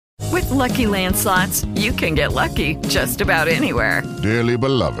Lucky Land Slots, you can get lucky just about anywhere. Dearly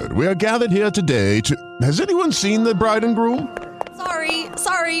beloved, we are gathered here today to... Has anyone seen the bride and groom?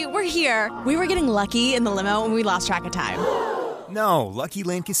 Sorry, we're here. We were getting lucky in the limo and we lost track of time. No, Lucky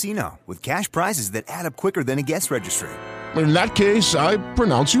Land Casino, with cash prizes that add up quicker than a guest registry. In that case, I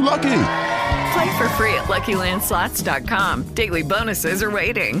pronounce you lucky. Play for free at LuckyLandSlots.com. Daily bonuses are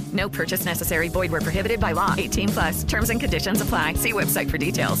waiting. No purchase necessary. Void where prohibited by law. 18 plus. Terms and conditions apply. See website for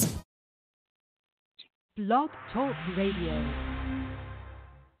details. Blog Talk Radio.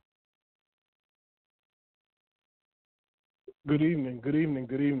 Good evening.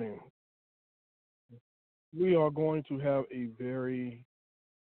 We are going to have a very,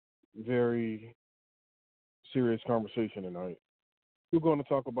 very serious conversation tonight. We're going to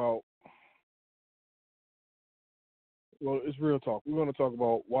talk about, well, it's real talk. We're going to talk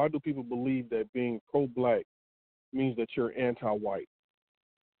about why do people believe that being pro-black means that you're anti-white.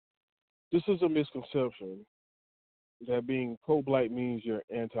 This is a misconception that being pro-black means you're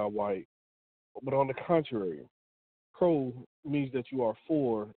anti-white. But on the contrary, pro means that you are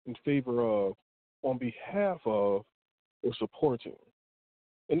for, in favor of, on behalf of, or supporting.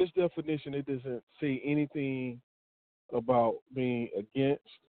 In this definition, it doesn't say anything about being against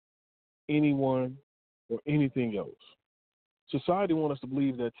anyone or anything else. Society wants us to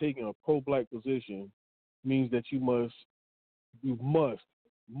believe that taking a pro-black position means that you must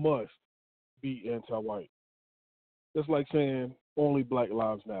be anti-white. That's like saying only black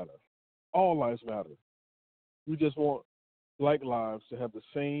lives matter. All lives matter. We just want black lives to have the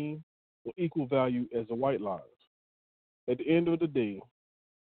same or equal value as the white lives. At the end of the day,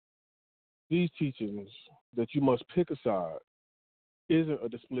 these teachings that you must pick a side isn't a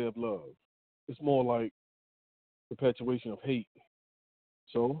display of love. It's more like perpetuation of hate.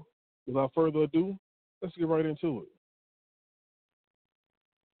 So, without further ado, let's get right into it.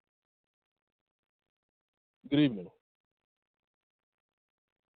 Good evening.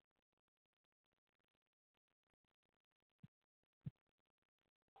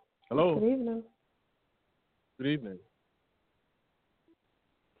 Hello. Good evening. Good evening.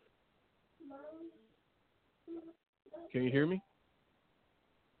 Can you hear me?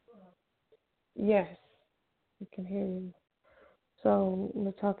 Yes, we can hear you. So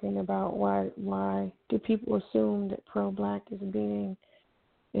we're talking about why do people assume that pro-black is being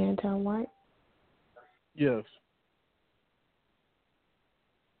anti-white? Yes.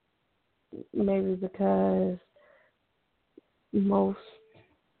 Maybe because most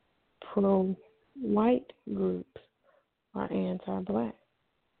pro-white groups are anti-black.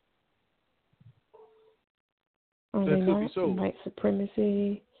 Are That they could not? be so. White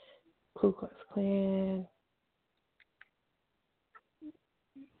supremacy, Ku Klux Klan,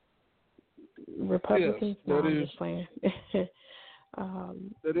 Republicans. Yes, that I'm is just playing.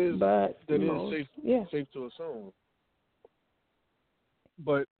 that is but that most, is yeah. safe to assume.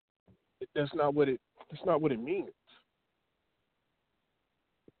 But that's not what it means.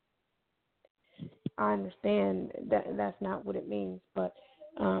 I understand that that's not what it means, but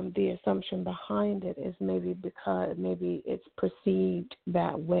the assumption behind it is maybe it's perceived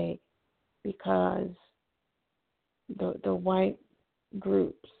that way because the white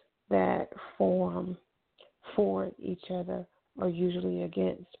groups that form for each other are usually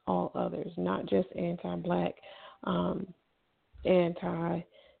against all others, not just anti-black, anti-Asian,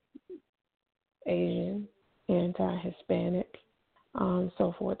 anti-Hispanic,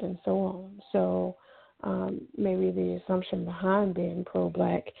 so forth and so on. So maybe the assumption behind being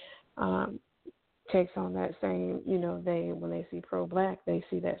pro-black takes on that same, when they see pro-black, they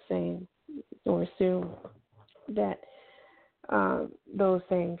see that same or assume that those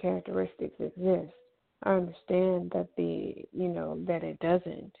same characteristics exist. I understand that that it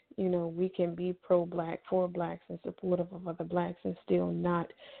doesn't. We can be pro-black, for blacks, and supportive of other blacks and still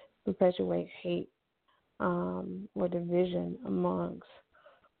not perpetuate hate or division amongst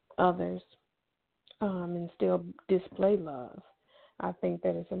others and still display love. I think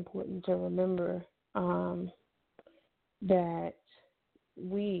that it's important to remember that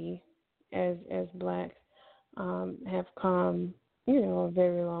we, as blacks, have come, a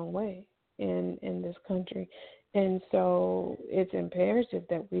very long way in this country. And so it's imperative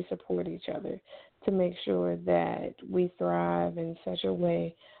that we support each other to make sure that we thrive in such a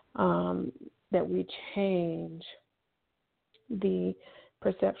way that we change the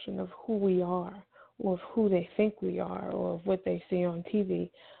perception of who we are or of who they think we are or of what they see on TV.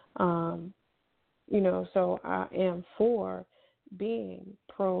 So I am for being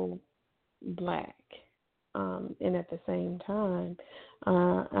pro-black. And at the same time,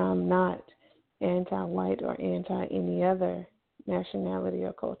 I'm not anti-white or anti any other nationality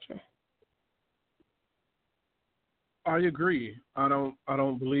or culture. I agree. I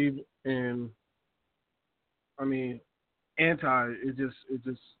don't believe in. I mean, anti. It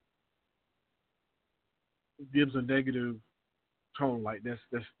just gives a negative tone. Like that's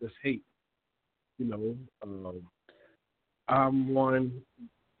hate. You know. I'm one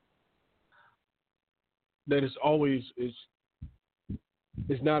that is always is.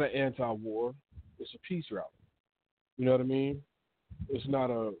 It's not an anti-war. It's a peace rally. You know what I mean? It's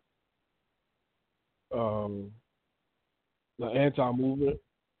not um, an anti-movement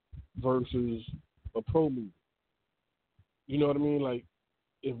versus a pro-movement. You know what I mean? Like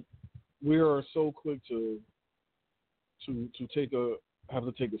if we are so quick to take a have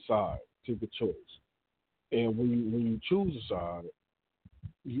to take a side, take a choice, and when you choose a side,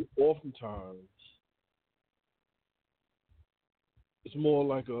 you oftentimes it's more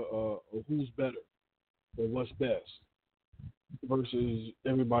like a who's better or what's best versus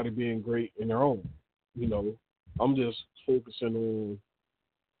everybody being great in their own. You know, I'm just focusing on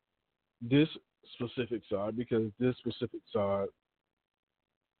this specific side because this specific side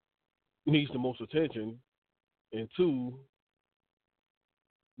needs the most attention, and two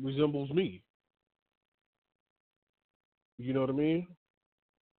resembles me. You know what I mean?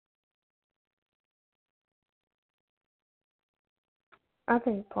 I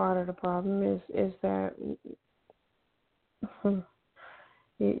think part of the problem is that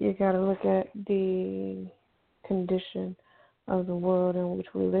you got to look at the condition of the world in which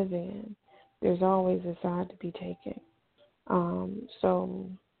we live in. There's always a side to be taken. So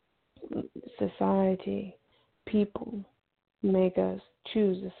society, people make us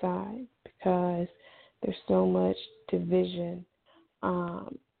choose a side because there's so much division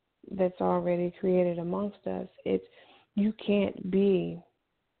that's already created amongst us. You can't be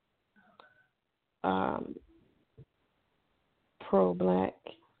pro-black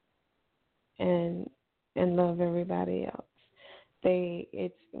and love everybody else.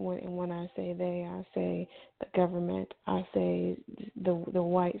 When I say they, I say the government, I say the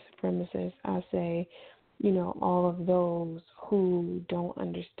white supremacists, I say, all of those who don't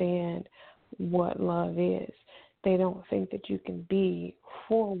understand what love is. They don't think that you can be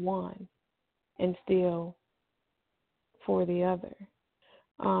for one and still for the other,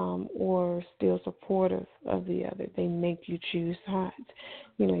 or still supportive of the other. They make you choose sides.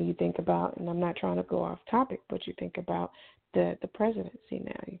 You think about, and I'm not trying to go off topic, but you think about the presidency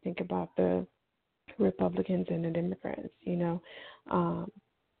now. You think about the Republicans and the Democrats. You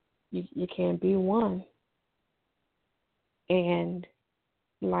can't be one and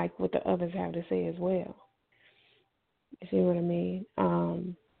like what the others have to say as well. You see what I mean?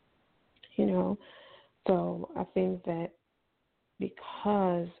 So I think that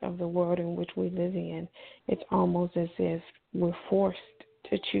because of the world in which we live in, it's almost as if we're forced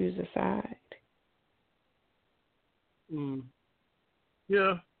to choose a side.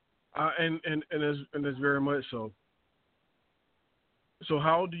 Yeah, and it's very much so. So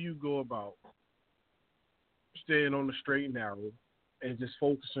how do you go about staying on the straight and narrow and just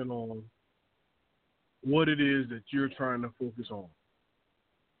focusing on what it is that you're trying to focus on,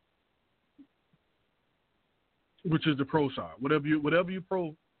 which is the pro side. Whatever you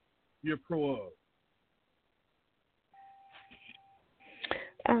pro, you're pro of.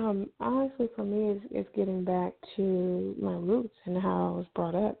 Honestly, for me, it's getting back to my roots and how I was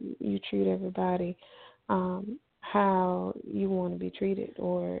brought up. You treat everybody how you want to be treated,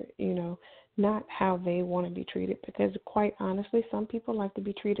 or not how they want to be treated. Because quite honestly, some people like to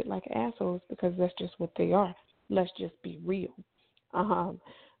be treated like assholes because that's just what they are. Let's just be real.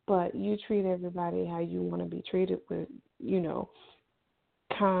 But you treat everybody how you want to be treated, with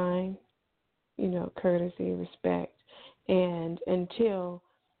kind, courtesy, respect, and until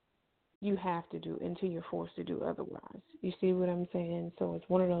you're forced to do otherwise. You see what I'm saying? So it's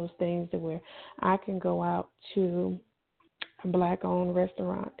one of those things that where I can go out to a black-owned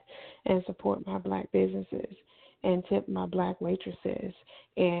restaurant and support my black businesses and tip my black waitresses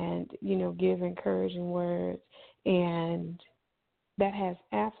and, give encouraging words. And that has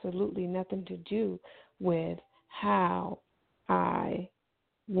absolutely nothing to do with how I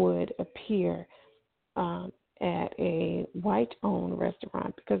would appear at a white-owned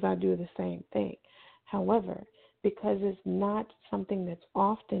restaurant, because I do the same thing. However, because it's not something that's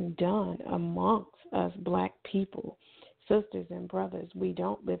often done amongst us black people, sisters and brothers, we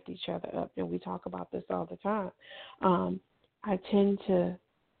don't lift each other up, and we talk about this all the time. I tend to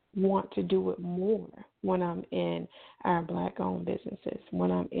want to do it more when I'm in our black-owned businesses,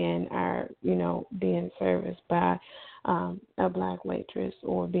 when I'm in our, being serviced by a black waitress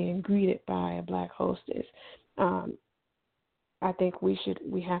or being greeted by a black hostess. I think we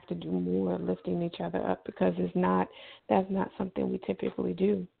have to do more lifting each other up, because that's not something we typically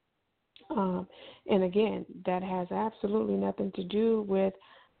do. And again, that has absolutely nothing to do with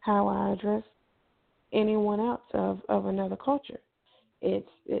how I address anyone else of another culture. It's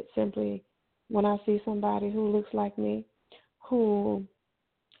simply when I see somebody who looks like me, who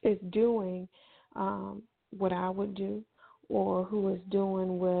is doing what I would do, or who is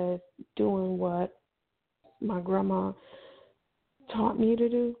doing what my grandma taught me to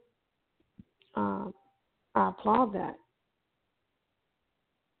do, I applaud that.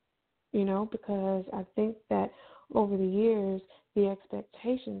 Because I think that over the years, the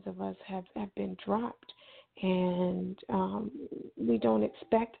expectations of us have been dropped, and we don't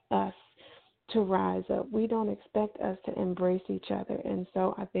expect us to rise up. We don't expect us to embrace each other. And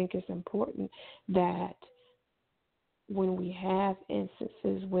so I think it's important that when we have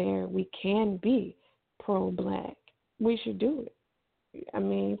instances where we can be pro-black, we should do it. I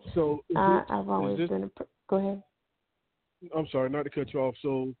mean, so I've always been go ahead. I'm sorry, not to cut you off.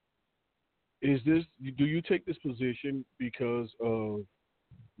 So do you take this position because of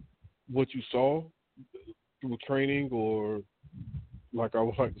what you saw through training, or, like I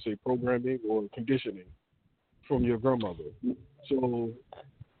would like to say, programming or conditioning from your grandmother? So,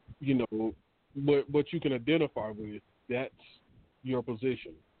 what you can identify with, that's your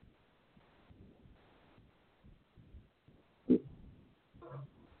position.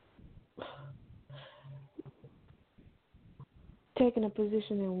 Taking a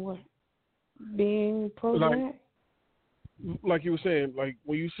position in what? Being pro-black? Like you were saying, like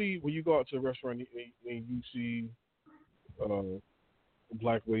when you go out to a restaurant and you see a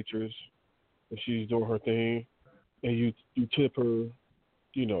black waitress and she's doing her thing, and you tip her,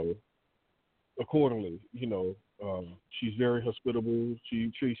 accordingly. She's very hospitable.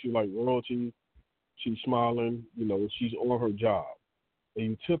 She treats you like royalty. She's smiling. She's on her job, and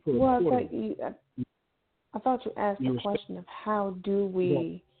you tip her accordingly. I thought you asked the question of how do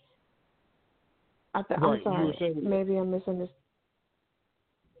we. I'm sorry. Maybe I misunderstood.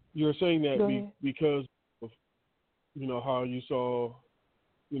 You were saying that because of how you saw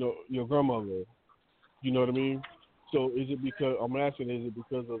your grandmother. You know what I mean? So is it because I'm asking? Is it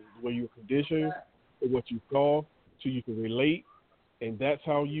because of the way you're conditioned, or what you saw, so you can relate, and that's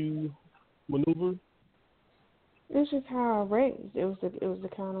how you maneuver? It's just how I raised. It was the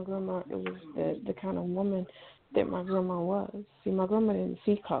kind of grandma. It was the kind of woman that my grandma was. See, my grandma didn't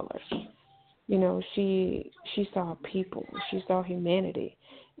see color. She saw people. She saw humanity,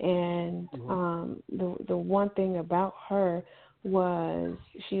 and the one thing about her was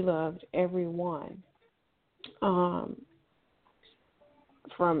she loved everyone,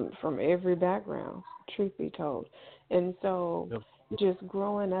 from every background. Truth be told, and so. Yep. Just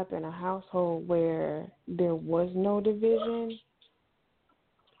growing up in a household where there was no division,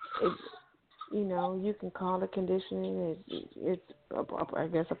 you can call it conditioning. It's I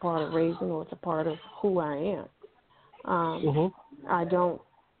guess a part of raising, or it's a part of who I am. I don't.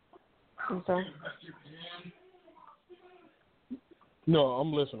 I'm sorry. No,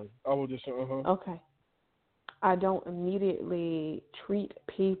 I'm listening. I will just. Okay. I don't immediately treat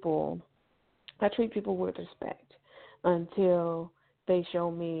people. I treat people with respect until they show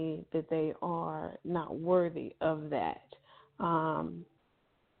me that they are not worthy of that. And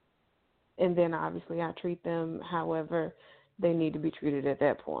then obviously I treat them however they need to be treated at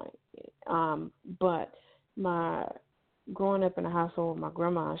that point. But growing up in a household with my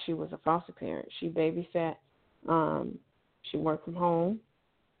grandma, she was a foster parent. She babysat. She worked from home.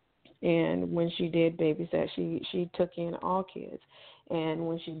 And when she did babysat, she took in all kids. And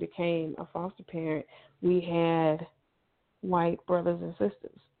when she became a foster parent, we had white brothers and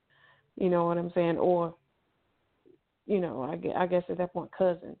sisters. You know what I'm saying? Or, I guess at that point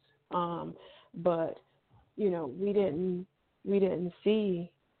cousins. But we didn't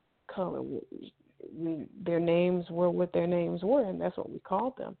see color. Their names were what their names were, and that's what we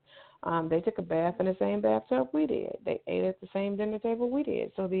called them. They took a bath in the same bathtub we did. They ate at the same dinner table we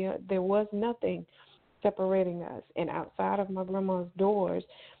did. So there was nothing separating us. And outside of my grandma's doors,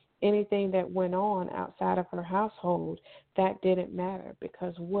 anything that went on outside of her household, that didn't matter,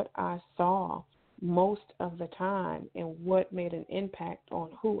 because what I saw most of the time and what made an impact on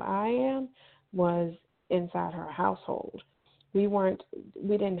who I am was inside her household. We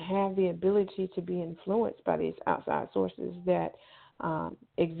didn't have the ability to be influenced by these outside sources that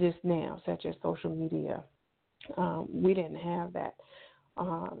exist now, such as social media. We didn't have that.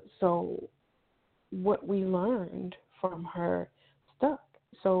 So what we learned from her stuck.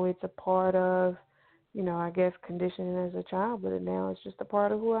 So it's a part of, I guess, conditioning as a child, but now it's just a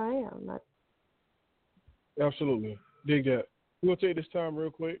part of who I am. Absolutely. Dig that. We'll take this time real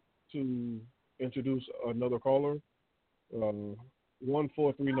quick to introduce another caller.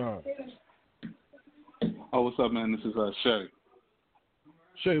 1439. Oh, what's up, man? This is Shay.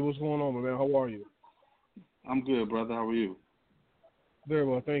 Shay, what's going on, man? How are you? I'm good, brother. How are you? Very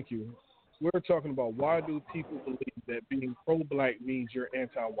well, thank you. We're talking about why do people believe that being pro-black means you're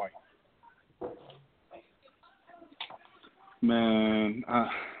anti-white? Man,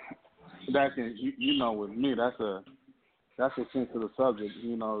 that can, you know, with me, that's a sensitive subject.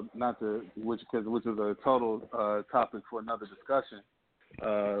 You know, not to which is a total topic for another discussion.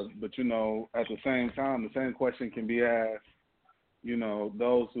 But you know, at the same time, the same question can be asked. You know,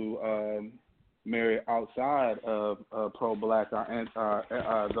 those who marry outside of pro-black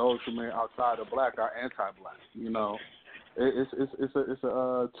are those who marry outside of black are anti-black. You know, it's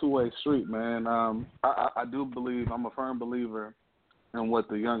a two-way street, man. I do believe, I'm a firm believer in what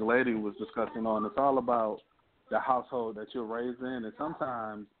the young lady was discussing on. It's all about the household that you're raised in, and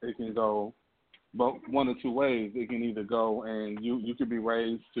sometimes it can go both one or two ways. It can either go and you could be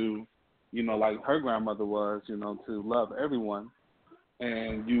raised to, you know, like her grandmother was, you know, to love everyone,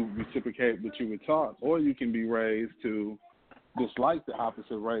 and you reciprocate what you were taught, or you can be raised to dislike the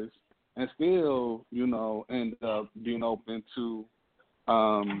opposite race and still, you know, end up being open to,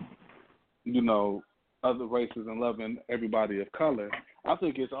 you know, other races and loving everybody of color. I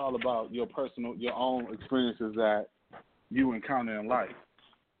think it's all about your own experiences that you encounter in life,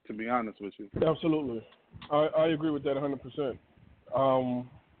 to be honest with you. Absolutely. I agree with that 100%.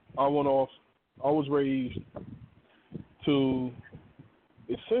 I was raised to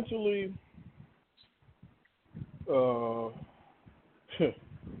essentially, I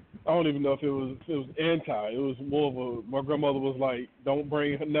don't even know if it was anti. It was more of my grandmother was like, don't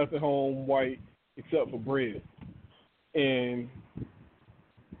bring nothing home white except for bread. And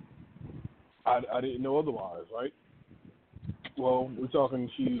I didn't know otherwise, right? Well, we're talking,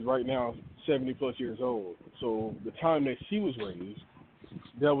 she's right now 70 plus years old. So the time that she was raised,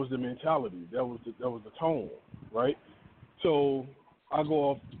 that was the mentality, that was the tone, right? So I go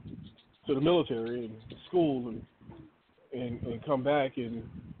off to the military and school and come back, and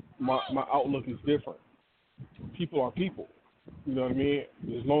my outlook is different. People are people. You know what I mean?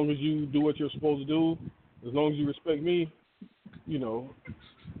 As long as you do what you're supposed to do, as long as you respect me, you know,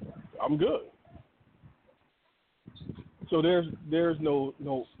 I'm good. So there's no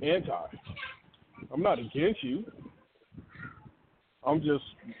anti. I'm not against you. I'm just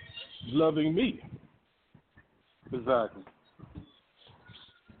loving me. Exactly.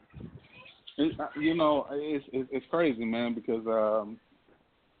 You know, it's crazy, man, because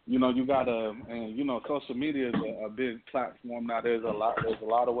you know, you gotta, and you know, social media is a big platform now. There's a lot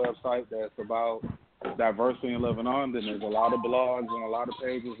of websites that's about diversity and living on. Then there's a lot of blogs and a lot of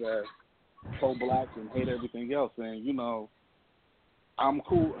pages that pro-black and hate everything else. And you know, I'm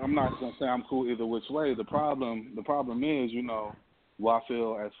cool. I'm not gonna say I'm cool either which way. The problem is, you know, what I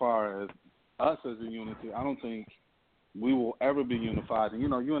feel as far as us as a unity, I don't think we will ever be unified. And you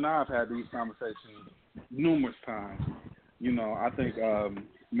know, you and I have had these conversations numerous times. You know, I think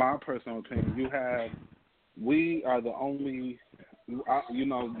my personal opinion, we are the only, you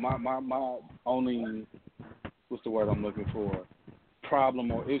know, my only, what's the word I'm looking for, problem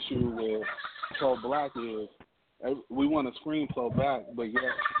or issue with pro-black is we want to scream pro-black, but yet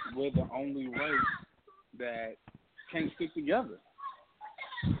we're the only race that can't stick together.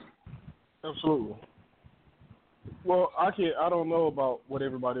 Absolutely. Well, I don't know about what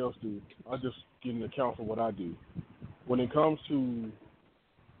everybody else do. I just give an account for what I do. When it comes to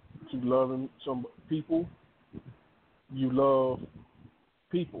loving some people, you love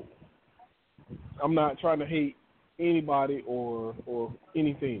people. I'm not trying to hate anybody or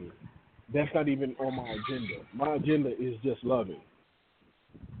anything. That's not even on my agenda. My agenda is just loving.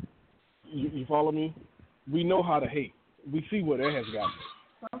 You follow me? We know how to hate. We see where that has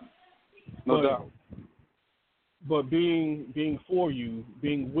gotten. No doubt. But being for you,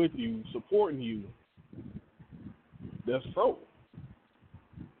 being with you, supporting you, that's pro.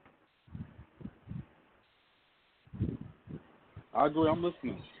 I agree. I'm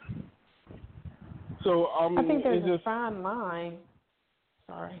listening. So I think there's a fine line.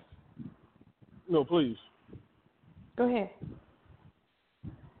 Sorry. No, please. Go ahead.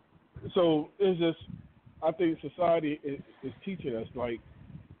 So it's just, I think society is teaching us, like,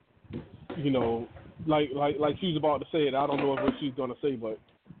 you know, like she's about to say it. I don't know what she's gonna say, but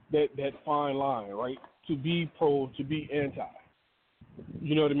that fine line, right? To be pro, to be anti.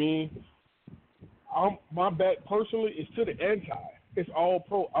 You know what I mean? My back personally is to the anti. It's all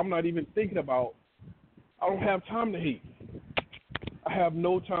pro. I'm not even thinking about. I don't have time to hate. I have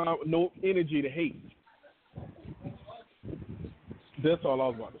no time, no energy to hate. That's all I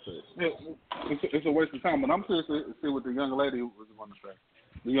was about to say. Yeah, it's a waste of time. But I'm curious to see what the young lady was going to say.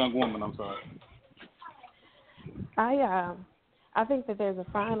 The young woman, I'm sorry. I think that there's a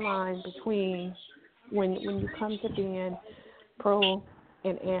fine line between when you come to being pro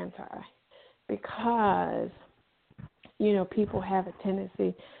and anti, because people have a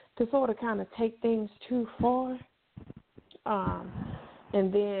tendency to sort of kind of take things too far,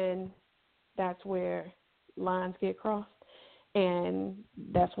 and then that's where lines get crossed, and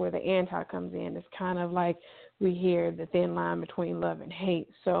that's where the anti comes in. It's kind of like we hear the thin line between love and hate.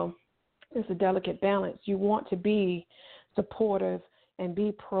 So it's a delicate balance. You want to be supportive and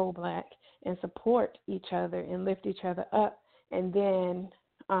be pro-Black and support each other and lift each other up, and then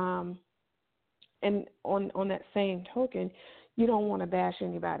and on that same token, you don't want to bash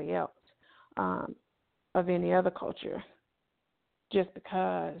anybody else of any other culture just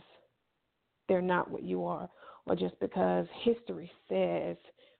because they're not what you are, or just because history says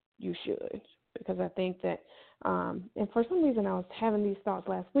you should. Because I think that, and for some reason I was having these thoughts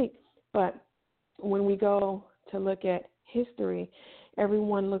last week, but when we go to look at history,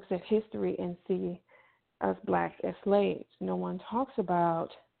 everyone looks at history and see us Blacks as slaves. No one talks about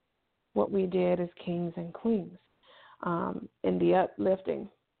what we did as kings and queens, and the uplifting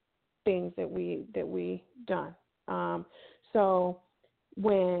things that we done. So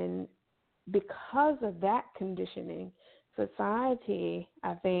because of that conditioning, society,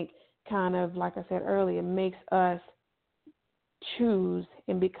 I think, kind of, like I said earlier, makes us choose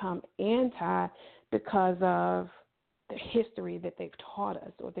and become anti because of the history that they've taught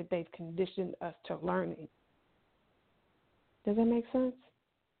us or that they've conditioned us to learning. Does that make sense?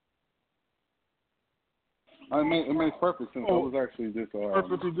 It makes perfect sense. I was actually just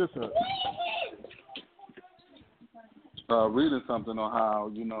Perfectly different. Reading something on how,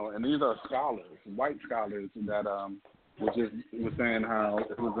 and these are scholars, white scholars, that was saying how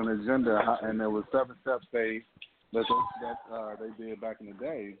it was an agenda, and there was 7 steps they did back in the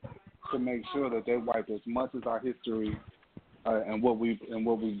day to make sure that they wiped as much as our history and what we've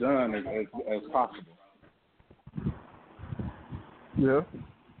done as possible. Yeah.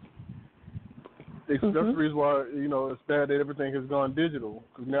 That's the reason why, it's bad that everything has gone digital,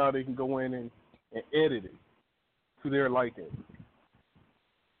 because now they can go in and edit it to their liking.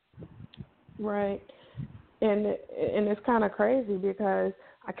 Right. And it's kind of crazy because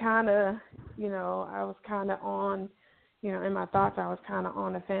I kind of, I was kind of on, in my thoughts, I was kind of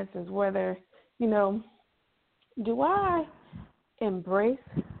on the fence as whether, do I embrace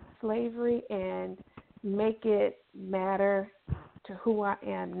slavery and make it matter to who I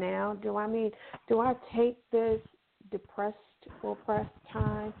am now? Do I take this depressed or oppressed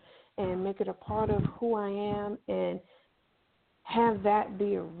time and make it a part of who I am and have that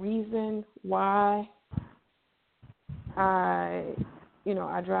be a reason why I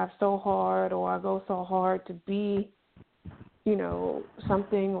drive so hard or I go so hard to be,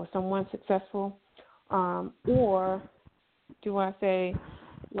 something or someone successful? Or do I say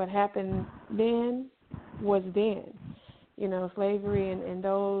what happened then was then? Slavery and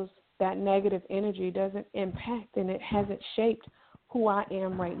that negative energy doesn't impact, and it hasn't shaped who I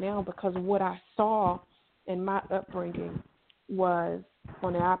am right now, because what I saw in my upbringing was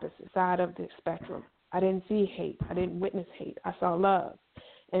on the opposite side of the spectrum. I didn't see hate. I didn't witness hate. I saw love.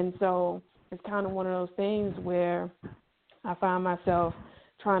 And so it's kind of one of those things where I find myself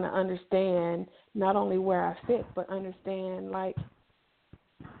trying to understand not only where I fit, but understand,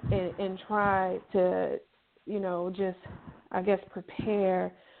 and try to, just, I guess,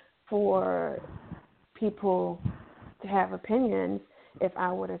 prepare for people to have opinions if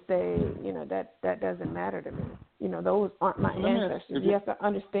I were to say, that doesn't matter to me. Those aren't my ancestors. Yes, I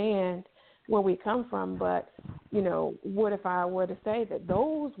understand where we come from, but, what if I were to say that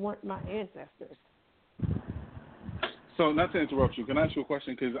those weren't my ancestors? So, not to interrupt you, can I ask you a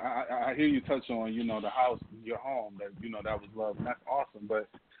question? Because I hear you touch on, the house, your home, that, that was love, and that's awesome. But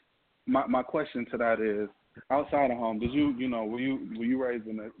my question to that is, outside of home, did you, were you raised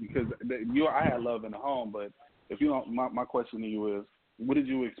in because I had love in the home, but if you don't, my question to you is, what did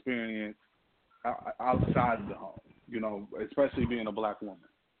you experience outside of the home, especially being a Black woman?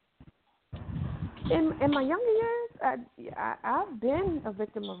 In my younger years, I've been a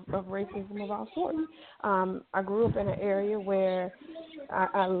victim of racism of all sorts. I grew up in an area where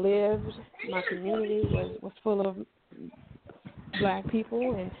I lived, my community was full of Black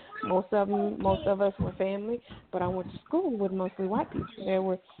people, and most of us were family. But I went to school with mostly white people. There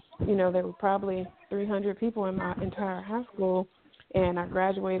were probably 300 people in my entire high school, and I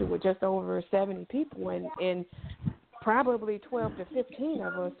graduated with just over 70 people, and probably 12 to 15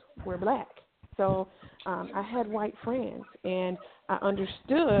 of us were Black. so I had white friends, and I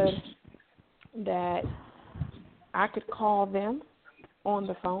understood that I could call them on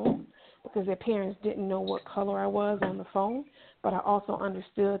the phone because their parents didn't know what color I was on the phone, but I also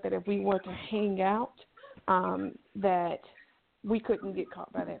understood that if we were to hang out, that we couldn't get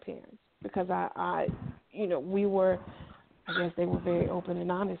caught by their parents because we were, I guess they were very open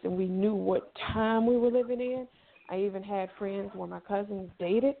and honest, and we knew what time we were living in. I even had friends where my cousins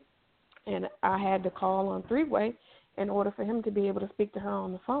dated, and I had to call on three-way in order for him to be able to speak to her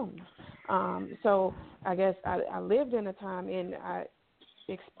on the phone. So I guess I lived in a time and I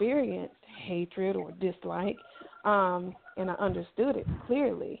experienced hatred or dislike, and I understood it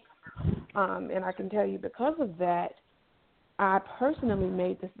clearly. And I can tell you because of that, I personally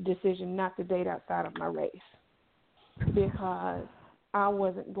made this decision not to date outside of my race because I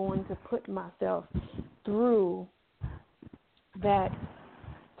wasn't going to put myself through that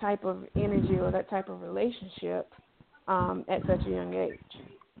type of energy or that type of relationship at such a young age.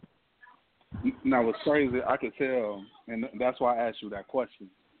 Now, what's crazy, I could tell, and that's why I asked you that question,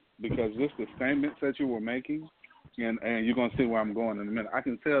 because just the statements that you were making, and you're going to see where I'm going in a minute, I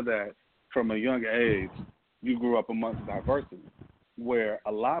can tell that from a young age, you grew up amongst diversity, where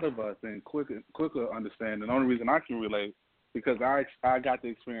a lot of us, and quicker understand, and the only reason I can relate, because I got to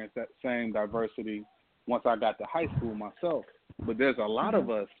experience that same diversity once I got to high school myself. But there's a lot of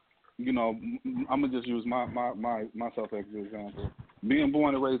us, I'm going to just use myself as an example. Being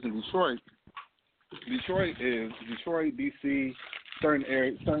born and raised in Detroit, D.C., certain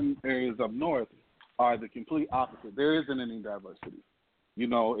areas up north are the complete opposite. There isn't any diversity.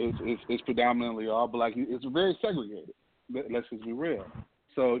 It's predominantly all black. It's very segregated. Let's just be real.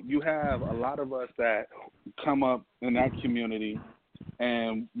 So you have a lot of us that come up in that community,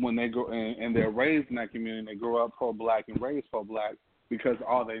 and when they go and they're raised in that community, they grow up pro-black and raised pro-black because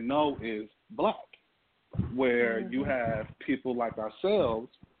all they know is black. Where you have people like ourselves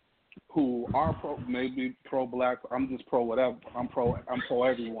who are maybe pro-black. I'm just pro whatever. I'm pro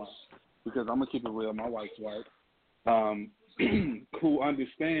everyone because I'm gonna keep it real. My wife's white. Who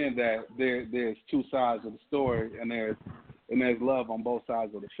understand that there's two sides of the story and there's love on both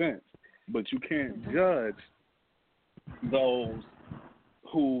sides of the fence. But you can't judge those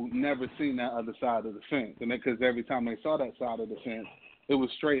who never seen that other side of the fence, and because every time they saw that side of the fence, it was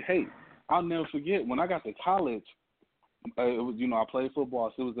straight hate. I'll never forget when I got to college. It was, I played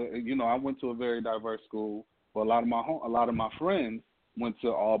football, so it was I went to a very diverse school. But a lot of my friends went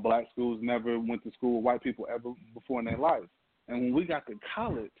to all black schools, never went to school with white people ever before in their life. And when we got to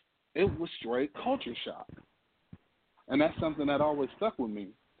college, it was straight culture shock, and that's something that always stuck with me.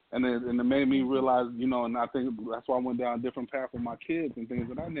 And it made me realize, and I think that's why I went down a different path with my kids and things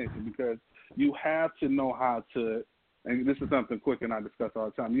of that nature, because you have to know how to, and this is something quick and I discuss all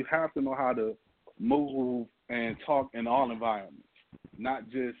the time, you have to know how to move and talk in all environments, not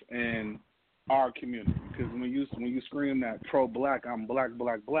just in our community. Because when you scream that pro-black, I'm black,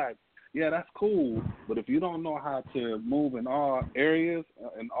 black, black, yeah, that's cool. But if you don't know how to move in all areas,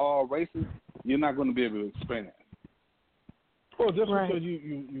 in all races, you're not going to be able to expand. Well, just because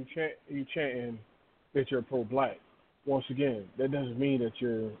you chanting that you're pro-black, once again, that doesn't mean that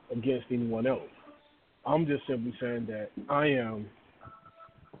you're against anyone else. I'm just simply saying that I am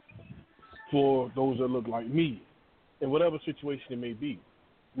for those that look like me in whatever situation it may be.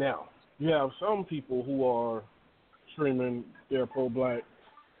 Now, you have some people who are screaming they're pro-black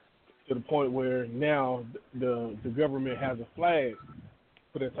to the point where now the government has a flag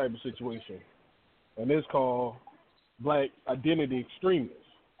for that type of situation, and it's called black identity extremists.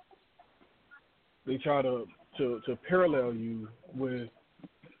 They try to parallel you with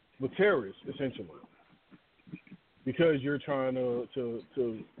terrorists, essentially, because you're trying to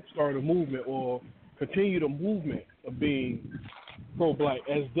start a movement or continue the movement of being pro-black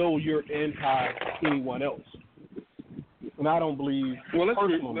as though you're anti anyone else. And I don't believe. Well, let's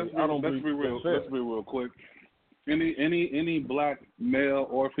be real quick. Any black male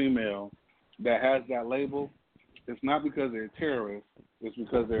or female that has that label, it's not because they're terrorists. It's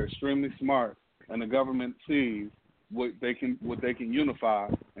because they're extremely smart, and the government sees what they can unify,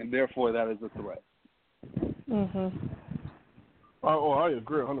 and therefore that is a threat. Mhm. I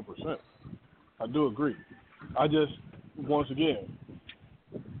agree 100%. I do agree. I just, once again,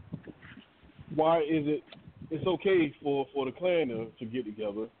 why is it? It's okay for the Klan to get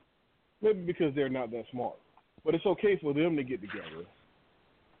together, maybe because they're not that smart, but it's okay for them to get together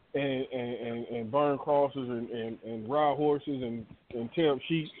and burn crosses and ride horses and tear up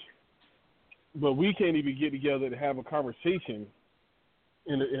sheets, but we can't even get together to have a conversation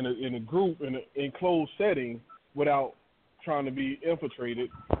in a group in an enclosed setting without trying to be infiltrated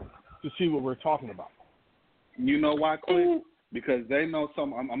to see what we're talking about. You know why, Cliff? Because they know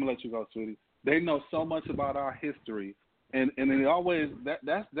some. I'm gonna let you go, sweetie. They know so much about our history, and it always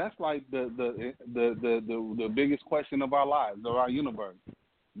that's like the biggest question of our lives, of our universe.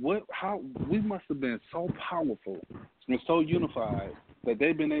 How we must have been so powerful and so unified that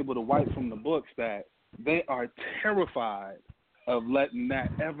they've been able to wipe from the books that they are terrified of letting that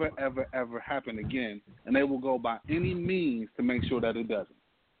ever happen again, and they will go by any means to make sure that it doesn't.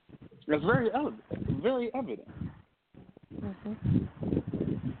 That's very evident. Mm-hmm.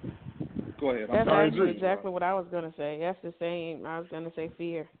 Go ahead. That's actually exactly what I was going to say. That's the same. I was going to say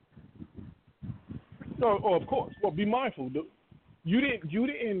fear. No, of course. Well, be mindful. You didn't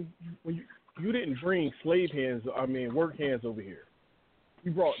bring work hands over here.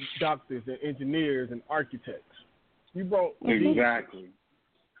 You brought doctors and engineers and architects. You brought exactly.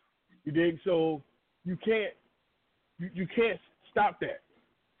 You dig? So you can't stop that.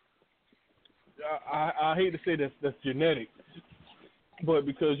 I hate to say that's genetic, but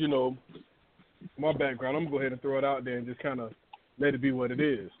because my background, I'm gonna go ahead and throw it out there and just kind of let it be what it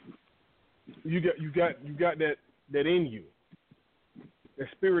is. You got that in you. That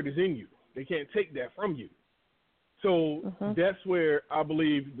spirit is in you. They can't take that from you. So that's where I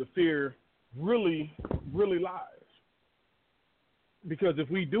believe the fear really, really lies. Because if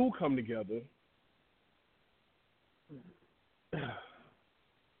we do come together,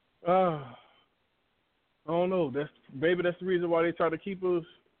 I don't know. Maybe that's the reason why they try to keep us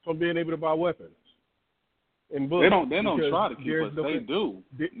from being able to buy weapons. And they don't try to keep us. They do.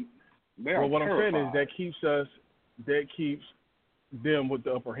 Well, what I'm saying is that keeps them with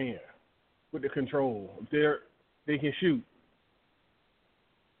the upper hand, with the control. They can shoot.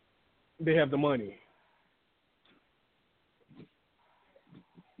 They have the money.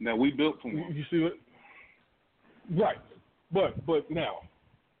 Now we built for them. You see it? Right. But now,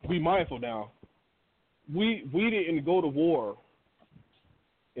 be mindful now. We didn't go to war,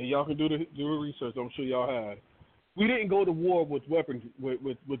 and y'all can do the research. I'm sure y'all have. We didn't go to war with weapons,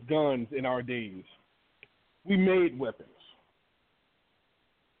 with guns in our days. We made weapons.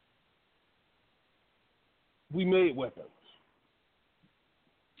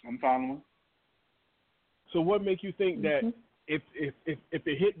 I'm following. So what makes you think that if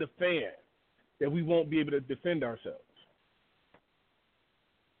it hit the fan, that we won't be able to defend ourselves?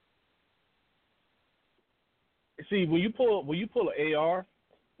 See, when you pull an AR,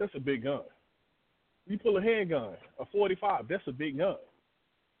 that's a big gun. You pull a handgun, a 45, that's a big gun.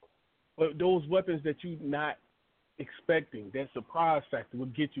 But those weapons that you're not expecting, that surprise factor will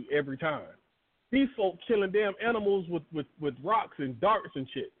get you every time. These folk killing damn animals with rocks and darts and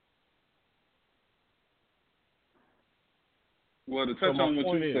shit. Well, to touch on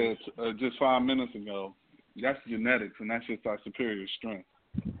what you said just 5 minutes ago, that's genetics, and that's just our superior strength.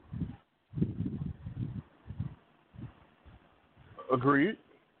 Agreed.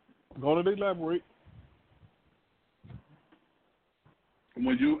 Going to elaborate.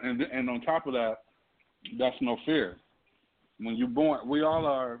 When you and on top of that, that's no fear. When you're born, we all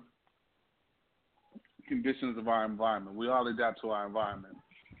are conditions of our environment. We all adapt to our environment.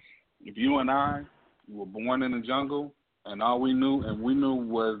 If you and I were born in the jungle, and all we knew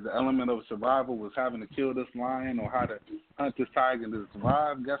was the element of survival was having to kill this lion or how to hunt this tiger to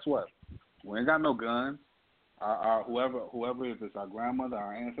survive, guess what? We ain't got no guns. Whoever, if it's our grandmother,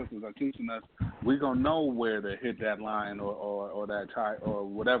 our ancestors are teaching us, we gonna know where to hit that lion or that tiger or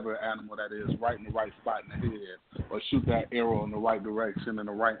whatever animal that is, right in the right spot in the head, or shoot that arrow in the right direction in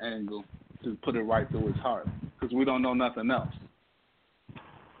the right angle to put it right through its heart, because we don't know nothing else.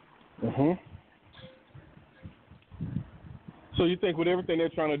 So you think with everything they're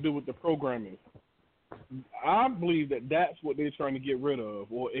trying to do with the programming, I believe that that's what they're trying to get rid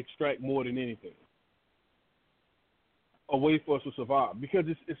of or extract more than anything. A way for us to survive. Because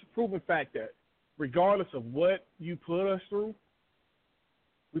it's a proven fact that regardless of what you put us through,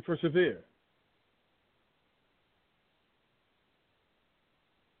 we persevere.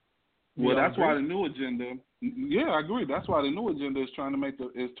 Well, that's why the new agenda, yeah, I agree. That's why the new agenda is trying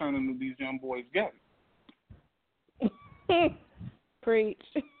to is turning these young boys gay. Preach.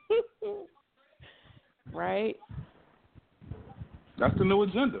 Right? That's the new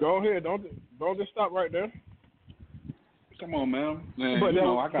agenda. Go ahead. Don't just stop right there. Come on, man. But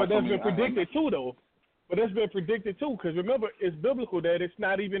that's been predicted too, though. But that's been predicted too, because remember, it's biblical that it's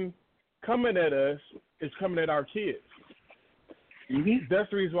not even coming at us; it's coming at our kids. That's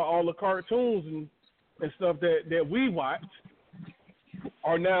the reason why all the cartoons and stuff that we watch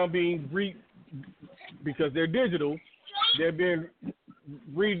are now being because they're digital. They're being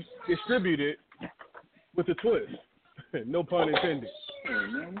redistributed with a twist. No pun intended.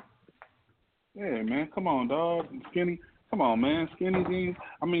 Yeah, man. Come on, dog. Skinny. Come on, man. Skinny jeans.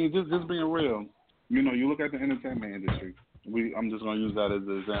 I mean, just being real. You know, you look at the entertainment industry. I'm just gonna use that as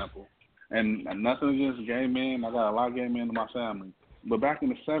an example. And nothing against gay men. I got a lot of gay men in my family. But back in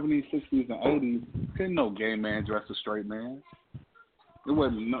the 70s, 60s, and 80s, couldn't no gay man dress a straight man. It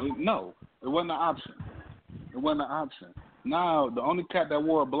wasn't. No, it wasn't an option. It wasn't an option. Now, the only cat that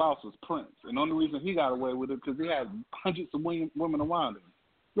wore a blouse was Prince. And the only reason he got away with it because he had hundreds of women around him.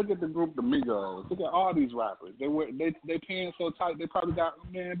 Look at the group, the Migos. Look at all these rappers. They pants so tight, they probably got,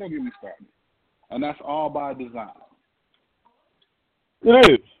 man, don't get me started. And that's all by design.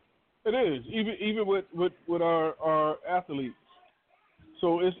 It is. It is. Even with our athletes.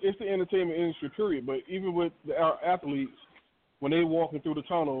 So it's the entertainment industry, period. But even with our athletes, when they walking through the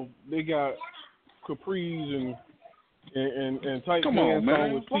tunnel, they got capris and tight pants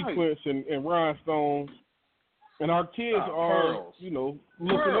on with sequins and rhinestones. And our kids are, pearls. you know,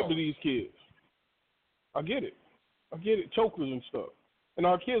 looking up to these kids. I get it. Chokers and stuff. And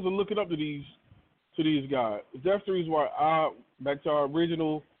our kids are looking up to these guys. That's the reason why back to our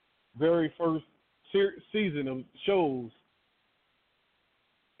original, very first season of shows,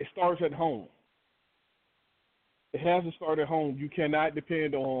 it starts at home. It has to start at home. You cannot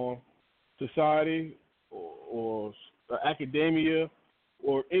depend on society or academia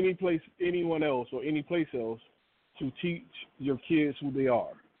or anyone else or any place else to teach your kids who they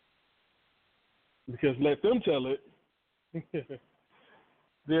are. Because let them tell it.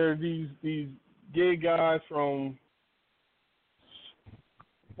 There are these gay guys from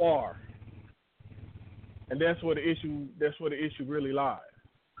far. And that's where the issue really lies.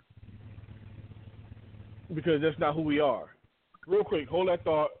 Because that's not who we are. Real quick, hold that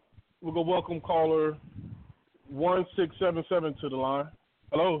thought. We're going to welcome caller 1677 to the line.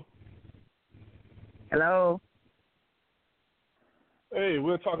 Hello. Hello. Hey,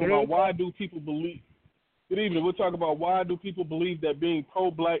 we're talking about why do people believe. Good evening. We're talking about why do people believe that being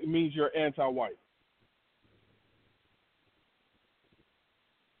pro-black means you're anti-white.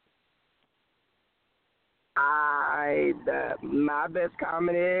 My best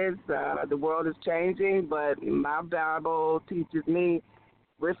comment is the world is changing, but my Bible teaches me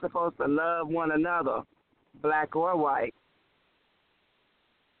we're supposed to love one another, black or white.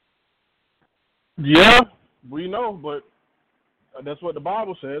 Yeah, we know, but that's what the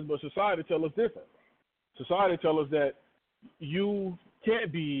Bible says, but society tells us different. Society tells us that you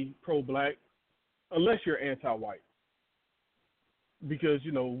can't be pro-black unless you're anti-white. Because,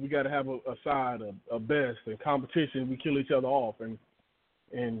 you know, we got to have a side, a best, and competition. We kill each other off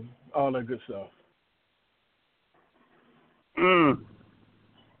and all that good stuff.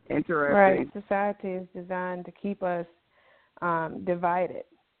 Interesting. Right. Society is designed to keep us divided.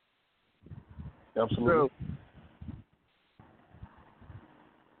 Absolutely. True.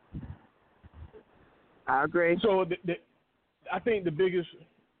 I agree. So I think the biggest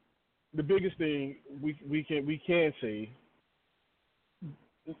thing we can say,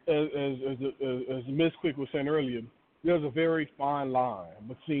 as Ms. Quick was saying earlier, there's a very fine line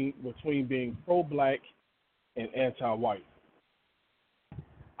between being pro-black and anti-white.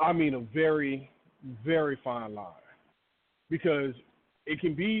 I mean a very, very fine line, because it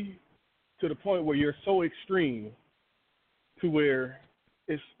can be to the point where you're so extreme to where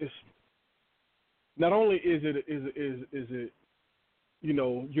it's not only is it you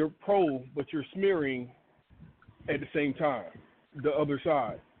know, you're pro, but you're smearing at the same time the other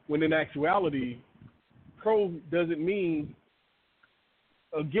side. When in actuality, pro doesn't mean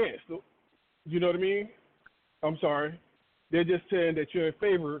against. You know what I mean? I'm sorry. They're just saying that you're in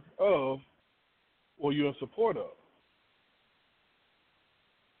favor of or you're in support of.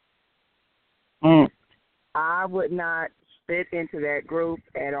 I would not fit into that group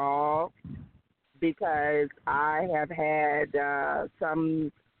at all, because I have had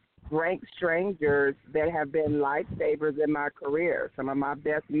some rank strangers that have been lifesavers in my career. Some of my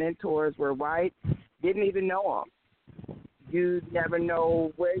best mentors were white, didn't even know them. You never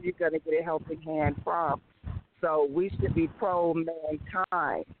know where you're going to get a helping hand from. So we should be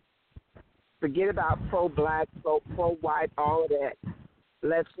pro-mankind. Forget about pro-black, pro-white, all of that.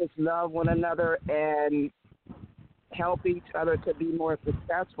 Let's just love one another and help each other to be more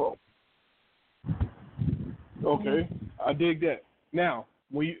successful. Okay, I dig that. Now,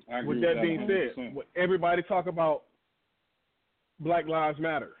 with that being said, when everybody talk about Black Lives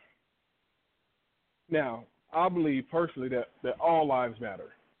Matter. Now, I believe personally that all lives matter.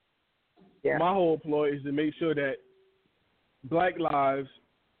 Yeah. My whole ploy is to make sure that black lives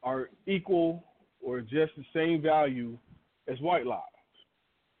are equal or just the same value as white lives.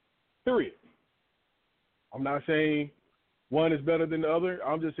 Period. I'm not saying one is better than the other.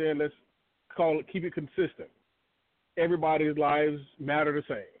 I'm just saying let's keep it consistent. Everybody's lives matter the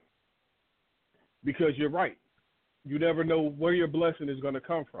same. Because you're right. You never know where your blessing is going to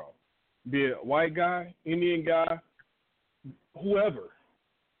come from. Be it a white guy, Indian guy, whoever.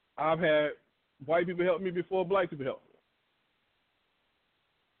 I've had white people help me before black people helped me.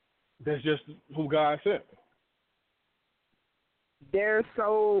 That's just who God sent. There's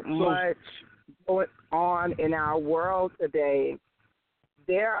so much going on in our world today.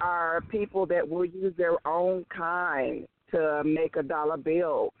 There are people that will use their own kind to make a dollar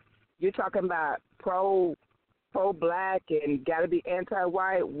bill. You're talking about pro-black and got to be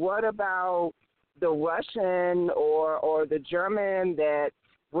anti-white. What about the Russian or the German that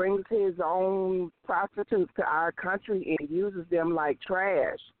brings his own prostitutes to our country and uses them like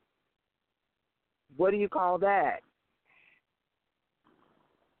trash? What do you call that?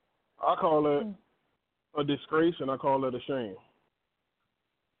 I call it a disgrace, and I call it a shame.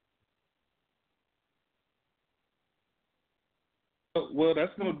 Well,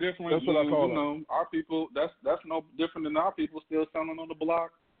 that's no different. That's what I call it. Our people. That's no different than our people still selling on the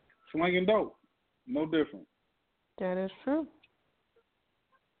block, slinging dope. No different. That is true.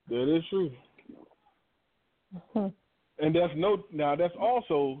 That is true. And that's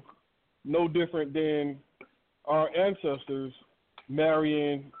also no different than our ancestors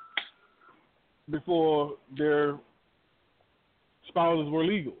marrying before their spouses were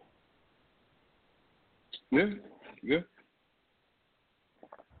legal. Yeah.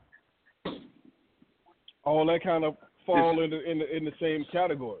 All that kind of fall in the same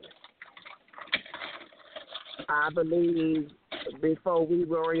category. I believe before we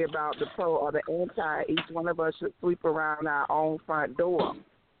worry about the pro or the anti, each one of us should sweep around our own front door.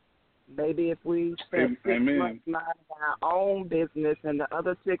 Maybe if we spend 6 months minding our own business and the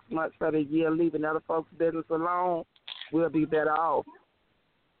other 6 months of the year leaving other folks' business alone, we'll be better off.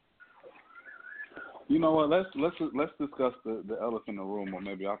 You know what? Let's discuss the elephant in the room, or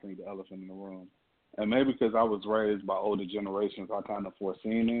maybe I think the elephant in the room. And maybe because I was raised by older generations, I kind of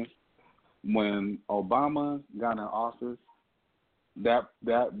foreseen this. When Obama got in office, that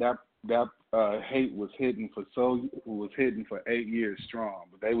hate was hidden for 8 years strong.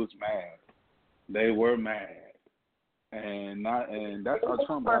 But they was mad. They were mad, and that's how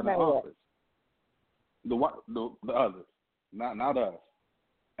Trump got in office. The others, not us.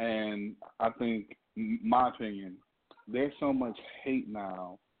 And I think, my opinion, there's so much hate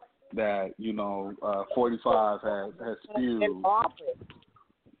now that 45 has spewed.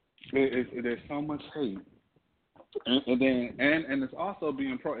 There's so much hate, and it's also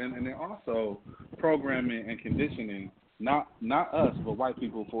being and they're also programming and conditioning not us but white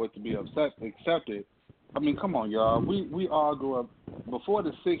people for it to be accepted. I mean, come on, y'all. We all grew up before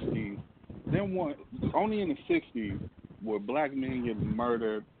the '60s. Only in the '60s were black men getting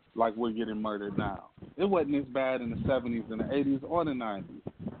murdered like we're getting murdered now. It wasn't as bad in the '70s and the '80s or the '90s.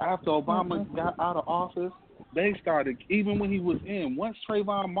 After Obama got out of office, they started, even when he was in, once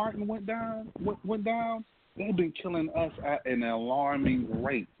Trayvon Martin went down, they've been killing us at an alarming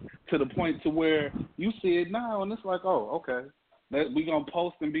rate, to the point to where you see it now, and it's like, oh, okay, we're going to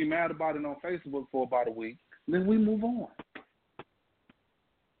post and be mad about it on Facebook for about a week, then we move on.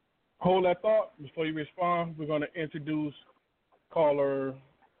 Hold that thought. Before you respond, we're going to introduce caller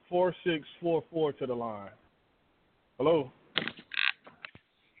 4644 to the line. Hello.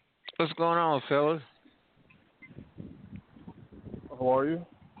 What's going on, fellas? How are you?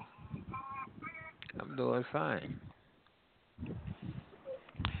 I'm doing fine.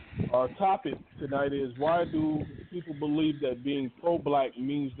 Our topic tonight is, why do people believe that being pro-black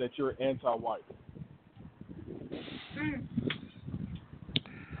means that you're anti-white?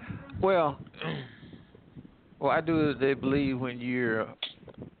 Well, why do they believe when you're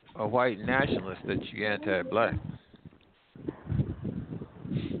a white nationalist that you're anti-black?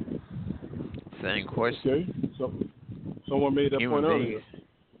 Same question. Okay. So someone made that point earlier.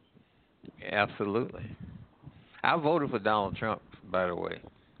 Absolutely. I voted for Donald Trump, by the way,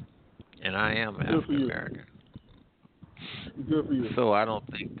 and I am African American. Good for you. So I don't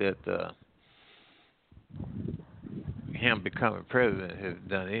think that him becoming president has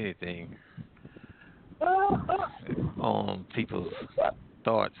done anything on people's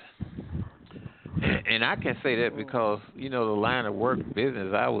thoughts. And I can say that because, the line of work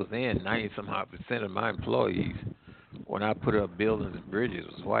business I was in, 90-some-odd% of my employees, when I put up buildings and bridges,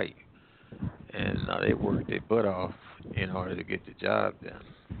 was white. And they worked their butt off in order to get the job done.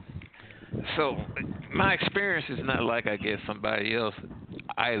 So my experience is not like, I guess, somebody else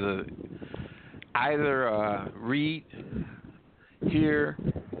either read, hear,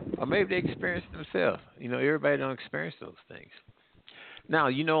 or maybe they experience it themselves. Everybody don't experience those things. Now,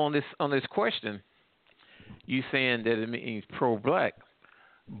 on this question, you saying that it means pro-black,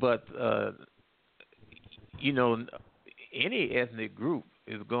 but any ethnic group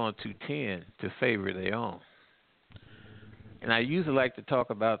is going to tend to favor their own. And I usually like to talk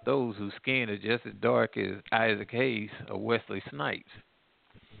about those whose skin is just as dark as Isaac Hayes or Wesley Snipes.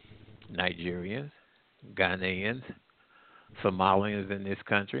 Nigerians, Ghanaians, Somalians in this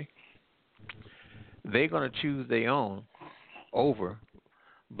country. They're going to choose their own over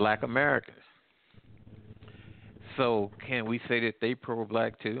black Americans. So can we say that they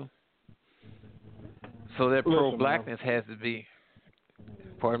pro-black too? So that pro-blackness has to be.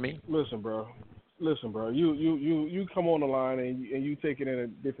 Pardon me? Listen, bro. You come on the line and you take it in a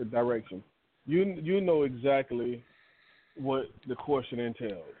different direction. You know exactly what the question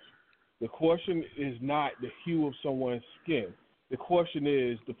entails. The question is not the hue of someone's skin. The question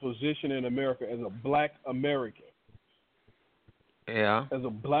is the position in America as a black American. Yeah. As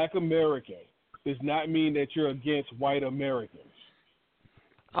a black American does not mean that you're against white Americans.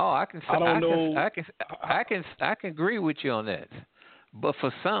 Oh, I can agree with you on that. But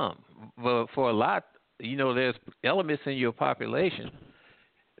for a lot, there's elements in your population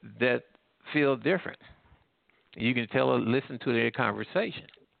that feel different. You can listen to their conversation.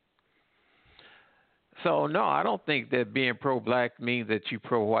 So, no, I don't think that being pro-black means that you're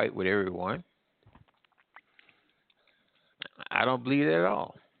pro-white with everyone. I don't believe that at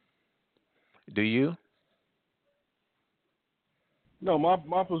all. Do you? No,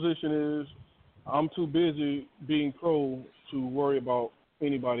 my position is I'm too busy being pro to worry about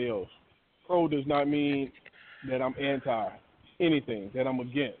anybody else. Pro does not mean that I'm anti anything, that I'm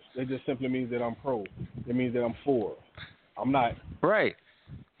against. It just simply means that I'm pro. It means that I'm for. I'm not. Right.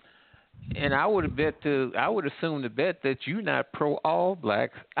 And I would assume to bet that you're not pro all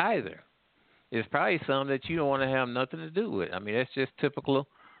blacks either. It's probably something that you don't want to have nothing to do with. I mean, that's just typical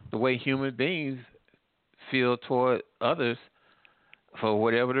the way human beings feel toward others for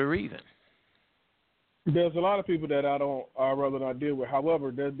whatever the reason. There's a lot of people that I'd rather not deal with.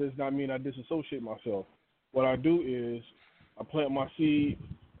 However, that does not mean I disassociate myself. What I do is I plant my seed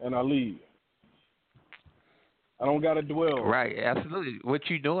and I leave. I don't got to dwell. Right, absolutely. What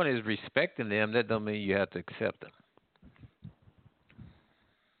you're doing is respecting them. That don't mean you have to accept them.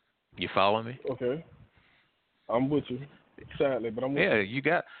 You follow me? Okay. I'm with you, sadly, but I'm with you.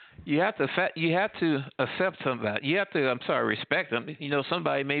 Yeah, you have to accept somebody. You have to, respect them.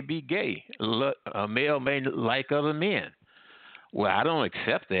 Somebody may be gay. A male may like other men. Well, I don't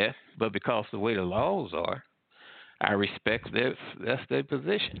accept that, but because the way the laws are, I respect that's their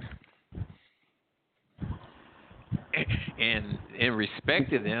position. And in respect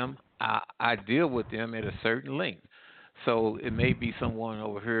to them, I deal with them at a certain length. So it may be someone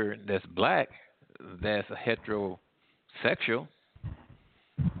over here that's black, that's a heterosexual,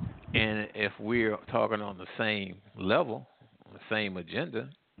 and if we're talking on the same level, on the same agenda,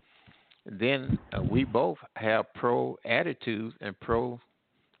 then we both have pro attitudes and pro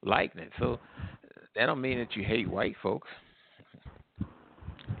likeness. So that don't mean that you hate white folks.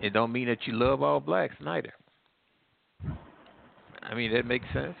 It don't mean that you love all blacks neither. I mean, that makes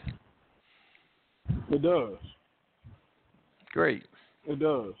sense? It does. Great. It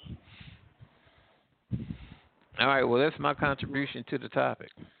does. All right, well, that's my contribution to the topic.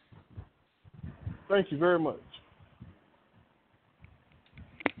 Thank you very much.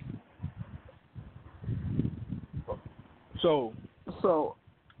 So go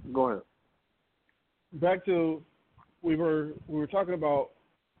ahead. Back to we were talking about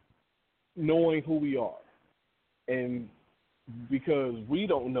knowing who we are, and because we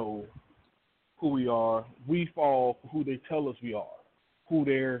don't know who we are, we fall for who they tell us we are, who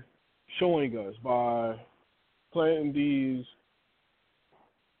they're showing us by planting these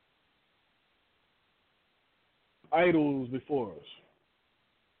idols before us,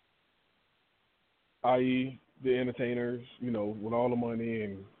 i.e. the entertainers, with all the money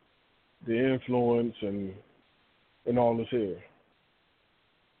and the influence and all this here.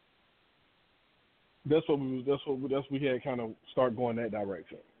 That's what we had kind of start going that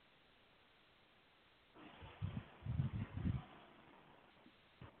direction.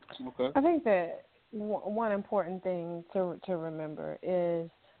 Okay. I think that one important thing to remember is,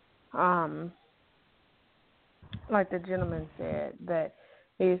 like the gentleman said, that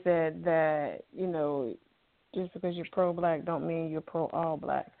he said that, just because you're pro-black don't mean you're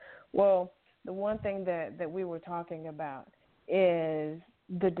pro-all-black. Well, the one thing that we were talking about is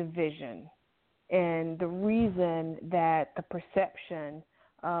the division. And the reason that the perception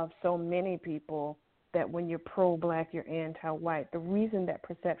of so many people that when you're pro-black, you're anti-white, the reason that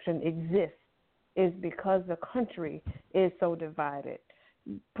perception exists is because the country is so divided.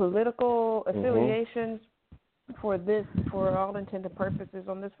 political affiliations for all intents and purposes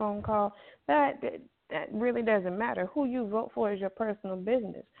on this phone call, that really doesn't matter. Who you vote for is your personal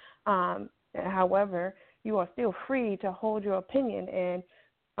business. However, you are still free to hold your opinion. And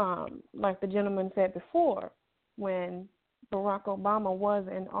like the gentleman said before, when Barack Obama was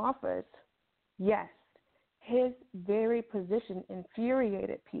in office, yes, his very position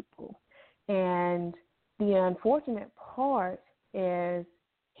infuriated people. And the unfortunate part is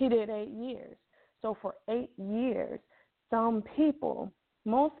he did 8 years. So for 8 years,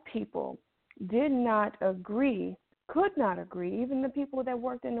 most people did not agree, could not agree, even the people that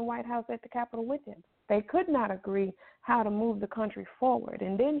worked in the White House at the Capitol with him. They could not agree how to move the country forward.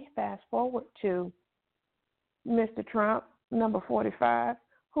 And then fast forward to Mr. Trump, number 45,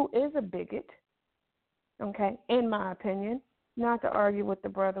 who is a bigot, okay, in my opinion. Not to argue with the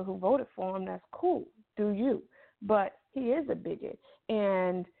brother who voted for him, that's cool, do you. But he is a bigot.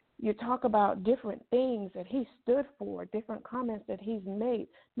 And you talk about different things that he stood for, different comments that he's made,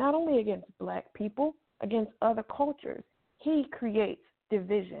 not only against black people, against other cultures. He creates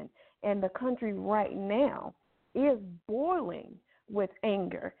division. And the country right now is boiling with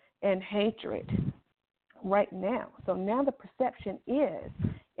anger and hatred right now. So now the perception is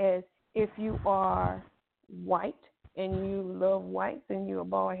if you are white and you love whites and you're a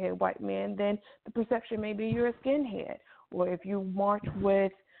bald-headed white man, then the perception may be you're a skinhead. Or if you march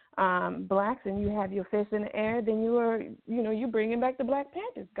with blacks and you have your fists in the air, then you're bringing back the Black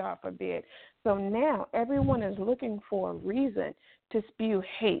Panthers, God forbid. So now everyone is looking for a reason to spew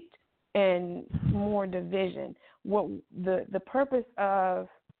hate and more division. What the purpose of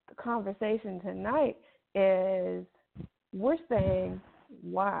the conversation tonight is we're saying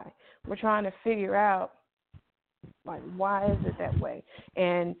why. We're trying to figure out, like, why is it that way,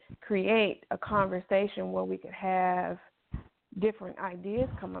 and create a conversation where we could have different ideas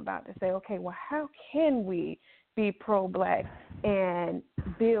come about to say, okay, well, how can we be pro-black and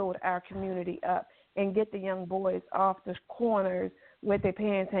build our community up and get the young boys off the corners with their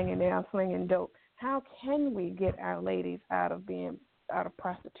pants hanging down, slinging dope? How can we get our ladies out of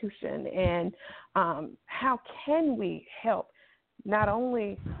prostitution? And how can we help not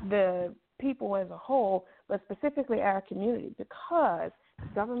only the people as a whole, but specifically our community? Because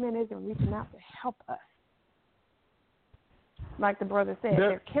government isn't reaching out to help us. Like the brother said,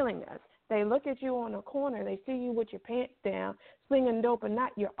 they're killing us. They look at you on a corner, they see you with your pants down, slinging dope, and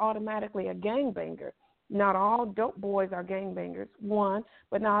not you're automatically a gangbanger. Not all dope boys are gangbangers, one,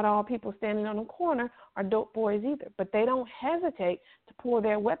 but not all people standing on the corner are dope boys either. But they don't hesitate to pull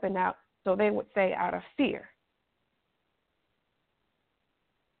their weapon out, so they would say out of fear.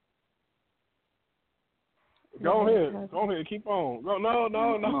 Go ahead, keep on. No.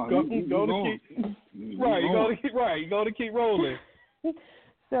 You're gonna keep rolling.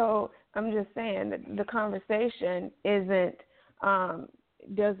 So I'm just saying that the conversation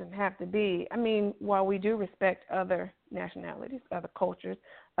doesn't have to be. I mean, while we do respect other nationalities, other cultures,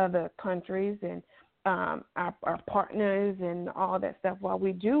 other countries, and our partners and all that stuff, while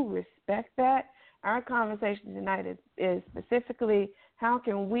we do respect that, our conversation tonight is specifically how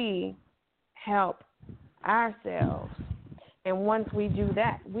can we help ourselves. And once we do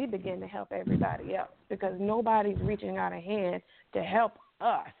that, we begin to help everybody else, because nobody's reaching out a hand to help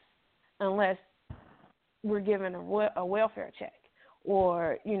us unless we're given a welfare check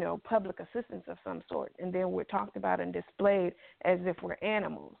or, public assistance of some sort, and then we're talked about and displayed as if we're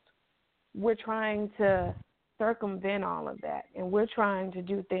animals. We're trying to circumvent all of that, and we're trying to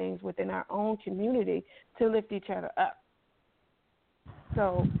do things within our own community to lift each other up.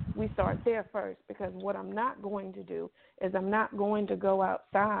 So we start there first, because what I'm not going to do is I'm not going to go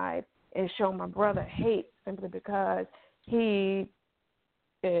outside and show my brother hate simply because he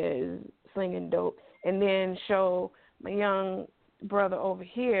is slinging dope, and then show my young brother over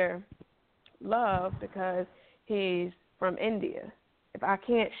here love because he's from India. If I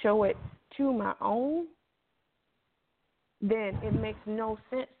can't show it to my own, then it makes no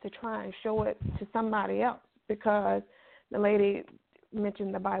sense to try and show it to somebody else, because the lady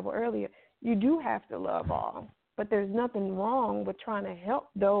mentioned the Bible earlier. You do have to love all, but there's nothing wrong with trying to help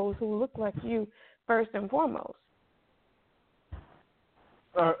those who look like you first and foremost.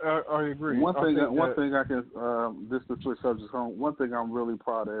 I agree. One thing I can just to switch subjects on. One thing I'm really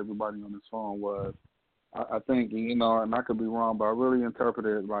proud of everybody on this phone was, I think, and I could be wrong, but I really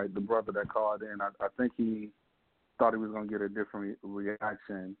interpreted like the brother that called in. I think he thought he was going to get a different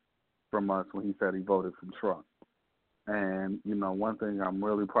reaction from us when he said he voted for Trump. And, one thing I'm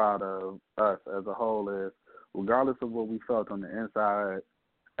really proud of us as a whole is, regardless of what we felt on the inside,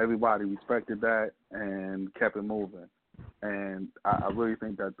 everybody respected that and kept it moving. And I really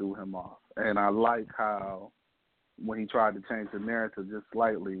think that threw him off. And I like how when he tried to change the narrative just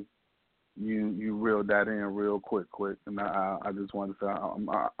slightly, you reeled that in real quick. And I just wanted to say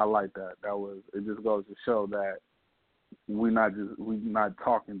I like that. It just goes to show that we're not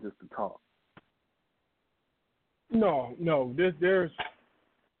talking just to talk. No.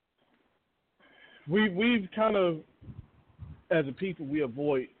 We've kind of, as a people, we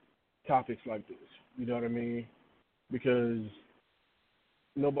avoid topics like this. You know what I mean? Because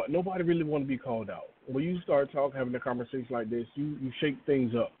nobody really want to be called out. When you start having a conversation like this, you shake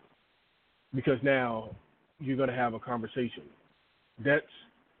things up, because now you're going to have a conversation. That's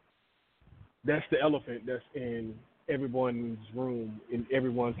the elephant that's in everyone's room, in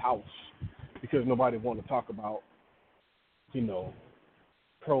everyone's house, because nobody want to talk about,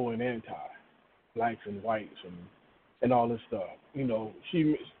 pro and anti, blacks and whites and all this stuff.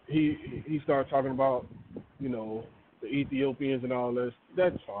 He started talking about, the Ethiopians and all this.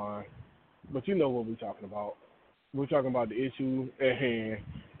 That's fine, but you know what we're talking about. We're talking about the issue at hand,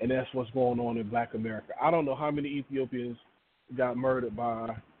 and that's what's going on in Black America. I don't know how many Ethiopians got murdered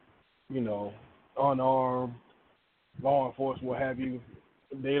by, unarmed law enforcement, what have you.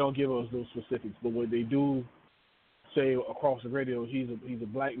 They don't give us those specifics, but what they do say across the radio, he's a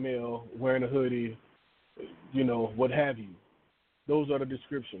black male wearing a hoodie, what have you. Those are the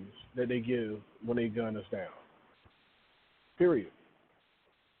descriptions that they give when they gun us down. Period.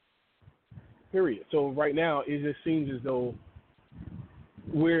 So right now, it just seems as though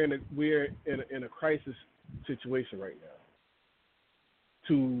we're in a crisis situation right now.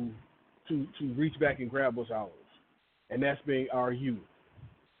 To reach back and grab what's ours, and that's being our youth.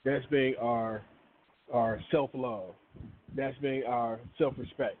 That's being our self-love. That's being our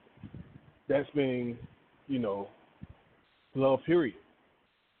self-respect. That's being, love. Period.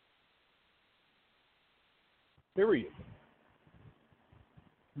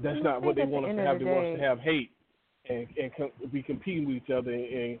 That's not what they want us to have. They want us to have hate and be competing with each other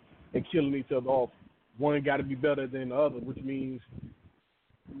and killing each other off. One got to be better than the other, which means,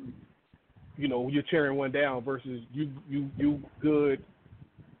 you're tearing one down versus you good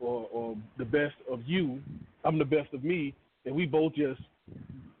or the best of you. I'm the best of me, and we both just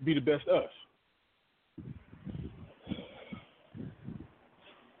be the best us.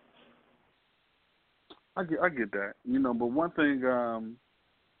 I get that, but one thing,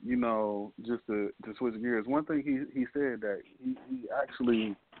 just to switch gears, one thing he said that he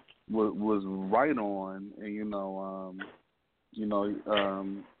actually was right on,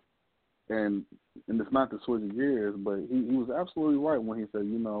 and it's not to switch gears, but he was absolutely right when he said,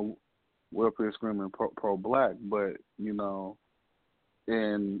 we're up here screaming pro-black, but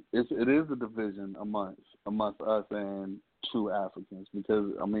and it is a division amongst us and true Africans,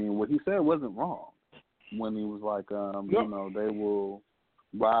 because what he said wasn't wrong when he was like, they will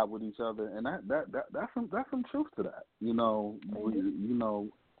ride with each other, and that's some truth to that.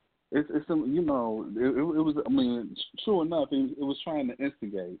 It's some, it was. True enough, it was trying to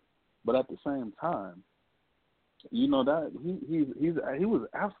instigate, but at the same time, that he was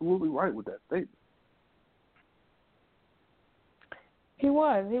absolutely right with that statement. He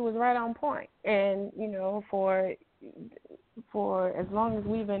was right on point, and for as long as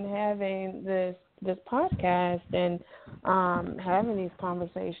we've been having this podcast and having these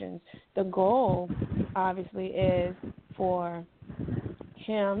conversations, the goal obviously is for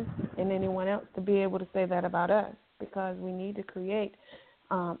him and anyone else to be able to say that about us, because we need to create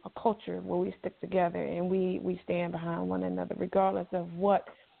a culture where we stick together and we stand behind one another, regardless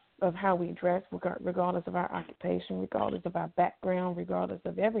of how we dress, regardless of our occupation, regardless of our background, regardless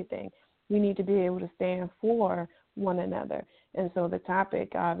of everything. We need to be able to stand for one another. And so the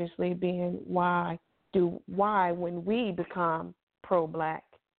topic obviously being why when we become pro-black,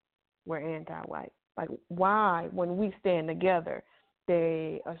 we're anti-white. Like, why when we stand together,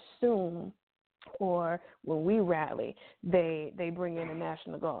 they assume, or when we rally, they bring in the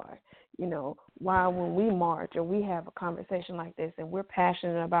National Guard. Why when we march or we have a conversation like this and we're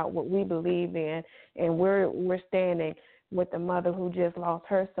passionate about what we believe in, and we're standing with the mother who just lost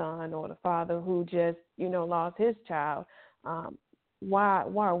her son, or the father who just, lost his child, why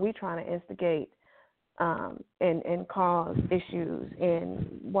are we trying to instigate and cause issues, and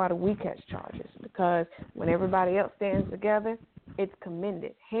why do we catch charges? Because when everybody else stands together, it's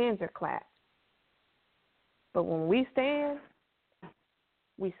commended. Hands are clapped. But when we stand,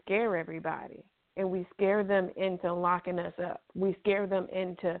 we scare everybody, and we scare them into locking us up. We scare them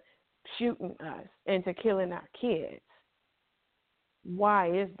into shooting us, into killing our kids. Why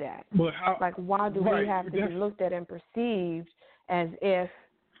is that? Why do we have to be looked at and perceived as if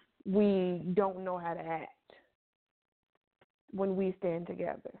we don't know how to act? when we stand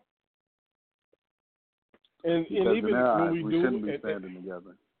together. And even when we shouldn't be standing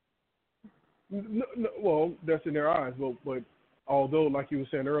together. No, well, that's in their eyes. But although, like you were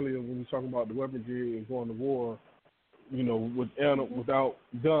saying earlier, when you were talking about the weaponry and going to war, without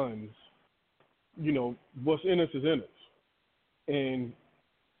guns, what's in us is in us. And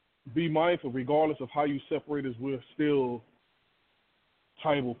be mindful, regardless of how you separate us, we're still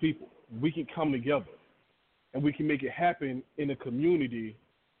tribal people. We can come together, and we can make it happen in a community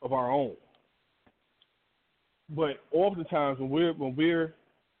of our own. But oftentimes when we're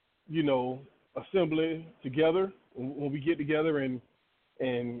assembling together, when we get together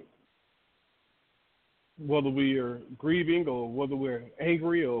and whether we are grieving or whether we're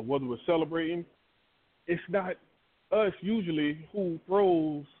angry or whether we're celebrating, it's not us usually who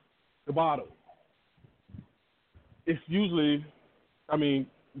throws the bottle. It's usually,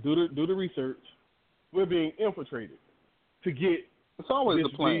 do the research, we're being infiltrated to get. It's always the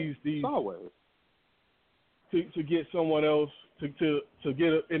plan. It's always to get someone else to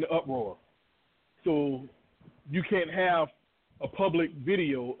get in the uproar. So you can't have a public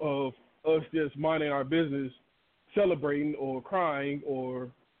video of us just minding our business, celebrating or crying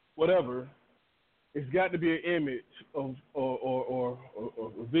or whatever. It's got to be an image of or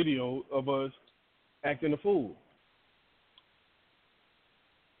a video of us acting a fool.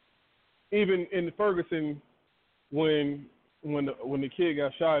 Even in Ferguson, when the kid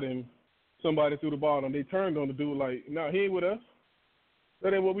got shot and somebody threw the ball and they turned on the dude like, "No, he ain't with us.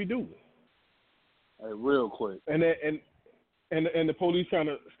 That ain't what we do." Hey, real quick. And the police trying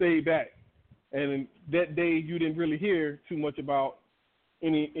to stay back. And that day you didn't really hear too much about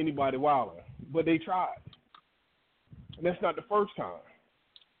anybody wilding, but they tried. And that's not the first time.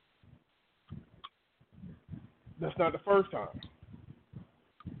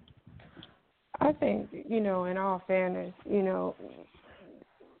 I think, in all fairness,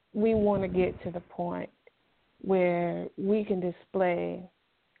 we want to get to the point where we can display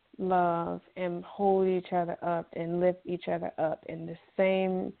love and hold each other up and lift each other up in the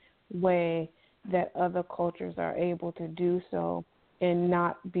same way that other cultures are able to do so and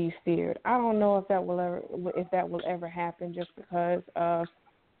not be feared. I don't know if that will ever happen just because of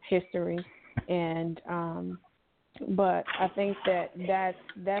history, and but I think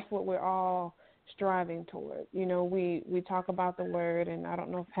that's what we're all striving toward. We talk about the word, and I don't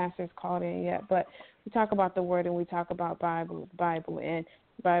know if Pastor's called in yet, but we talk about the word and we talk about Bible, and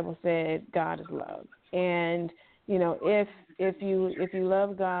the Bible said God is love. And if you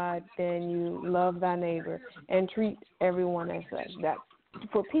love God, then you love thy neighbor and treat everyone as such. That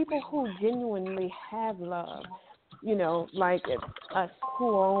for people who genuinely have love, like us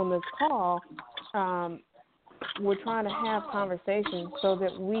who are on this call, we're trying to have conversations so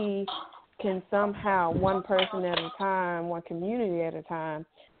that we can somehow, one person at a time, one community at a time,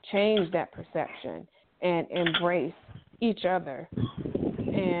 change that perception and embrace each other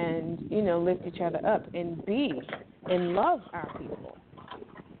and, lift each other up and love our people.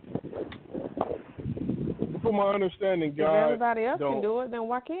 From my understanding, God, if everybody else can do it, then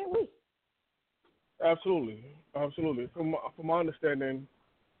why can't we? Absolutely. From my understanding,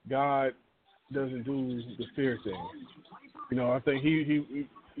 God doesn't do the fear thing. I think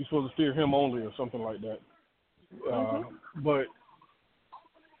he's supposed to fear him only or something like that. But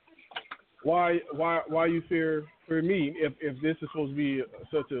why you fear me if this is supposed to be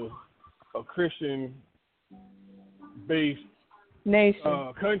such a Christian based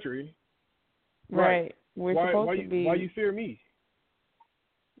nation country? Right. We're supposed to be. Why you fear me?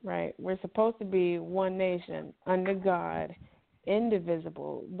 Right. We're supposed to be one nation under God,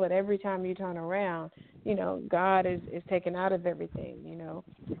 indivisible. But every time you turn around, God is taken out of everything.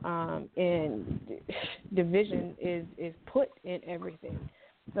 And division is put in everything.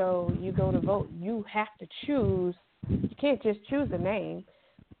 So you go to vote, you have to choose. You can't just choose a name.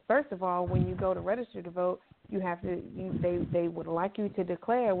 First of all, when you go to register to vote, you have to. They would like you to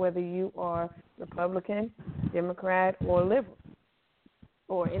declare whether you are Republican, Democrat, or liberal,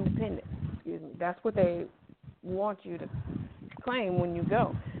 or independent. Excuse me. That's what they want you to claim when you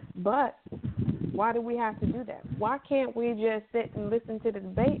go. But why do we have to do that? Why can't we just sit and listen to the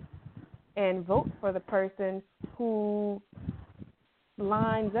debate and vote for the person who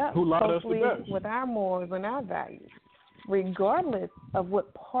lines up closely with our morals and our values, regardless of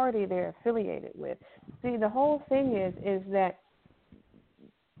what party they're affiliated with? See, the whole thing is that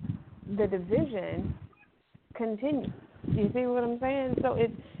the division continues. You see what I'm saying? So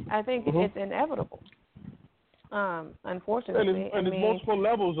I think it's inevitable. Unfortunately, and there's multiple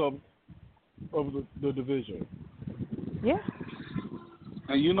levels of the division. Yeah.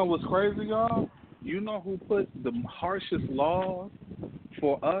 And you know what's crazy, y'all? You know who put the harshest laws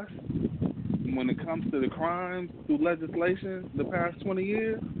for us when it comes to the crimes through legislation the past 20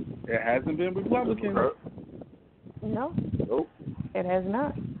 years? It hasn't been Republicans. No. Nope. It has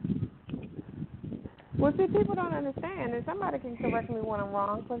not. Well, see, people don't understand, and somebody can correct me when I'm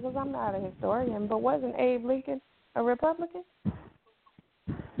wrong, because I'm not a historian, but wasn't Abe Lincoln a Republican?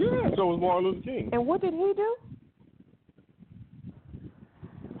 Yeah, so was Martin Luther King. And what did he do?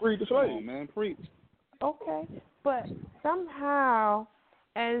 Freed the slaves. Come on, man, preach. Okay, but somehow,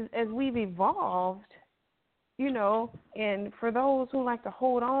 as we've evolved, you know, and for those who like to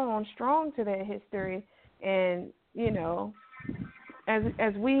hold on strong to that history, and you know,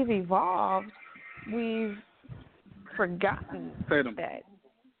 as we've evolved, we've forgotten that.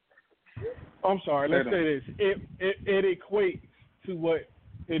 I'm sorry. Let's say this: it equates to what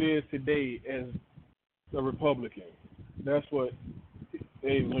it is today as a Republican. That's what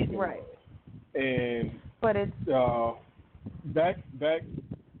Abe Lincoln was. And but it's back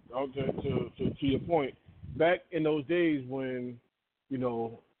to your point. Back in those days when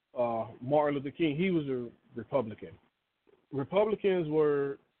Martin Luther King, he was a Republican. Republicans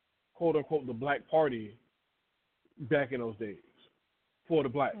were quote unquote the black party back in those days for the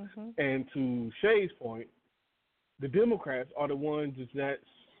blacks. Mm-hmm. And to Shay's point, the Democrats are the ones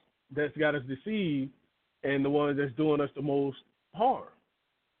that's got us deceived and the ones that's doing us the most harm.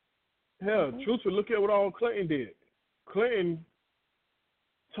 Hell, truthfully, look at what all Clinton did. Clinton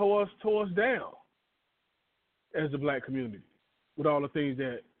tore us down as the black community with all the things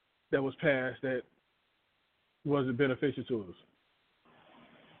that was passed that wasn't beneficial to us.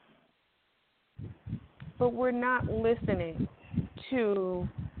 But we're not listening to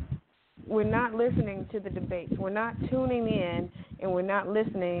the debates. We're not tuning in, and we're not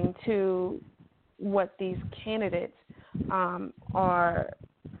listening to what these candidates are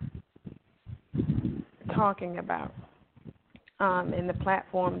talking about and the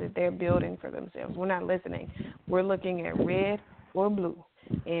platform that they're building for themselves. We're not listening. We're looking at red or blue.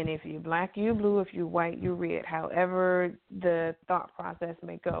 And if you're black, you're blue. If you're white, you're red. However the thought process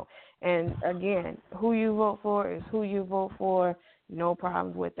may go. And again, who you vote for is who you vote for. No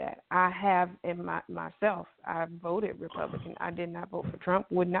problems with that. I have myself, I voted Republican. I did not vote for Trump,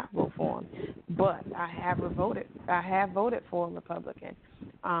 would not vote for him. But I have voted for a Republican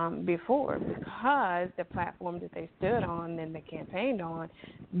before, because the platform that they stood on and they campaigned on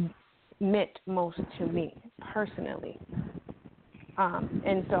meant most to me personally.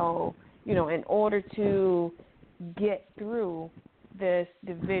 And so, in order to get through this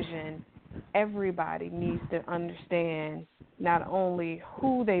division, everybody needs to understand not only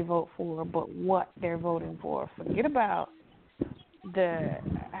who they vote for, but what they're voting for. Forget about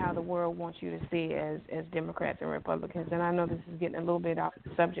how the world wants you to see as Democrats and Republicans. And I know this is getting a little bit off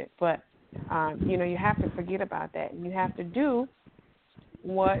the subject, but you have to forget about that, and you have to do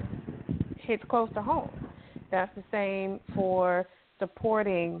what hits close to home. That's the same for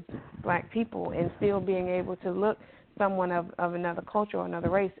supporting black people and still being able to look someone of another culture or another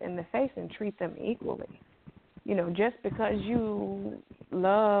race in the face and treat them equally. Just because you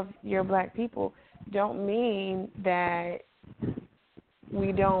love your black people don't mean that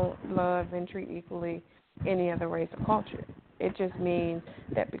we don't love and treat equally any other race or culture. It just means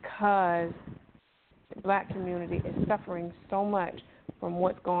that because the black community is suffering so much from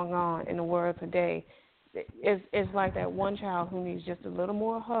what's going on in the world today, it's like that one child who needs just a little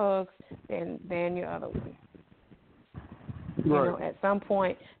more hugs than your other one. Right. At some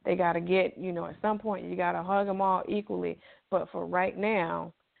point they got to get, at some point you got to hug them all equally. But for right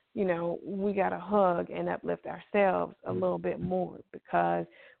now, we got to hug and uplift ourselves a little bit more, because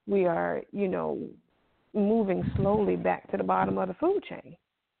we are, moving slowly back to the bottom of the food chain.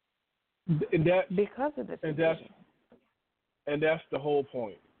 Because of this. And that's the whole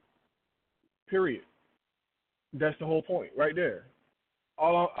point. Period. That's the whole point right there.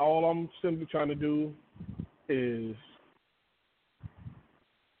 All I'm simply trying to do is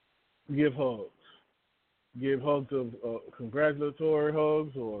give hugs. Give hugs of congratulatory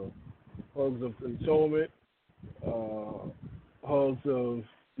hugs, or hugs of consolement, hugs of,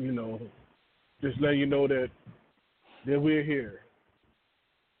 just letting you know that we're here.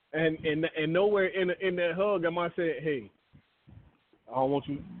 And nowhere in that hug am I saying, hey, I don't want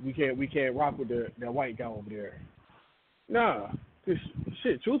you. We can't rock with that white guy over there. Nah,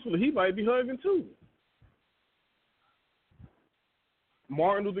 shit. Truthfully, he might be hugging too.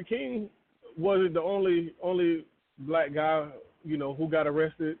 Martin Luther King wasn't the only black guy, who got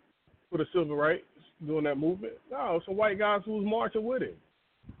arrested for the civil rights during that movement. No, some white guys who was marching with him.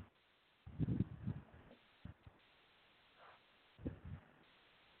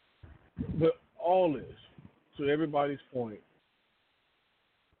 But all this, to everybody's point,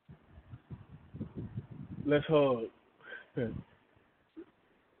 let's hug.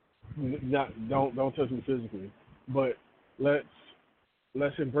 Don't touch me physically, but let's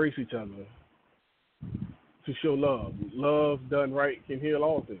embrace each other to show love. Love done right can heal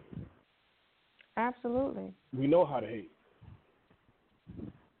all things. Absolutely. We know how to hate.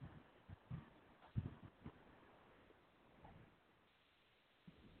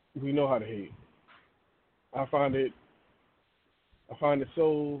 We know how to hate. I find it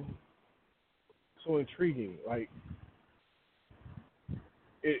so intriguing. Like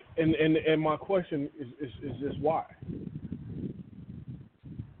it, and my question is just why?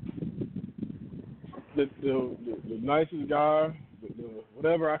 The nicest guy, the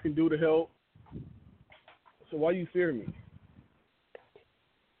whatever I can do to help. So why you fear me?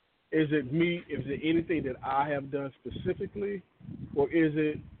 Is it me? Is it anything that I have done specifically, or is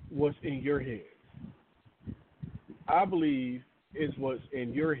it what's in your head? I believe it's what's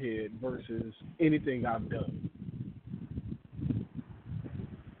in your head versus anything I've done.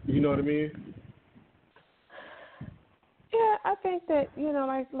 You know what I mean? Yeah, I think that,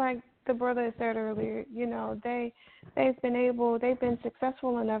 like the brother said earlier, they've been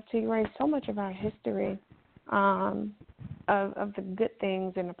successful enough to erase so much of our history, of the good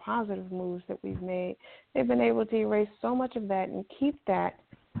things and the positive moves that we've made. They've been able to erase so much of that and keep that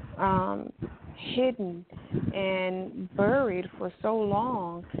hidden and buried for so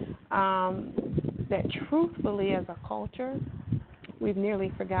long that truthfully as a culture, we've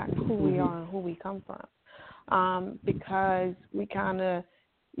nearly forgotten who we are and who we come from, because we kind of,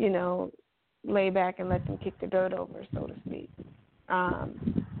 lay back and let them kick the dirt over, so to speak.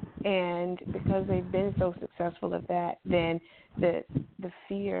 And because they've been so successful at that, then the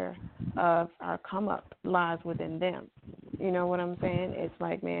fear of our come up lies within them. You know what I'm saying? It's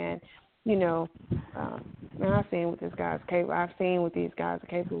like, man, I've seen what this guy's capable. I've seen what these guys are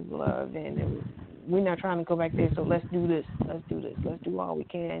capable of, and we're not trying to go back there. So let's do this. Let's do this. Let's do all we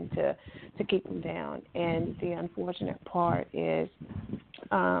can to keep them down. And the unfortunate part is,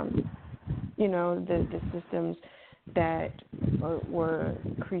 the systems that were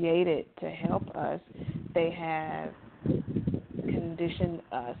created to help us, they have conditioned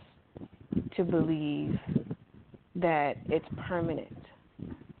us to believe that it's permanent.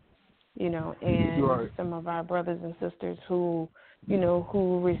 And right. Some of our brothers and sisters who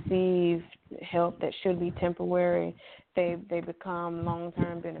receive help that should be temporary, they become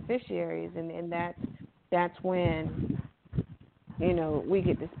long-term beneficiaries, and that's when we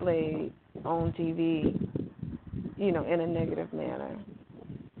get displayed on TV, in a negative manner.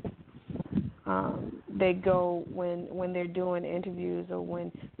 They go when they're doing interviews, or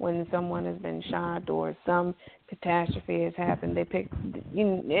when someone has been shot or some catastrophe has happened. They pick,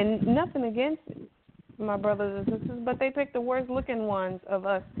 and nothing against my brothers and sisters, but they pick the worst looking ones of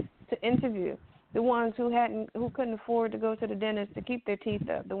us to interview. The ones who couldn't afford to go to the dentist to keep their teeth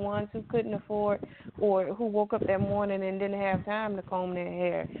up. The ones who couldn't afford, or who woke up that morning and didn't have time to comb their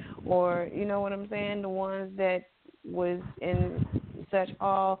hair, or you know what I'm saying. The ones that was in such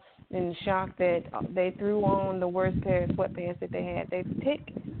awe and shock that they threw on the worst pair of sweatpants that they had.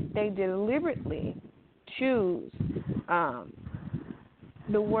 They deliberately choose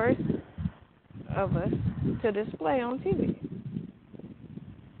the worst of us to display on TV.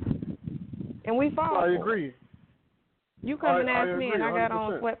 And we fall. I agree. You come and ask agree, me, and I got 100%.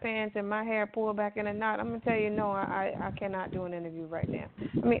 on sweatpants and my hair pulled back in a knot. I'm gonna tell you, no, I cannot do an interview right now.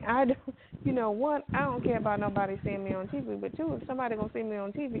 I mean, I don't, one, I don't care about nobody seeing me on TV, but two, if somebody gonna see me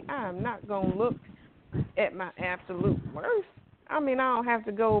on TV, I am not gonna look at my absolute worst. I mean, I don't have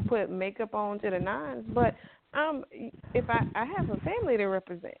to go put makeup on to the nines, but if I have a family to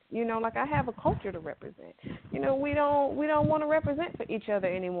represent, like I have a culture to represent. We don't want to represent for each other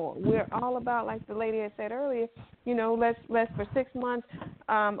anymore. We're all about, like the lady had said earlier, let's for 6 months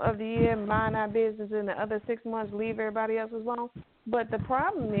of the year mind our business, and the other 6 months leave everybody else alone. But the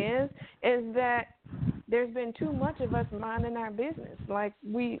problem is that there's been too much of us minding our business. Like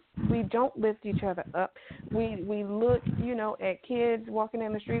we don't lift each other up. We look, at kids walking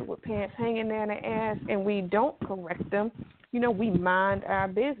in the street with pants hanging down their ass, and we don't correct them. We mind our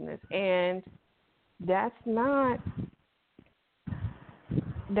business, and that's not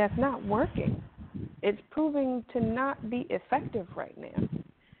working. It's proving to not be effective right now.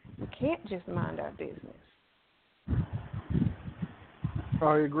 We can't just mind our business.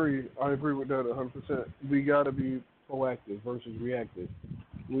 I agree with that 100%. We got to be proactive versus reactive.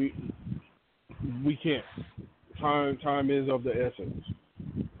 We can't. Time is of the essence.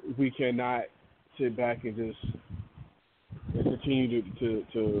 We cannot sit back and just and continue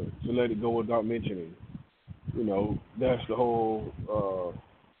to let it go without mentioning. You know, that's the whole.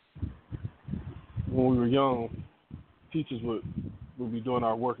 When we were young, teachers would be doing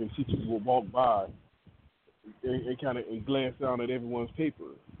our work, and teachers would walk by and kind of glance down at everyone's paper.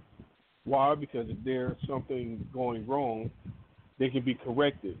 Why? Because if there's something going wrong, they can be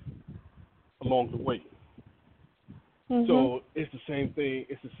corrected along the way. Mm-hmm. So it's the same thing.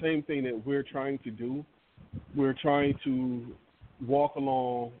 It's the same thing that we're trying to do. We're trying to walk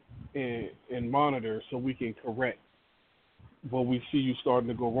along and monitor so we can correct what we see you starting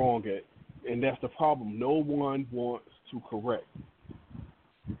to go wrong at. And that's the problem. No one wants to correct.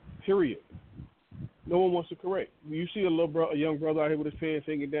 Period. No one wants to correct. When you see a young brother out here with his pants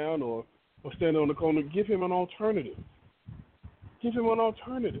hanging down or standing on the corner, give him an alternative. Give him an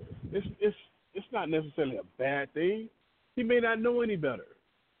alternative. It's not necessarily a bad thing. He may not know any better.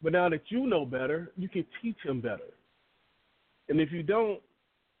 But now that you know better, you can teach him better. And if you don't,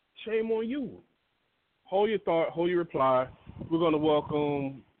 shame on you. Hold your thought, hold your reply. We're going to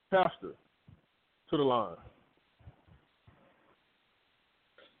welcome Pastor to the line.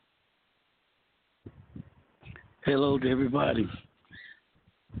 Hello to everybody.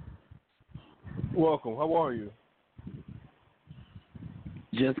 Welcome. How are you?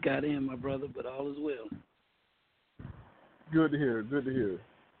 Just got in, my brother, but all is well. Good to hear. Good to hear.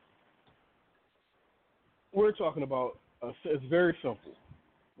 We're talking about, it's very simple.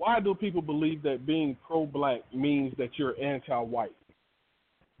 Why do people believe that being pro-black means that you're anti-white?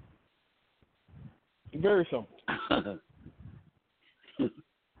 Very simple.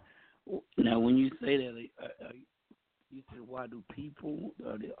 Now, when you say that, you say why do people,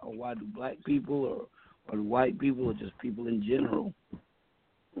 or why do black people, or white people, or just people in general?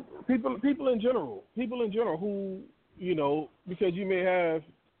 People in general who, you know, because you may have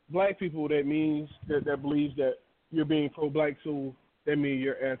black people that believes that you're being pro-black, so that means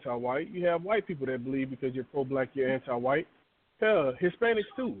you're anti-white. You have white people that believe because you're pro-black, you're anti-white. Hell,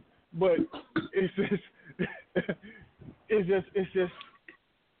 Hispanics too. But it's just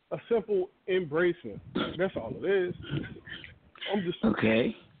a simple embracement. That's all it is. I'm just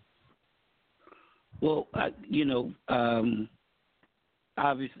okay. Well,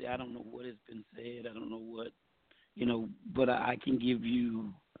 obviously I don't know what has been said. I don't know what, but I can give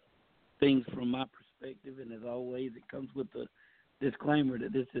you things from my perspective, and as always, it comes with the disclaimer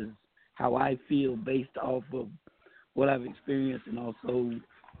that this is how I feel based off of what I've experienced and also,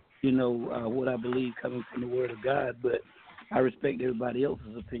 what I believe coming from the Word of God. But I respect everybody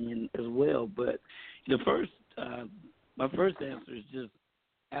else's opinion as well. But my first answer is just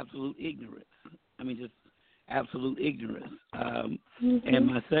absolute ignorance. I mean, just absolute ignorance. And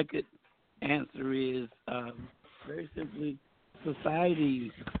my second answer is very simply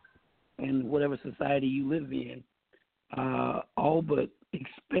society and whatever society you live in all but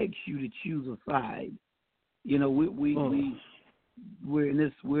expects you to choose a side. We're in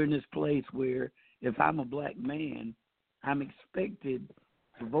this place where if I'm a black man, I'm expected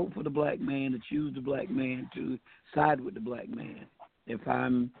to vote for the black man, to choose the black man, to side with the black man. If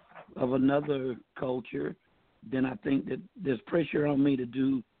I'm of another culture, then I think that there's pressure on me to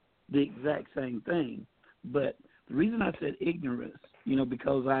do the exact same thing. But the reason I said ignorance,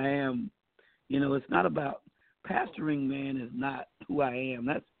 because I am, it's not about pastoring, man, is not who I am.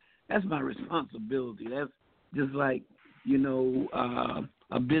 That's my responsibility. That's just like,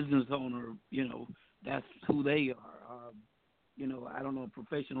 a business owner, that's who they are. I don't know, a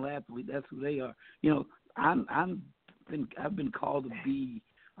professional athlete, that's who they are. I've been called to be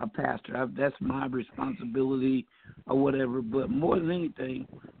a pastor. That's my responsibility or whatever. But more than anything,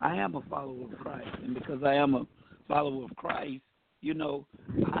 I am a follower of Christ. And because I am a follower of Christ, I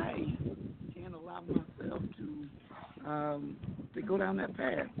can't allow myself to go down that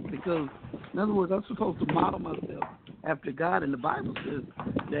path. Because, in other words, I'm supposed to model myself after God. And the Bible says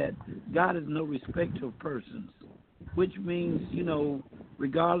that God is no respecter of persons, which means,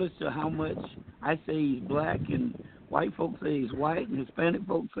 regardless of how much I say he's black and white folks say he's white and Hispanic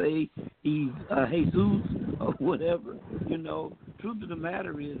folks say he's Jesus or whatever, truth of the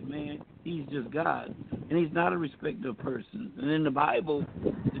matter is, man, he's just God. And he's not a respecter of persons. And in the Bible,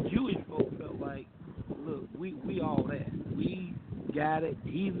 the Jewish folk felt like, look, we all that. We got it.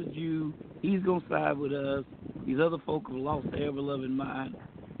 He's a Jew. He's going to side with us. These other folk have lost their ever-loving mind.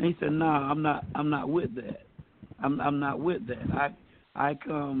 And he said, no, I'm not with that. I'm not with that. I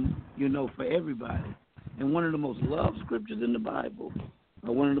come, for everybody. And one of the most loved scriptures in the Bible,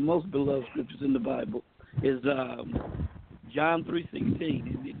 or one of the most beloved scriptures in the Bible, is John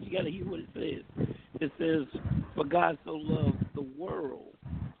 3:16. You got to hear what it says. It says, "For God so loved the world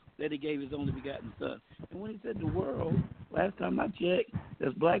that he gave his only begotten son. And when he said the world, last time I checked,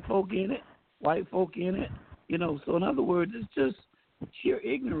 there's black folk in it, white folk in it. So in other words, it's just sheer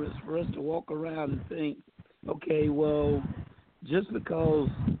ignorance for us to walk around and think, okay, well, just because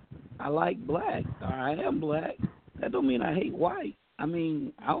I like black or I am black, that don't mean I hate white. I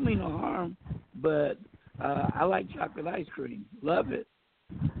mean, I don't mean no harm, but I like chocolate ice cream. Love it.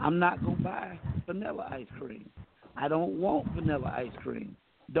 I'm not going to buy vanilla ice cream. I don't want vanilla ice cream.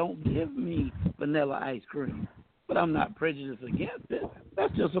 Don't give me vanilla ice cream. But I'm not prejudiced against it.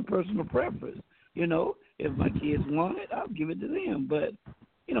 That's just a personal preference. If my kids want it, I'll give it to them. But,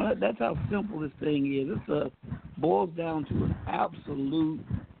 that's how simple this thing is. It boils down to an absolute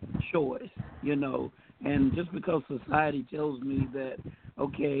choice, And just because society tells me that,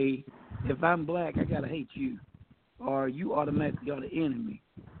 okay, if I'm black, I got to hate you, or you automatically are the enemy.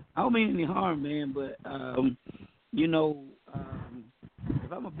 I don't mean any harm, man, but,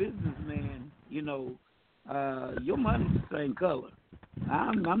 if I'm a businessman, your money's the same color.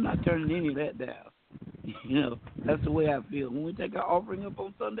 I'm not turning any of that down. That's the way I feel. When we take our offering up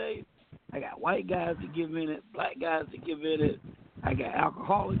on Sundays, I got white guys to give in it, black guys to give in it. I got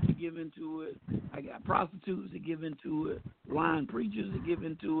alcoholics to give into it. I got prostitutes to give into it, lying preachers to give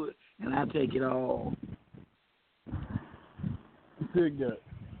into it, and I take it all. Big gut.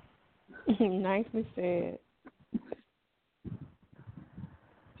 Nicely said.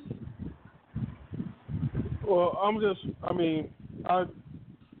 Well,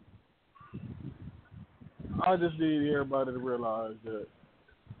 I just need everybody to realize that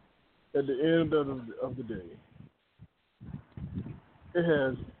at the end of the day,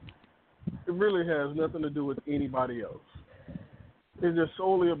 it really has nothing to do with anybody else. It's just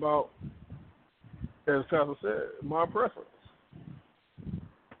solely about, as Pastor said, my preference.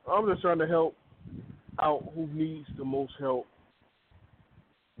 I'm just trying to help out who needs the most help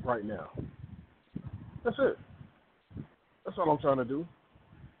right now. That's it. That's all I'm trying to do.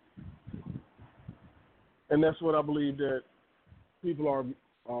 And that's what I believe that people are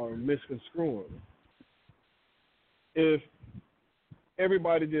misconstruing. If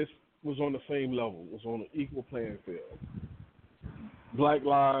everybody just was on the same level, was on an equal playing field, black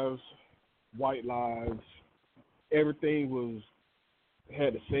lives, white lives, everything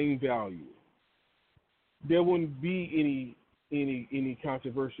had the same value, there wouldn't be any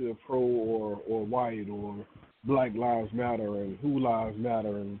controversy of pro or white or Black Lives Matter and Who Lives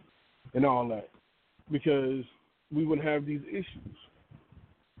Matter and all that, because we wouldn't have these issues.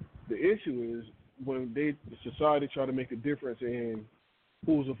 The issue is when the society try to make a difference in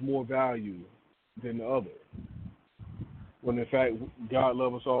who's of more value than the other, when in fact God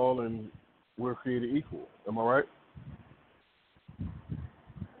loves us all and we're created equal. Am I right?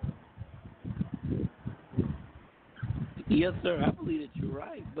 Yes, sir. I believe that you're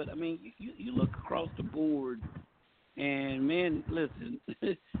right. But, I mean, you look across the board, and, man, listen,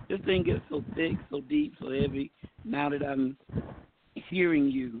 this thing gets so thick, so deep, so heavy now that I'm hearing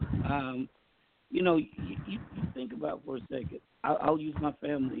you. You think about for a second. I'll use my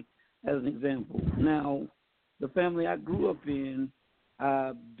family as an example. Now, the family I grew up in,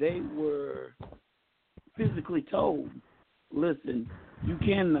 they were physically told, listen, you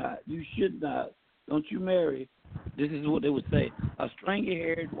cannot, you should not, don't you marry. This is what they would say, a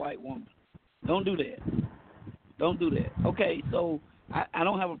stringy-haired white woman. Don't do that. Don't do that. Okay, so I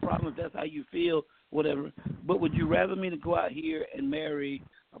don't have a problem if that's how you feel, whatever. But would you rather me to go out here and marry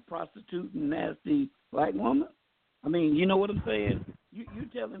a prostitute and nasty black woman? I mean, you know what I'm saying? You're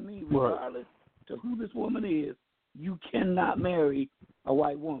telling me, regardless to who this woman is, you cannot marry a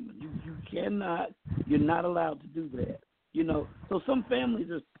white woman. You cannot. You're not allowed to do that. So some families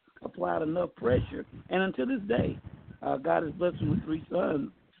just applied enough pressure, and until this day, God has blessed me with 3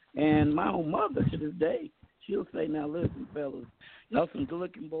 sons. And my own mother, to this day, she'll say, "Now listen, fellas, y'all some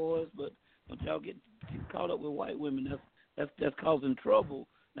good-looking boys, but don't y'all get caught up with white women. That's causing trouble.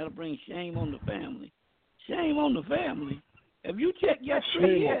 That'll bring shame on the family. Shame on the family. Have you checked your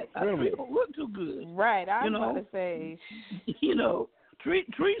tree yet? Our tree don't look too good. Right, I was about to say. Tree's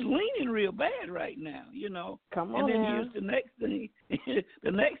leaning real bad right now, Come on. And then now. here's the next thing.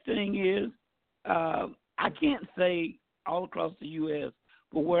 The next thing is, I can't say all across the U.S.,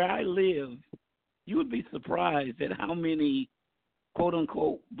 but where I live, you would be surprised at how many quote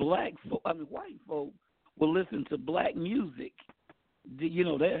unquote white folk will listen to black music.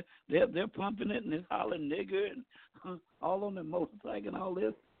 They're pumping it and it's hollering nigger and all on their motorcycle and all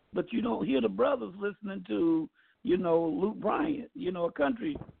this, but you don't hear the brothers listening to Luke Bryant, a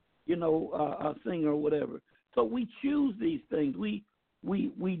country, a singer or whatever. So we choose these things. We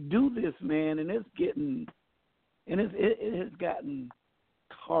do this, man, and it has gotten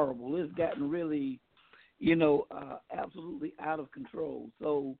horrible. It's gotten really, absolutely out of control.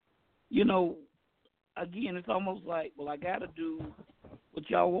 So, again, it's almost like, well, I got to do what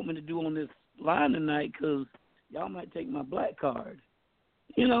y'all want me to do on this line tonight because y'all might take my black card.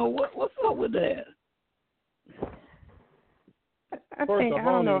 What's up with that? First off, I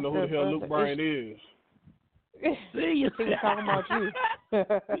don't even know who the hell Luke Bryan is. See, he was talking about you.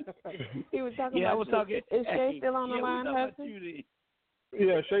 He was talking about you. Is Shay still on the line, Hudson?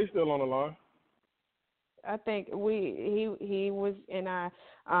 Yeah, Shay's still on the line. I think he was in our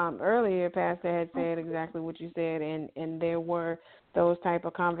earlier. Pastor had said exactly what you said, and there were those type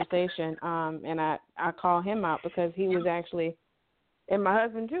of conversation. And I call him out because he was actually, and my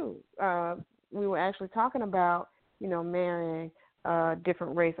husband too. We were actually talking about marrying a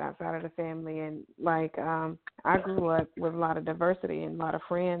different race outside of the family, and I grew up with a lot of diversity, and a lot of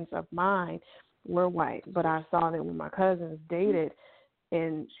friends of mine were white, but I saw that when my cousins dated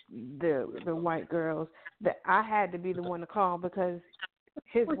and the white girls, that I had to be the one to call because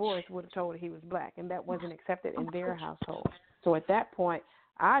his voice would have told he was black, and that wasn't accepted in their household. So at that point,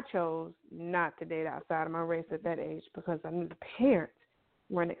 I chose not to date outside of my race at that age because I knew the parents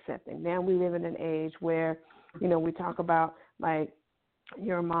weren't accepting. Now we live in an age where, we talk about like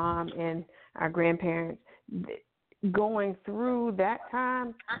your mom and our grandparents going through that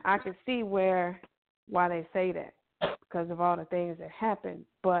time. I could see why they say that because of all the things that happen,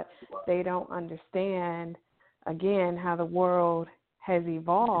 but they don't understand, again, how the world has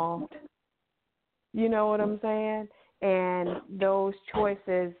evolved. You know what I'm saying? And those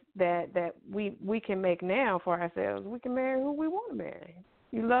choices that we can make now for ourselves, we can marry who we want to marry.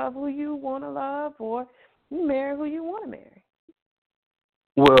 You love who you want to love, or you marry who you want to marry.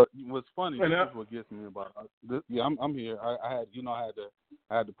 Well, what's funny, this is what gets me about this. Yeah, I'm here. I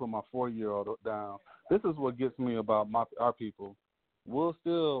had to put my 4-year-old down. This is what gets me about our people. There's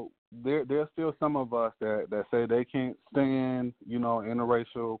still some of us that say they can't stand,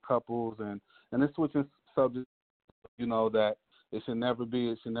 interracial couples, and it's switching subjects, that it should never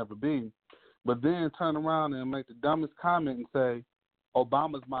be. But then turn around and make the dumbest comment and say,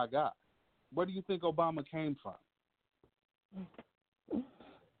 Obama's my guy. Where do you think Obama came from?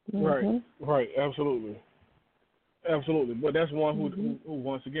 Mm-hmm. Right, absolutely. But that's one who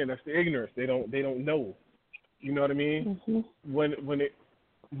once again, that's the ignorance. They don't know. You know what I mean?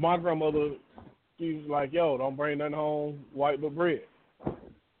 Mm-hmm. My grandmother, she was like, "Yo, don't bring nothing home white but bread."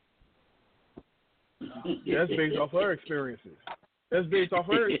 That's based off her experiences.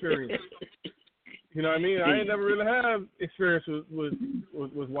 You know what I mean? I ain't never really had experience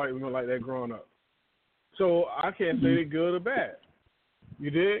with white women like that growing up. So I can't say they're good or bad. You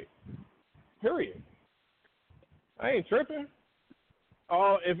dig? Period. I ain't tripping.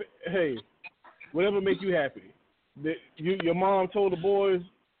 Whatever make you happy. Your mom told the boys,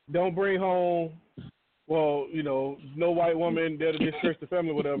 don't bring home, no white woman that'll disgrace the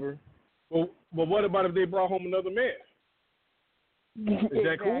family, whatever. Well, what about if they brought home another man? Is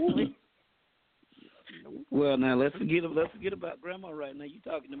that cool? Well, now let's forget about Grandma right now. You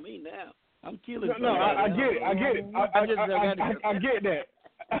talking to me now? I'm killing. No, I get it. I get that.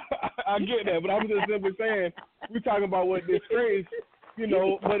 I get that, but I'm just simply saying we're talking about what disgrace,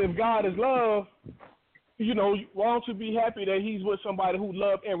 But if God is love, why don't you be happy that He's with somebody who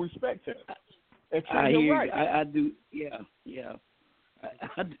loves and respects Him and treats him right? I do. Yeah.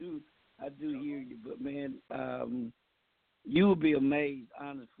 I do hear you, but man, you will be amazed,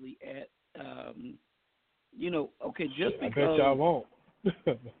 honestly, at okay, just because. I bet y'all won't.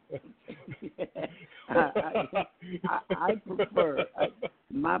 I prefer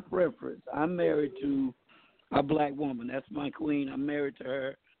my preference. I'm married to a black woman. That's my queen. I'm married to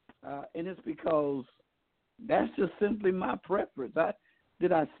her, and it's because that's just simply my preference.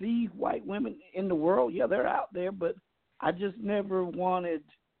 Did I see white women in the world? Yeah, they're out there, but I just never wanted.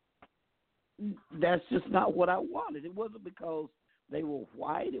 That's just not what I wanted. It wasn't because they were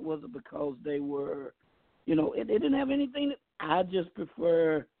white. It wasn't because they were, it didn't have anything. I just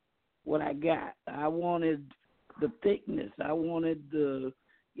prefer what I got. I wanted the thickness. I wanted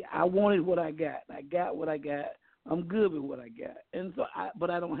what I got. I got what I got. I'm good with what I got. And so,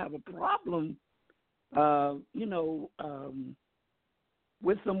 but I don't have a problem,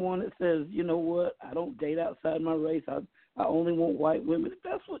 with someone that says, you know what, I don't date outside my race. I only want white women. If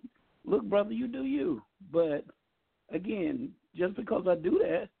that's what, look, brother, you do you. But again, just because I do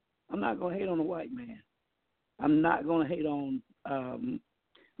that, I'm not going to hate on a white man. I'm not going to hate on.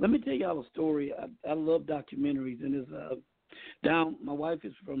 Let me tell y'all a story. I love documentaries, and it's down. My wife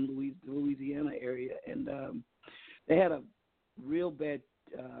is from the Louisiana area, and they had a real bad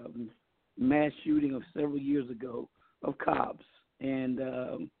mass shooting of several years ago of cops,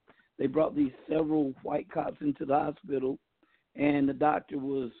 and they brought these several white cops into the hospital, and the doctor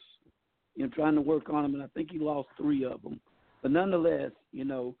was, trying to work on him, and I think he lost 3 of them. But nonetheless,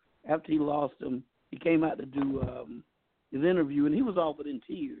 after he lost them, he came out to do his interview, and he was all but in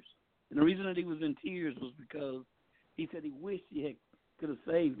tears. And the reason that he was in tears was because he said he wished he could have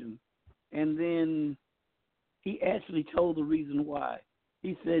saved him. And then he actually told the reason why.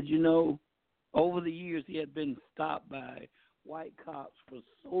 He said, over the years he had been stopped by white cops for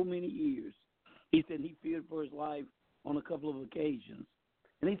so many years. He said he feared for his life on a couple of occasions.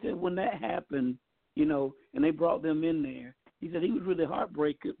 And he said when that happened, and they brought them in there, he said he was really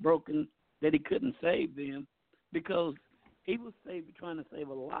heartbroken that he couldn't save them because he was trying to save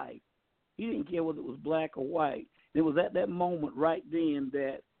a life. He didn't care whether it was black or white. It was at that moment right then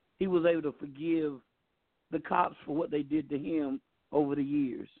that he was able to forgive the cops for what they did to him over the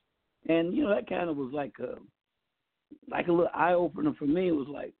years. And, that kind of was like a little eye-opener for me. It was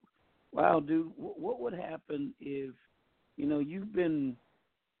like, wow, dude, what would happen if, you've been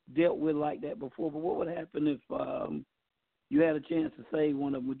dealt with like that before, but what would happen if you had a chance to save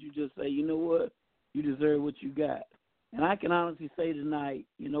one of them? Would you just say, you know what, you deserve what you got? And I can honestly say tonight,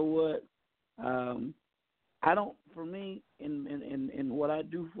 you know what, I don't, for me, in what I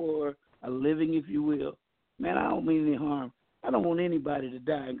do for a living, if you will, man, I don't mean any harm. I don't want anybody to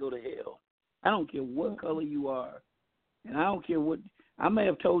die and go to hell. I don't care what color you are, and I don't care what. I may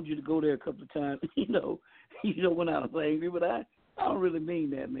have told you to go there a couple of times, when I was angry, but I don't really mean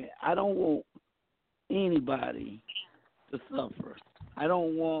that, man. I don't want anybody to suffer. I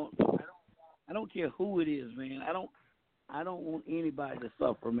don't care who it is, man. I don't want anybody to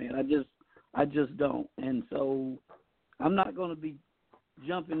suffer, man. I just don't. And so I'm not going to be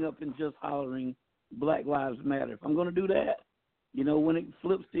jumping up and just hollering Black Lives Matter. If I'm going to do that, when it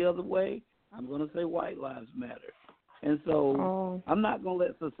flips the other way, I'm going to say White Lives Matter. And so I'm not going to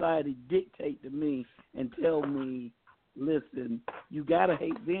let society dictate to me and tell me, listen, you got to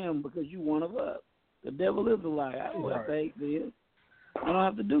hate them because you one of us. The devil is a liar. I don't have to hate them. I don't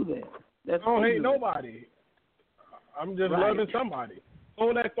have to do that. I don't hate nobody. I'm just loving somebody.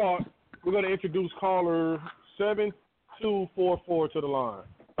 Hold that thought. We're going to introduce caller 7244 to the line.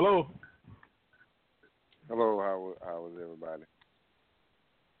 Hello. Hello. How is everybody?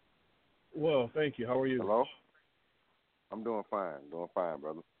 Well, thank you. How are you? Hello. I'm doing fine.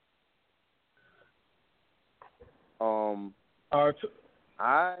 Brother.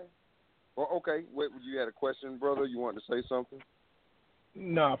 Okay. Wait, you had a question, brother? You wanted to say something?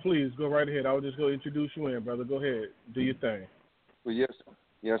 Nah, please go right ahead. I was just going to introduce you in, brother. Go ahead. Do your thing. Well, yes,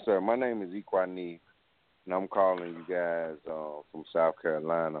 sir. My name is Equani, and I'm calling you guys from South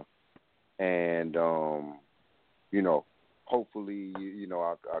Carolina. And hopefully,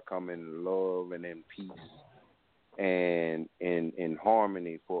 I come in love and in peace and in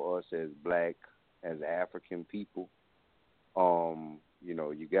harmony for us as Black, as African people.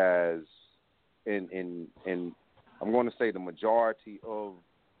 You guys, and I'm going to say the majority of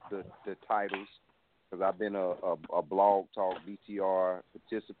the titles, because I've been a Blog Talk VTR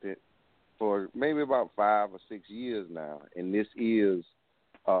participant for maybe about 5 or 6 years now, and this is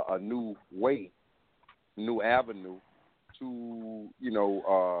a new way, new avenue to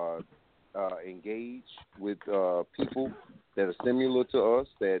engage with people that are similar to us,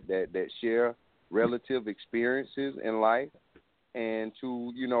 that share relative experiences in life, and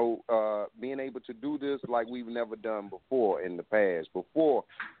to being able to do this like we've never done before in the past, before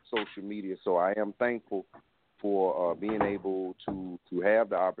social media. So I am thankful for being able to have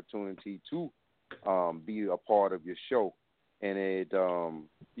the opportunity to be a part of your show. And it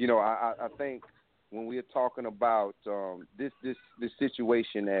I think when we're talking about this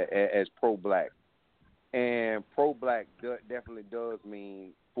situation as pro-Black, and pro-Black definitely does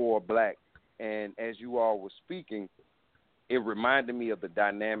mean for Black. And as you all were speaking, it reminded me of the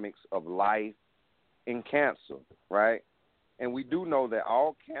dynamics of life and cancer, right? And we do know that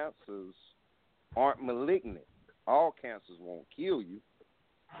all cancers aren't malignant. All cancers won't kill you.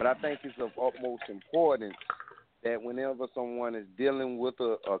 But I think it's of utmost importance that whenever someone is dealing with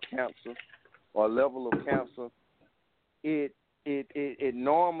a cancer or a level of cancer, it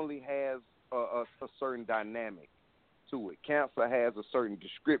normally has a certain dynamic to it. Cancer has a certain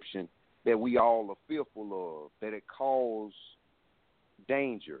description that we all are fearful of, that it causes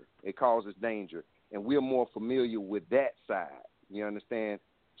danger. It causes danger. And we're more familiar with that side. You understand?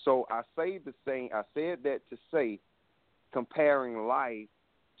 So I said that to say comparing life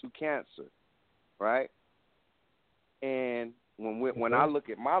to cancer, right? And when I look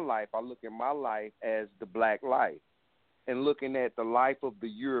at my life, I look at my life as the Black life. And looking at the life of the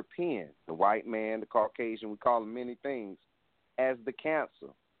European, the white man, the Caucasian, we call them many things. as the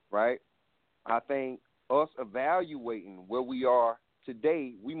cancer, right? I think us evaluating where we are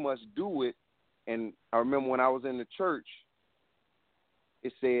today, we must do it. And I remember when I was in the church,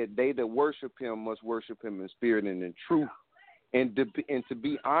 it said, they that worship him must worship him in spirit and in truth. And to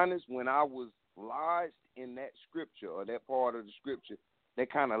be honest, when I was lodged in that scripture or that part of the scripture,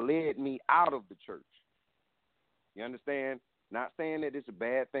 that kind of led me out of the church. You understand? Not saying that it's a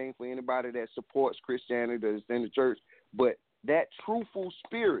bad thing for anybody that supports Christianity that's in the church, but that truthful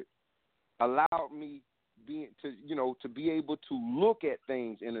spirit allowed me to be able to look at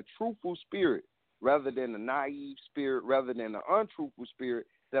things in a truthful spirit rather than a naive spirit, rather than an untruthful spirit,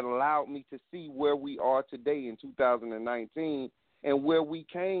 that allowed me to see where we are today in 2019 and where we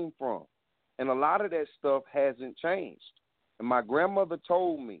came from. And a lot of that stuff hasn't changed. And my grandmother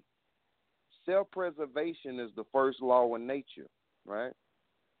told me, self-preservation is the first law of nature, right?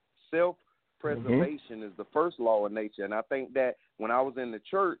 Self-preservation is the first law of nature. And I think that when I was in the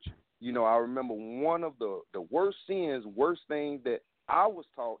church, I remember one of the worst sins, worst things that I was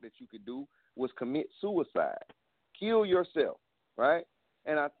taught that you could do was commit suicide, kill yourself, right?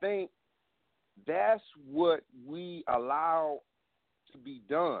 And I think that's what we allow to be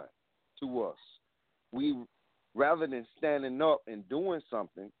done to us. We, rather than standing up and doing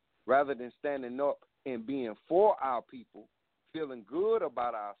something, rather than standing up and being for our people, feeling good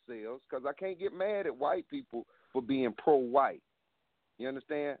about ourselves, because I can't get mad at white people for being pro-white. You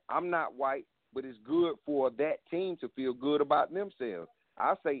understand? I'm not white, but it's good for that team to feel good about themselves.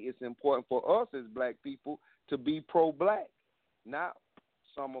 I say it's important for us as black people to be pro-black. Not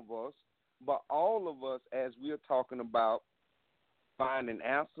some of us, but all of us, as we're talking about finding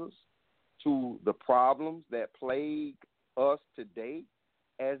answers to the problems that plague us today,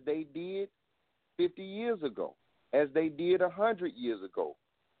 as they did 50 years ago, as they did 100 years ago.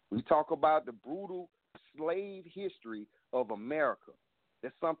 We talk about the brutal slave history of America.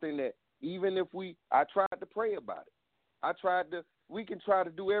 That's something that even if I tried to pray about it. We can try to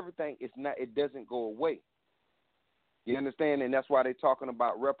do everything. It doesn't go away. You understand? And that's why they're talking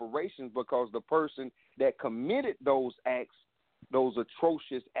about reparations, because the person that committed those acts, those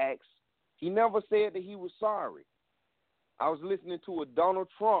atrocious acts, he never said that he was sorry. I was listening to a Donald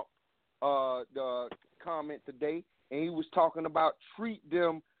Trump comment today, and he was talking about treat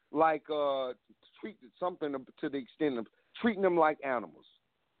them like something to the extent of treating them like animals.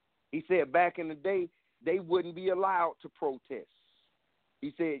 He said back in the day, they wouldn't be allowed to protest.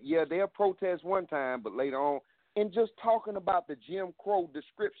 He said, yeah, they'll protest one time, but later on, and just talking about the Jim Crow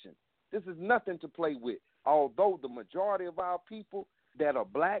description, this is nothing to play with. Although the majority of our people that are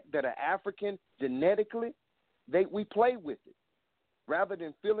black, that are African genetically, we play with it. Rather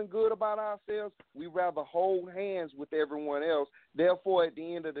than feeling good about ourselves, we rather hold hands with everyone else. Therefore, at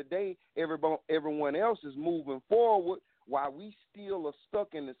the end of the day, everyone else is moving forward while we still are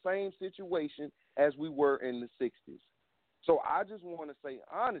stuck in the same situation as we were in the 60s. So I just want to say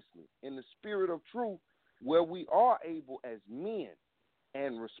honestly, in the spirit of truth, where we are able as men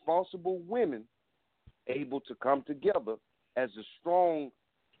and responsible women able to come together as the strong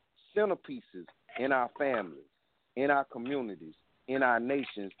centerpieces in our families, in our communities, in our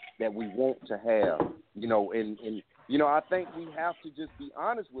nations that we want to have, I think we have to just be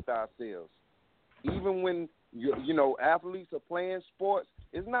honest with ourselves. Even when, athletes are playing sports,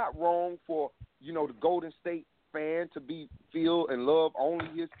 it's not wrong for, the Golden State fan to feel and love only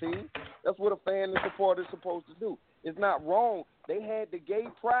his team. That's what a fan and supporter is supposed to do. It's not wrong. They had the gay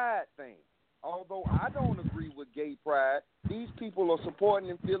pride thing. Although I don't agree with gay pride, these people are supporting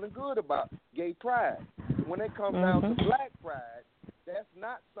and feeling good about gay pride. When it comes down to black pride, that's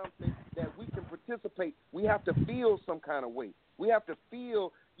not something that we can participate. We have to feel some kind of way. We have to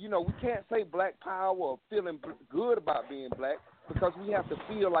feel, we can't say black power or feeling good about being black, because we have to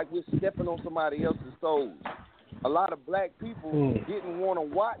feel like we're stepping on somebody else's toes. A lot of black people didn't want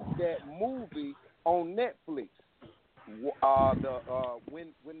to watch that movie on Netflix.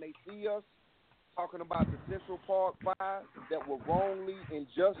 When they see us talking about the Central Park Five that were wrongly and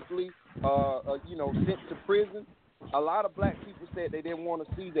justly, sent to prison, a lot of black people said they didn't want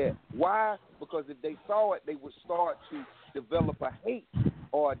to see that. Why? Because if they saw it, they would start to develop a hate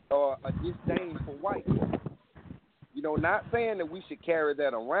or a disdain for white people. Not saying that we should carry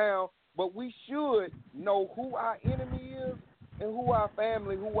that around, but we should know who our enemy is and who our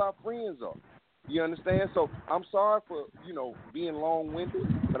family, who our friends are. You understand? So I'm sorry for, being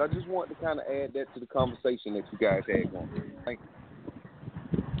long-winded, but I just wanted to kind of add that to the conversation that you guys had going. Thank you.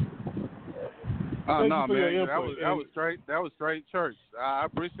 No, man, that was straight. That was straight church. I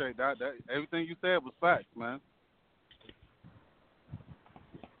appreciate that. Everything you said was facts, man.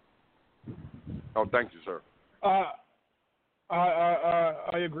 Oh, thank you, sir.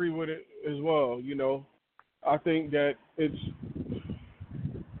 I agree with it as well. I think that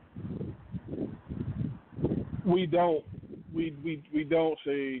we don't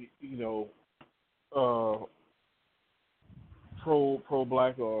say pro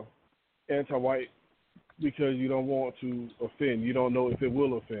black or anti white because you don't want to offend. You don't know if it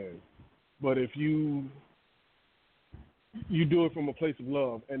will offend. But if you do it from a place of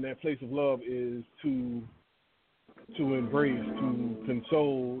love, and that place of love is to embrace, to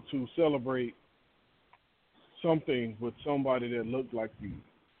console, to celebrate something with somebody that looked like you,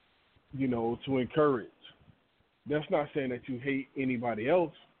 to encourage. That's not saying that you hate anybody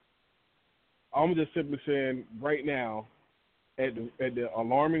else. I'm just simply saying right now, at the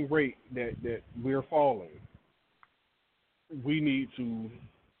alarming rate that we're falling, we need to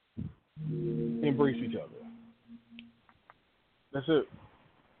embrace each other. That's it.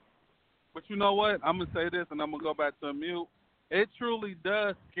 But you know what? I'm gonna say this, and I'm gonna go back to a mute. It truly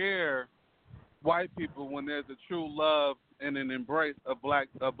does scare white people when there's a true love and an embrace of black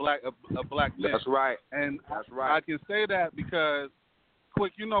men. That's right. And that's right. I can say that because,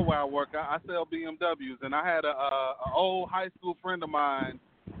 quick, you know where I work. I sell BMWs, and I had a old high school friend of mine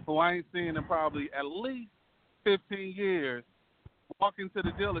who I ain't seen in probably at least 15 years. Walk into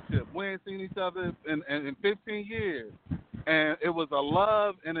the dealership. We ain't seen each other in 15 years. And it was a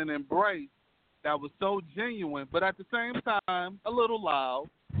love and an embrace that was so genuine, but at the same time, a little loud.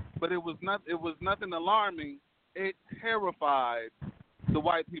 But it was nothing alarming. It terrified the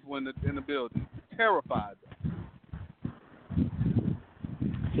white people in the building. Terrified them.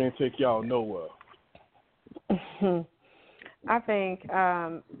 Can't take y'all nowhere. I think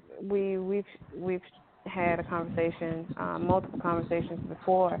we've had a conversation, multiple conversations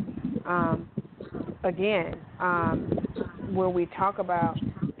before. Where we talk about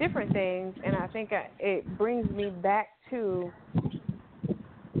different things, and I think it brings me back to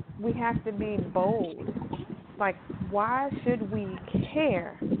we have to be bold. Like, why should we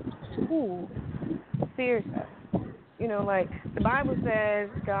care who fears us? Like the Bible says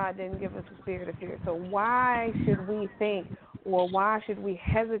God didn't give us a spirit of fear. So why should we think, or why should we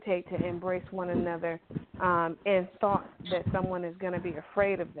hesitate to embrace one another in thought that someone is going to be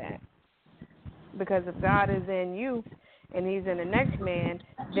afraid of that? Because if God is in you and he's in the next man,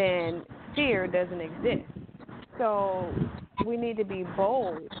 then fear doesn't exist. So we need to be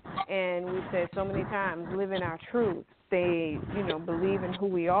bold, and we've said so many times, live in our truth, stay, believe in who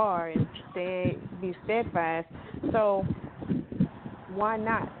we are, and be steadfast. So why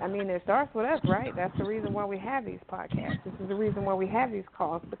not? I mean, it starts with us, right? That's the reason why we have these podcasts. This is the reason why we have these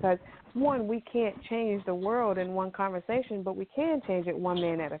calls, because, one, we can't change the world in one conversation, but we can change it one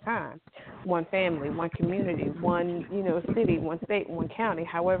man at a time, one family, one community, one, city, one state, one county,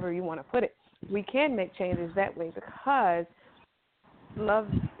 however you want to put it. We can make changes that way because love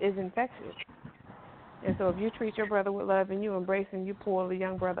is infectious. And so if you treat your brother with love and you embrace and you pull the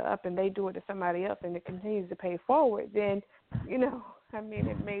young brother up and they do it to somebody else and it continues to pay forward, then,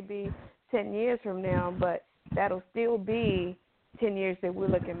 it may be 10 years from now, but that'll still be 10 years that we're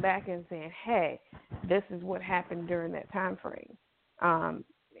looking back and saying, hey, this is what happened during that time frame.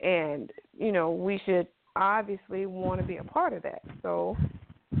 And, we should obviously want to be a part of that. So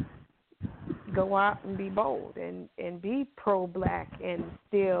go out and be bold and be pro-black and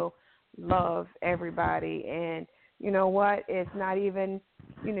still love everybody. And you know what? It's not even,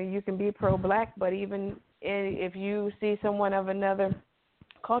 you can be pro-black, but even if you see someone of another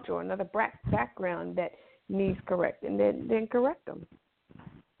culture or another background that needs correcting, then correct them.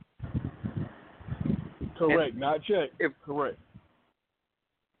 Correct, not check. Correct.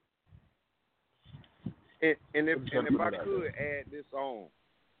 And if I could add this on,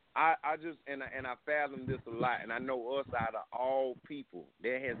 I just and I fathom this a lot, and I know us out of all people,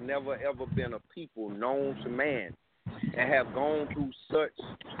 there has never ever been a people known to man that have gone through such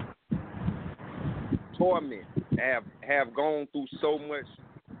torment, have gone through so much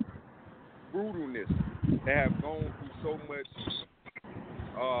brutalness, have gone through so much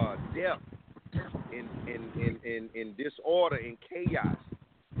death in disorder and chaos,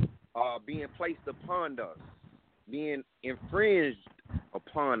 being placed upon us, being infringed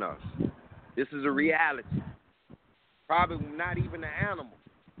upon us. This is a reality. Probably not even an animal.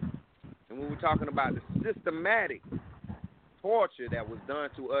 And when we're talking about the systematic torture that was done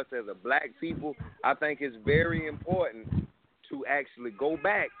to us as a black people, I think it's very important to actually go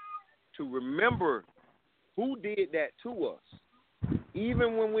back to remember who did that to us.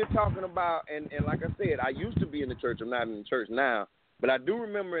 Even when we're talking about, and like I said, I used to be in the church. I'm not in the church now. But I do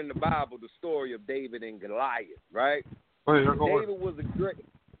remember in the Bible the story of David and Goliath, right? David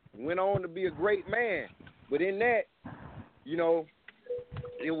went on to be a great man. But in that, you know,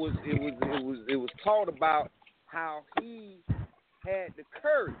 it was taught about how he had the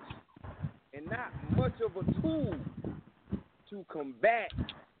courage and not much of a tool to combat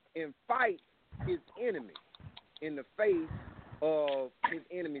and fight his enemy in the face of his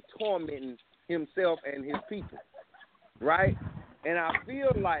enemy tormenting himself and his people, right? And I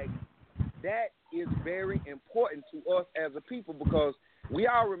feel like that is very important to us as a people because we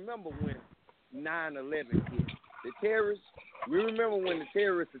all remember when 9/11 hit. The terrorists, we remember when the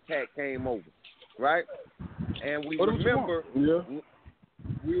terrorist attack came over, right? And we remember,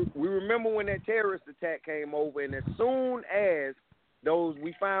 we remember when that terrorist attack came over, and as soon as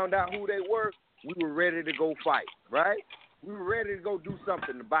we found out who they were, we were ready to go fight, right? We were ready to go do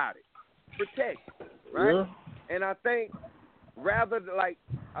something about it, protect, right? Yeah. And I think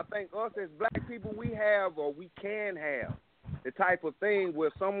I think us as black people, we have or we can have the type of thing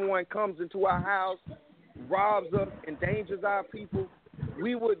where someone comes into our house, robs us, endangers our people,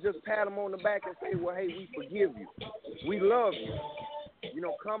 we would just pat them on the back and say, well, hey, we forgive you. We love you. You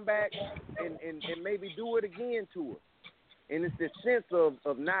know, come back and maybe do it again to us. And it's this sense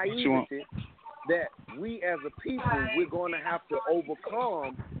of naivety that we as a people, we're going to have to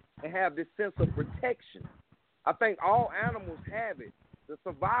overcome and have this sense of protection. I think all animals have it. The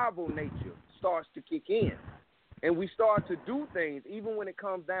survival nature starts to kick in. And we start to do things, even when it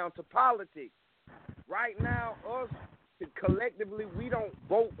comes down to politics. Right now, us collectively, we don't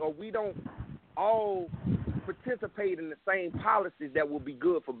vote or we don't all participate in the same policies that will be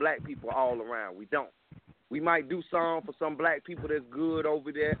good for black people all around. We don't. We might do some for some black people that's good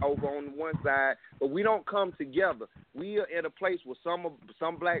over there, over on the one side, but we don't come together. We are at a place where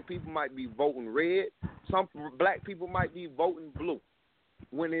some black people might be voting red, some black people might be voting blue.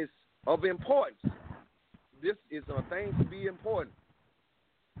 When it's of importance, this is a thing to be important.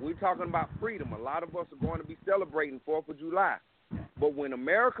 We're talking about freedom. A lot of us are going to be celebrating 4th of July. But when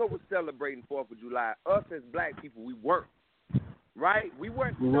America was celebrating 4th of July, us as black people, we weren't. Right? We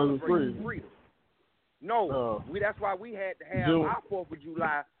weren't celebrating freedom. No, that's why we had to have our 4th of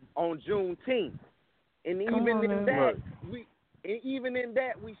July on Juneteenth. And even in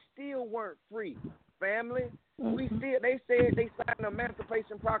that, we still weren't free. Family, they said they signed the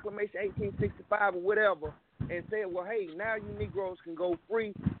Emancipation Proclamation 1865 or whatever, and said, well, hey, now you Negroes can go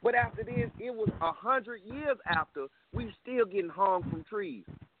free. But after this, it was 100 years after, we still getting hung from trees.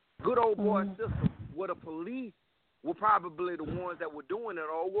 Good old boy system, where the police were probably the ones that were doing it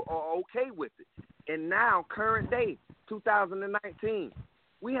or are okay with it. And now, current day, 2019,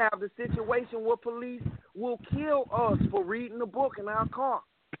 we have the situation where police will kill us for reading a book in our car.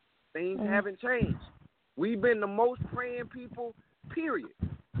 Things haven't changed. We've been the most praying people, period.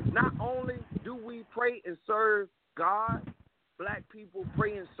 Not only do we pray and serve God, black people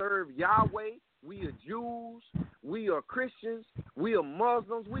pray and serve Yahweh. We are Jews. We are Christians. We are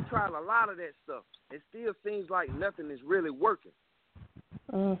Muslims. We tried a lot of that stuff. It still seems like nothing is really working.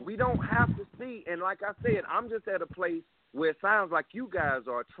 We don't have to see, and like I said, I'm just at a place where it sounds like you guys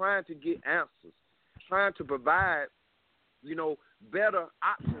are trying to get answers, trying to provide, better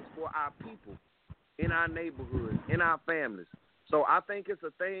options for our people in our neighborhoods, in our families. So I think it's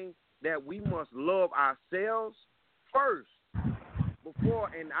a thing that we must love ourselves first before,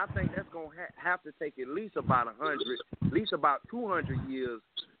 and I think that's going to have to take at least about 100, at least about 200 years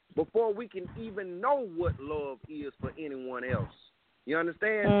before we can even know what love is for anyone else. You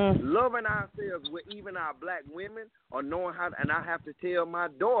understand? Loving ourselves with even our black women or knowing how, and I have to tell my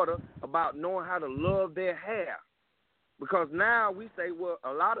daughter about knowing how to love their hair. Because now we say, well,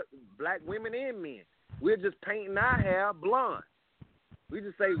 a lot of black women and men, we're just painting our hair blonde. We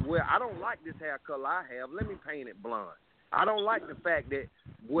just say, well, I don't like this hair color I have. Let me paint it blonde. I don't like the fact that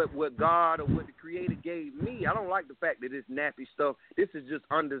what God or what the Creator gave me, I don't like the fact that it's nappy stuff. This is just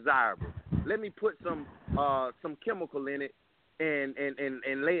undesirable. Let me put some chemical in it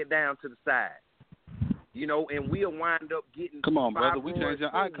and lay it down to the side. And we'll wind up getting... Come on, brother. We changing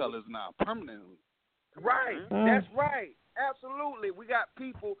eye colors now, permanently. Right. That's right. Absolutely. We got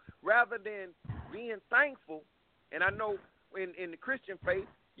people, rather than being thankful, and I know in the Christian faith,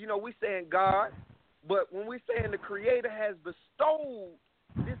 we saying God, but when we saying the Creator has bestowed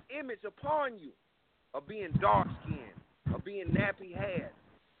this image upon you of being dark-skinned, of being nappy-haired,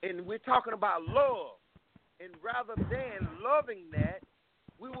 and we're talking about love, and rather than loving that,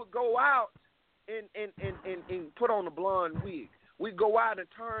 we would go out and put on a blonde wig. We go out and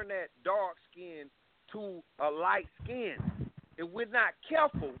turn that dark skin to a light skin. If we're not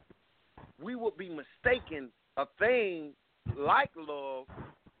careful, we would be mistaking a thing like love.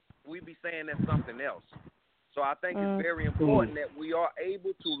 We'd be saying that's something else. So I think it's very important that we are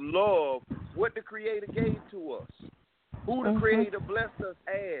able to love what the Creator gave to us. who the Creator blessed us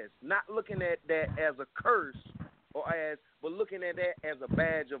as, not looking at that as a curse but looking at that as a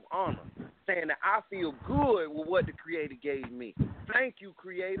badge of honor, saying that I feel good with what the Creator gave me. Thank you,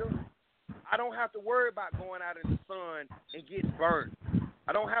 Creator. I don't have to worry about going out in the sun and getting burnt.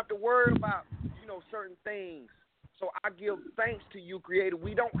 I don't have to worry about, certain things. So I give thanks to you, Creator.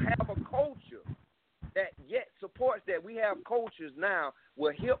 We don't have a culture that yet supports that. We have cultures now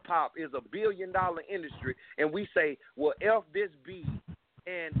where hip-hop is $1 billion industry, and we say, well, F this B,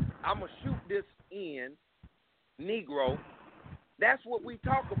 and I'm going to shoot this in Negro. That's what we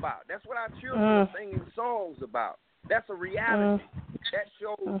talk about. That's what our children are singing songs about. That's a reality. That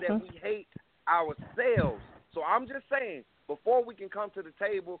shows that we hate ourselves. So I'm just saying, before we can come to the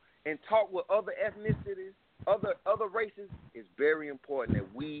table and talk with other ethnicities, other races, it's very important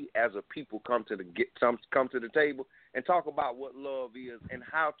that we as a people come to the table and talk about what love is and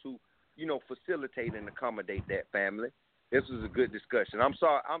how to, facilitate and accommodate that family. This was a good discussion. I'm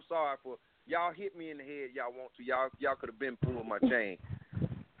sorry for y'all hit me in the head. Y'all want to. Y'all could have been pulling my chain.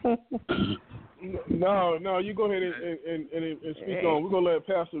 No, you go ahead and speak on. We're gonna let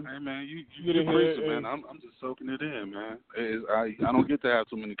Pastor. Hey man, you get preaching, man. I'm just soaking it in, man. I don't get to have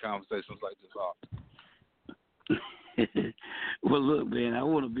too many conversations like this often. Well, look, man, I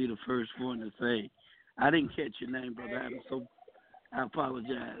want to be the first one to say I didn't catch your name, Brother Adam, so I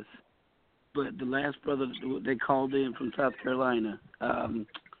apologize. But the last brother they called in from South Carolina,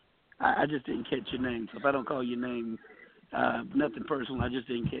 I just didn't catch your name. So if I don't call your name, nothing personal, I just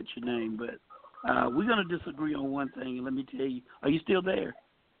didn't catch your name. But we're going to disagree on one thing, and let me tell you, are you still there?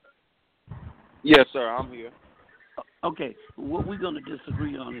 Yes, sir, I'm here. Okay, what we're going to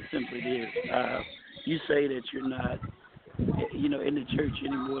disagree on is simply this. You say that you're not, in the church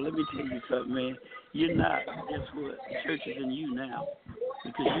anymore. Let me tell you something, man. You're not. Guess what? The church is in you now,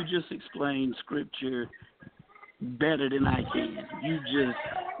 because you just explained Scripture better than I can. You just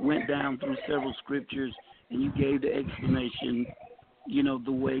went down through several scriptures and you gave the explanation,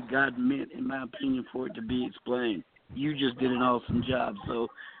 the way God meant, in my opinion, for it to be explained. You just did an awesome job. So,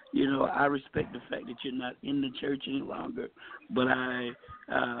 I respect the fact that you're not in the church any longer, but I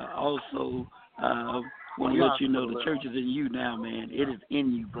also want to let you know the church is in you now, man. It is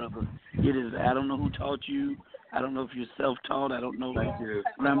in you, brother. It is. I don't know who taught you. I don't know if you're self-taught. I don't know if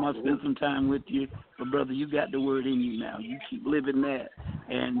Grandma spent some time with you. But, brother, you got the word in you now. You keep living that,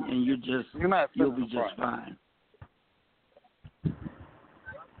 and you'll be just fine.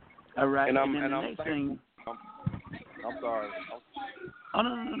 All right. And then the next thing. I'm sorry. Oh,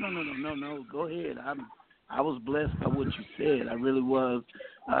 no. Go ahead. I was blessed by what you said. I really was.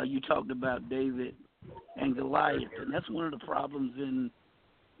 You talked about David and Goliath, and that's one of the problems in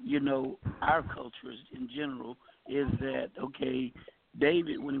our cultures in general, is that, okay,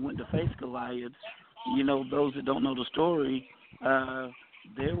 David, when he went to face Goliath, those that don't know the story,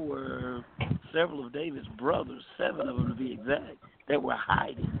 there were several of David's brothers, 7 of them to be exact, that were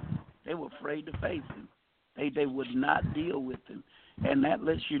hiding. They were afraid to face him. They would not deal with him. And that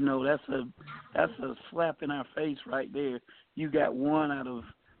lets you know that's a slap in our face right there. You got one out of,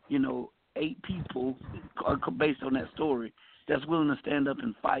 8 people, based on that story, that's willing to stand up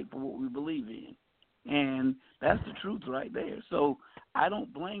and fight for what we believe in. And that's the truth right there. So I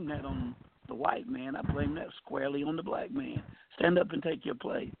don't blame that on the white man. I blame that squarely on the black man. Stand up and take your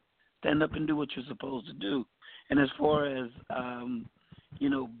place. Stand up and do what you're supposed to do. And as far as,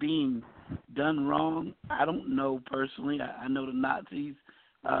 being done wrong, I don't know personally. I know the Nazis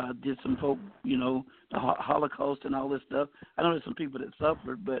did some folk, the Holocaust and all this stuff. I know there's some people that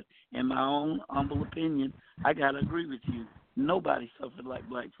suffered, but in my own humble opinion, I got to agree with you. Nobody suffered like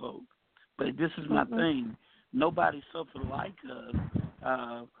black folk. But this is my thing. Nobody suffered like us.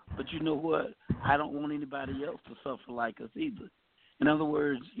 But you know what? I don't want anybody else to suffer like us either. In other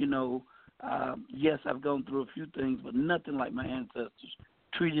words, yes, I've gone through a few things, but nothing like my ancestors.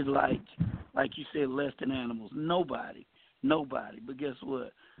 Treated like you said, less than animals. Nobody. But guess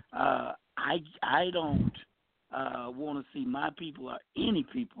what? I don't want to see my people or any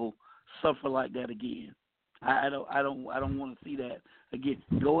people suffer like that again. I don't want to see that again.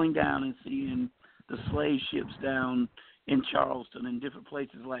 Going down and seeing the slave ships down in Charleston and different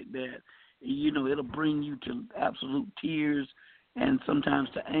places like that, it'll bring you to absolute tears and sometimes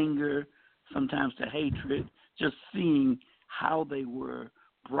to anger, sometimes to hatred, just seeing how they were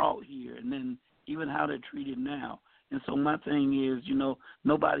brought here and then even how they're treated now. And so my thing is,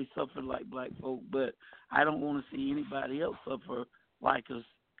 nobody suffered like black folk, but I don't want to see anybody else suffer like us.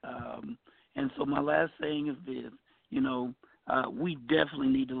 And so my last saying is this, we definitely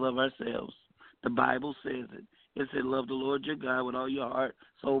need to love ourselves. The Bible says it. It said, love the Lord your God with all your heart,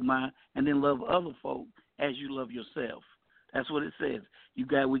 soul, mind, and then love other folk as you love yourself. That's what it says.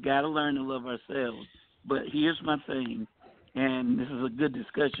 We got to learn to love ourselves. But here's my thing, and this is a good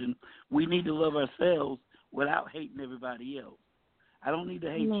discussion. We need to love ourselves without hating everybody else. I don't need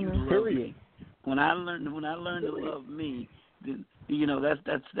to hate you to love me. When I learn to love me, then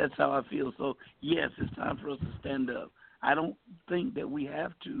that's how I feel. So yes, it's time for us to stand up. I don't think that we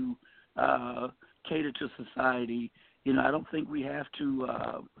have to cater to society. I don't think we have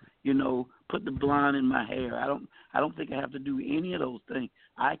to put the blonde in my hair. I don't think I have to do any of those things.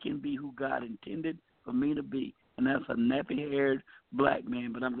 I can be who God intended for me to be, and that's a nappy-haired black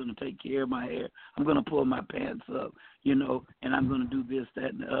man, but I'm going to take care of my hair. I'm going to pull my pants up, and I'm going to do this,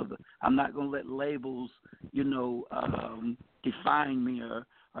 that, and the other. I'm not going to let labels, define me or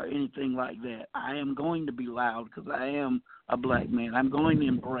anything like that. I am going to be loud because I am a black man. I'm going to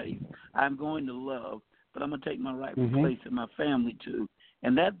embrace. I'm going to love, but I'm going to take my rightful place in my family too.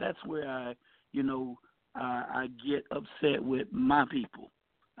 And that's where I get upset with my people.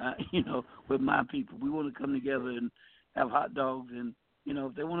 With my people, we want to come together and have hot dogs, and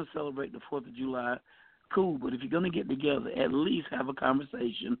if they want to celebrate the 4th of July, cool. But if you're going to get together, at least have a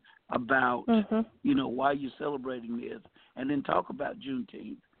conversation about why you're celebrating this, and then talk about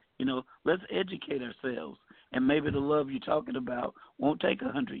Juneteenth. Let's educate ourselves, and maybe the love you're talking about won't take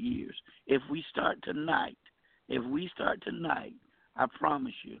 100 years. If we start tonight, I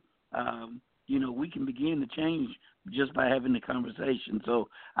promise you, we can begin to change just by having the conversation. So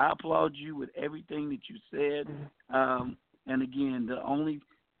I applaud you with everything that you said. And again, the only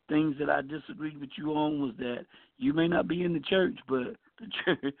things that I disagreed with you on was that you may not be in the church, but the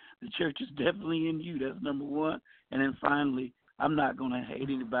church is definitely in you. That's number one. And then finally, I'm not going to hate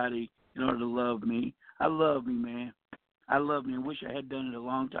anybody in order to love me. I love me, man. I love me and wish I had done it a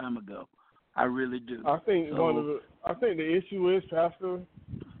long time ago. I really do. I think the issue is, Pastor,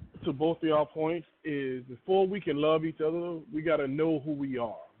 to both of y'all points, is before we can love each other, we got to know who we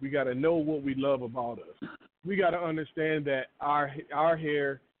are. We got to know what we love about us. We got to understand that our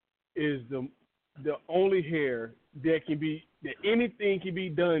hair is the only hair that anything can be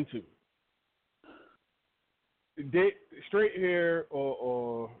done to. Straight hair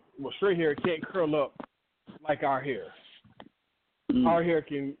straight hair can't curl up like our hair. Our hair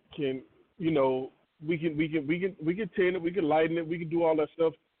can we can tint it, we can lighten it, we can do all that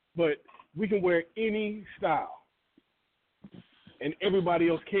stuff, but we can wear any style, and everybody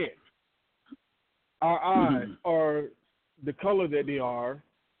else can't. Our eyes are the color that they are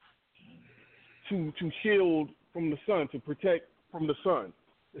to shield from the sun, to protect from the sun.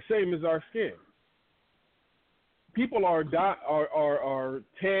 The same as our skin. People are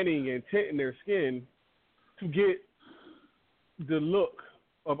tanning and tinting their skin to get the look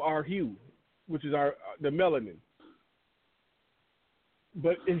of our hue, which is the melanin.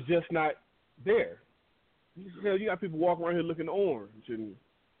 But it's just not there. Hell, you got people walking around here looking orange and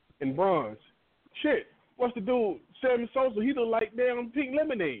bronze. Shit, what's the dude? Sammy Sosa, he look like damn pink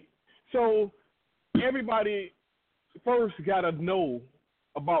lemonade. So everybody first got to know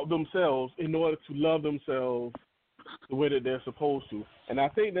about themselves in order to love themselves the way that they're supposed to. And I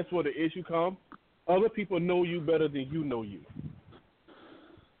think that's where the issue comes. Other people know you better than you know you.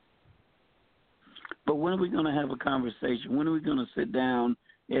 But when are we going to have a conversation? When are we going to sit down?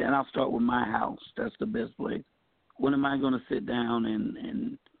 And I'll start with my house. That's the best place. When am I going to sit down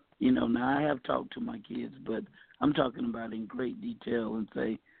and now I have talked to my kids, but I'm talking about in great detail and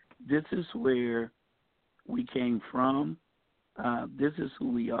say, this is where we came from. This is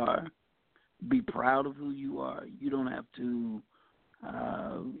who we are. Be proud of who you are. You don't have to,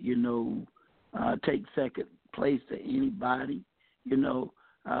 take second place to anybody. When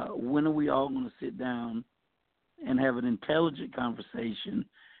are we all going to sit down and have an intelligent conversation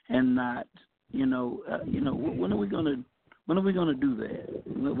and not, when are we going to do that?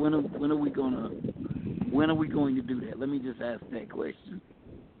 When are we going to do that? Let me just ask that question.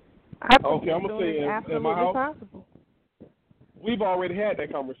 Okay, I'm gonna say in my house, possible. We've already had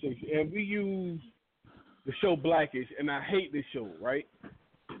that conversation, and we use the show Blackish, and I hate this show, right?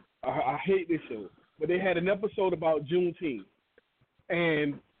 I hate this show, but they had an episode about Juneteenth,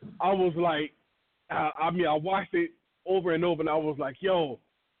 and I was like, I watched it over and over, and I was like, yo,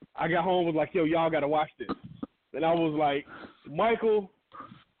 I got home, was like, yo, y'all got to watch this. And I was like, Michael,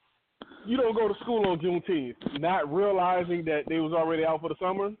 you don't go to school on Juneteenth, not realizing that they was already out for the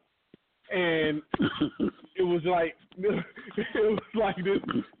summer. And it was like this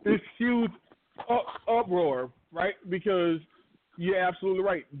huge uproar, right? Because you're absolutely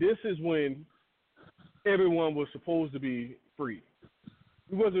right. This is when everyone was supposed to be free.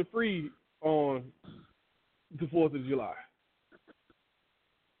 We wasn't free on the 4th of July.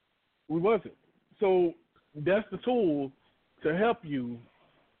 We wasn't. So that's the tool to help you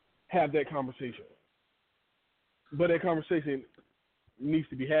have that conversation. But that conversation needs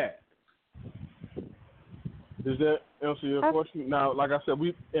to be had. Does that answer your question? Now, like I said,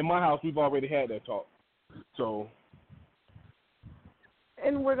 in my house, we've already had that talk. So.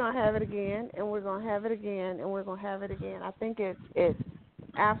 And we're going to have it again, and we're going to have it again, and we're going to have it again. I think it's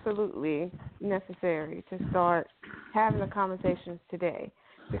absolutely necessary to start having the conversations today,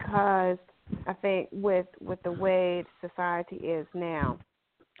 because I think with the way society is now,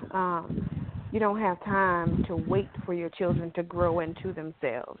 you don't have time to wait for your children to grow into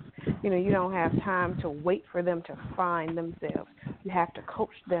themselves. You don't have time to wait for them to find themselves. You have to coach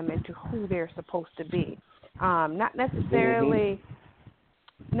them into who they're supposed to be. Not necessarily,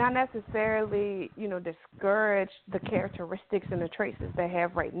 discourage the characteristics and the traits that they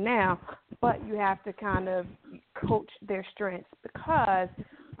have right now, but you have to kind of coach their strengths, because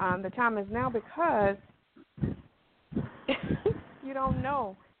the time is now, because you don't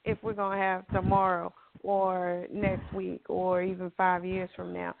know if we're going to have tomorrow or next week or even 5 years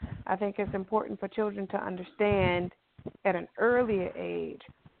from now. I think it's important for children to understand at an earlier age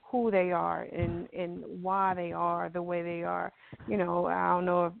who they are and why they are the way they are. I don't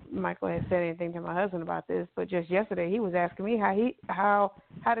know if Michael has said anything to my husband about this, but just yesterday he was asking me how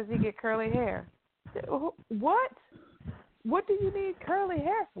does he get curly hair? What? What do you need curly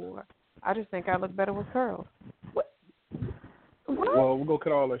hair for? I just think I look better with curls. What? Well, we're going to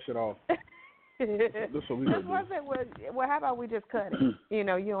cut all that shit off. That's what we That's why I said, well, how about we just cut it? You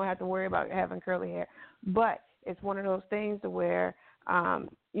don't have to worry about having curly hair. But it's one of those things to where,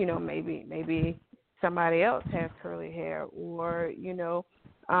 maybe somebody else has curly hair, or,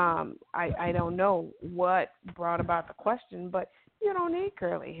 I don't know what brought about the question, but you don't need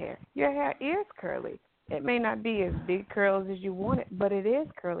curly hair. Your hair is curly. It may not be as big curls as you want it, but it is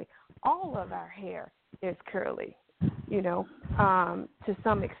curly. All of our hair is curly, to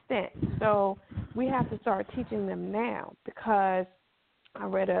some extent. So we have to start teaching them now, because I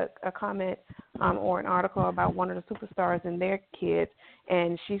read a comment or an article about one of the superstars and their kids,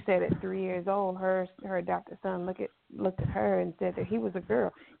 and she said at 3 years old, her adopted son looked at her and said that he was a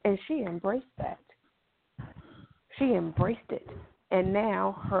girl, and she embraced that. She embraced it. And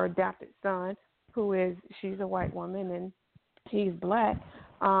now her adopted son, she's a white woman and he's black,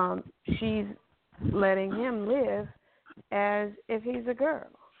 she's letting him live as if he's a girl,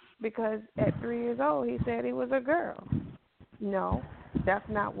 because at 3 years old he said he was a girl. No, that's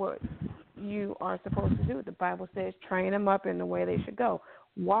not what you are supposed to do. The Bible says train them up in the way they should go.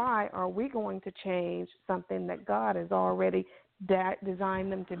 Why are we going to change something that God has already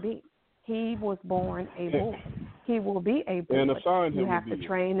designed them to be? He was born a boy. He will be a boy. And assigned him you have to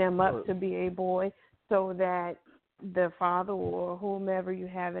train them up to be a boy, so that the father or whomever you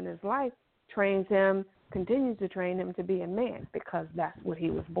have in his life continues to train him to be a man, because that's what he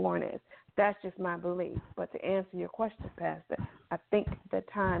was born as. That's just my belief. But to answer your question, Pastor, I think the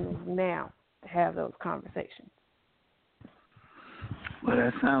time is now to have those conversations. Well,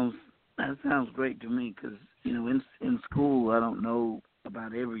 that sounds great to me, because in school, I don't know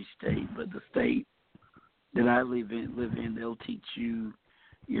about every state, but the state that I live in, they'll teach you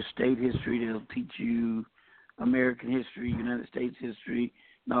your state history, they'll teach you American history, United States history,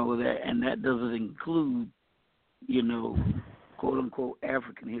 and all of that, and that doesn't include, quote unquote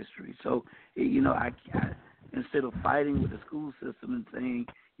African history. So, I instead of fighting with the school system and saying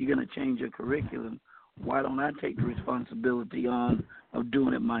you're going to change your curriculum, why don't I take the responsibility of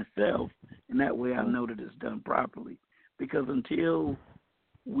doing it myself, and that way I know that it's done properly. Because until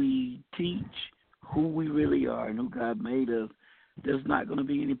we teach who we really are and who God made us, there's not going to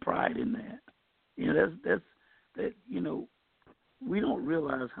be any pride in that. We don't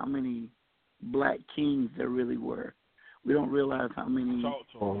realize how many black kings there really were. We don't realize how many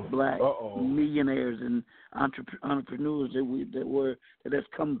black millionaires and entrepreneurs that has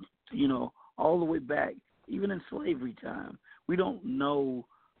come, all the way back, even in slavery time. We don't know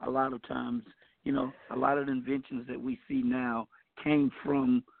a lot of times, a lot of the inventions that we see now came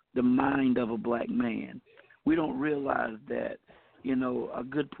from the mind of a black man. We don't realize that, a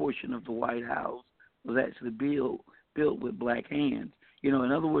good portion of the White House was actually built with black hands. In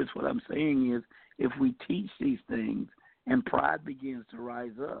other words, what I'm saying is, if we teach these things and pride begins to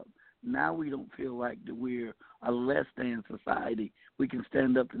rise up, now we don't feel like that we're a less than society. We can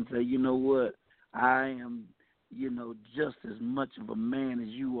stand up and say, you know what, I am, just as much of a man as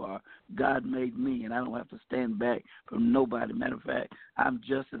you are. God made me, and I don't have to stand back from nobody. Matter of fact, I'm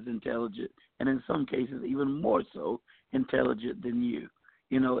just as intelligent, and in some cases even more so intelligent than you.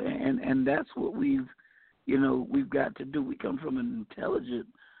 And that's what we've got to do. We come from an intelligent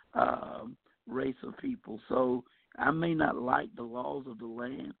race of people. So, I may not like the laws of the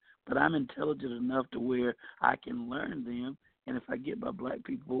land, but I'm intelligent enough to where I can learn them. And if I get my black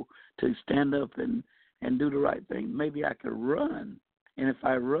people to stand up and do the right thing, maybe I could run. And if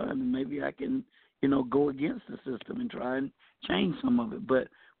I run, maybe I can, go against the system and try and change some of it. But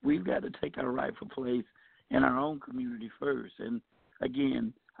we've got to take our rightful place in our own community first. And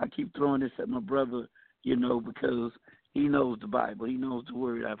again, I keep throwing this at my brother, because he knows the Bible. He knows the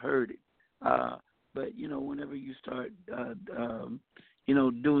word. I've heard it. But, whenever you start,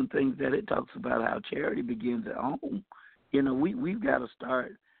 doing things that it talks about how charity begins at home, we've got to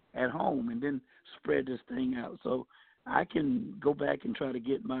start at home and then spread this thing out. So I can go back and try to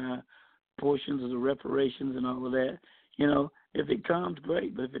get my portions of the reparations and all of that. If it comes,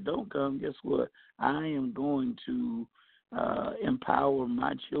 great. But if it don't come, guess what? I am going to empower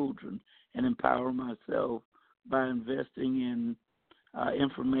my children and empower myself by investing in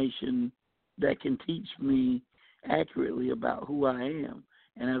information that can teach me accurately about who I am.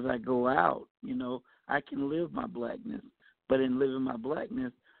 And as I go out, I can live my blackness. But in living my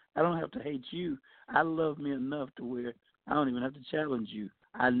blackness, I don't have to hate you. I love me enough to where I don't even have to challenge you.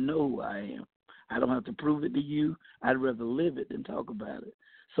 I know who I am. I don't have to prove it to you. I'd rather live it than talk about it.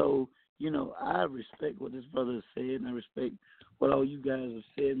 So, I respect what this brother has said, and I respect what all you guys have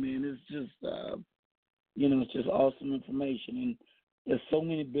said, man. It's just, it's just awesome information. And there's so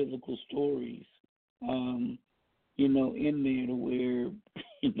many biblical stories, in there to where,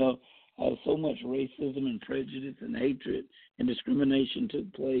 so much racism and prejudice and hatred and discrimination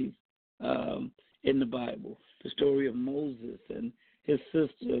took place in the Bible. The story of Moses and his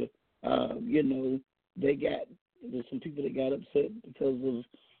sister, there's some people that got upset because of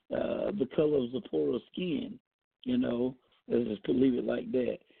the color of Zipporah's skin, let's just leave it like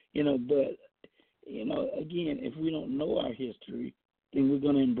that. But, again, if we don't know our history, then we're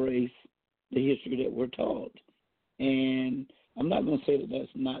going to embrace the history that we're taught. And I'm not going to say that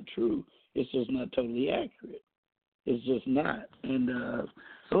that's not true. It's just not totally accurate. It's just not. And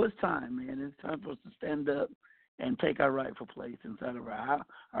so it's time, man. It's time for us to stand up and take our rightful place inside of our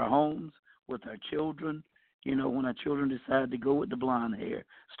homes, with our children. When our children decide to go with the blonde hair,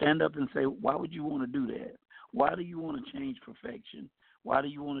 stand up and say, why would you want to do that? Why do you want to change perfection? Why do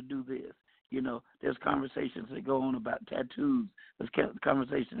you want to do this? There's conversations that go on about tattoos. There's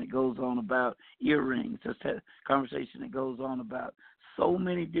conversation that goes on about earrings. There's conversation that goes on about so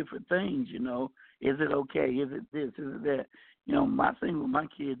many different things, Is it okay? Is it this? Is it that? My thing with my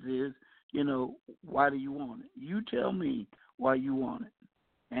kids is, why do you want it? You tell me why you want it,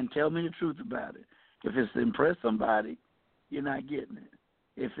 and tell me the truth about it. If it's to impress somebody, you're not getting it.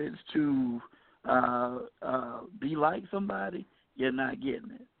 If it's to be like somebody, you're not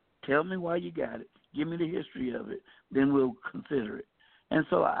getting it. Tell me why you got it. Give me the history of it. Then we'll consider it. And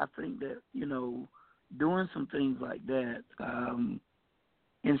so I think that, doing some things like that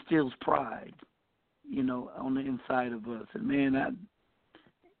instills pride, on the inside of us. And, man,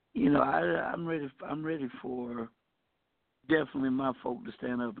 I'm ready for definitely my folk to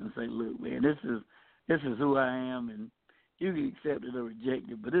stand up and say, look, man, this is who I am, and you can accept it or reject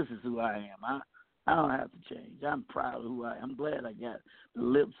it, but this is who I am. I don't have to change. I'm proud of who I am. I'm glad I got the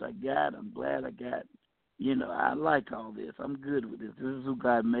lips I got. I'm glad I got, I like all this. I'm good with this. This is who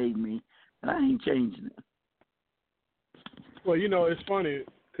God made me, and I ain't changing it. Well, it's funny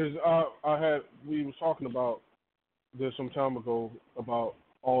because we were talking about this some time ago about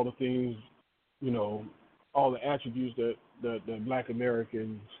all the things, all the attributes that Black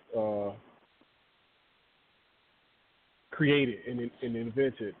Americans created and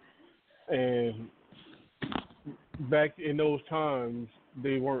invented. And back in those times,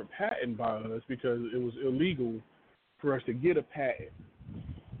 they weren't patented by us because it was illegal for us to get a patent.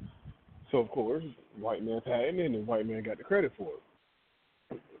 So, of course, white man patented and the white man got the credit for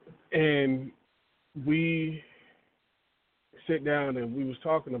it. And we sat down and we was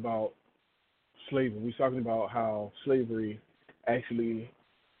talking about slavery. We was talking about how slavery actually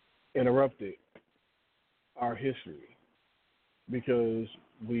interrupted our history because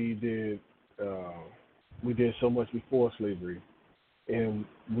we did so much before slavery, and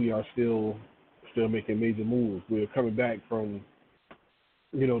we are still making major moves. We're coming back from,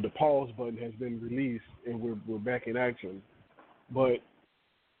 the pause button has been released, and we're back in action. But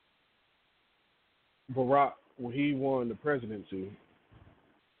Barack, when he won the presidency,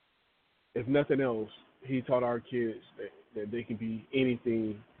 if nothing else, he taught our kids that they can be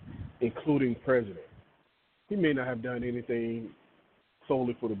anything, including president. He may not have done anything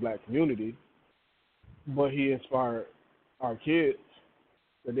solely for the Black community, but he inspired our kids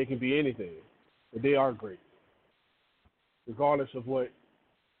that they can be anything, that they are great, regardless of what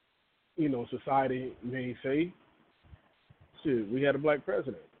society may say, shit, we had a black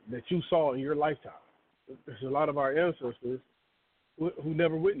president that you saw in your lifetime. There's a lot of our ancestors who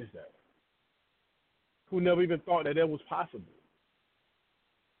never witnessed that, who never even thought that was possible.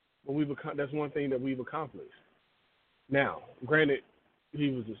 But that's one thing that we've accomplished. Now, granted, he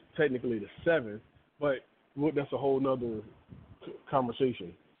was technically the seventh, but that's a whole nother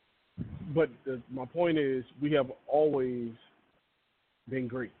conversation. But my point is, we have always been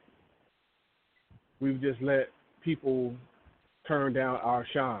great. We've just let people turn down our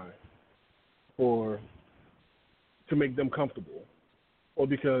shine to make them comfortable, or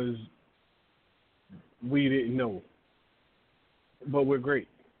because we didn't know. But we're great.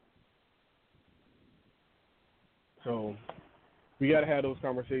 So we got to have those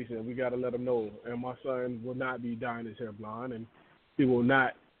conversations. We got to let them know. And my son will not be dyeing his hair blonde, and he will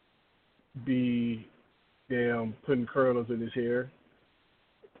not be putting curlers in his hair.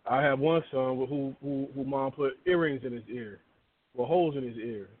 I have one son who mom put earrings in his ear, or holes in his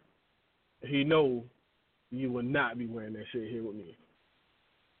ear. He know you will not be wearing that shit here with me.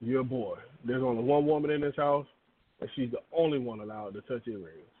 You're a boy. There's only one woman in this house, and she's the only one allowed to touch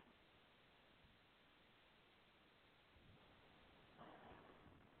earrings.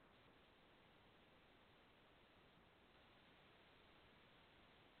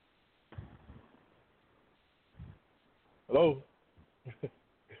 Hello?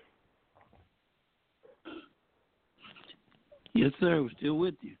 Yes, sir. We're still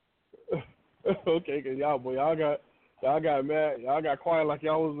with you. Okay, cause y'all got mad. Y'all got quiet like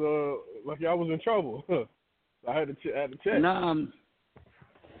y'all was in trouble. I had to check. Nah,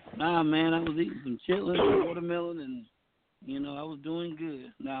 man. I was eating some chitlins, watermelon, and I was doing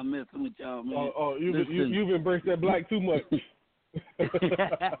good. Nah, I'm messing with y'all, man. You've embraced that black too much.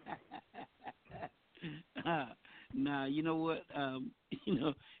 Nah, you know what?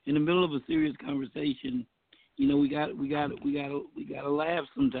 In the middle of a serious conversation, we gotta laugh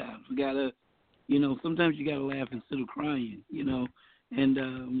sometimes. We gotta, sometimes you gotta laugh instead of crying.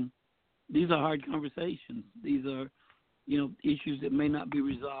 And these are hard conversations. These are, issues that may not be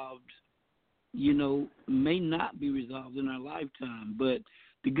resolved. May not be resolved in our lifetime. But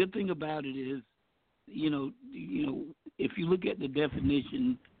the good thing about it is, if you look at the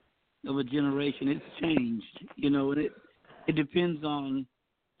definition of a generation, it's changed, and it depends on,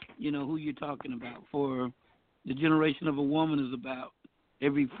 who you're talking about. For the generation of a woman is about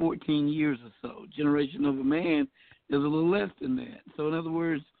every 14 years or so. Generation of a man is a little less than that. So in other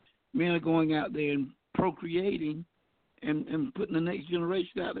words, men are going out there and procreating and putting the next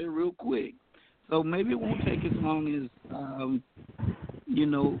generation out there real quick. So maybe it won't take as long as,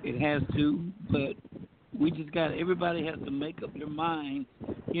 it has to, but we just everybody has to make up their mind.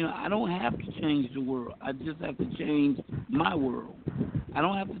 I don't have to change the world. I just have to change my world. I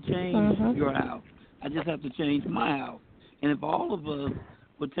don't have to change your house. I just have to change my house. And if all of us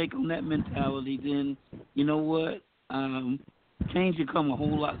would take on that mentality, then you know what? Change will come a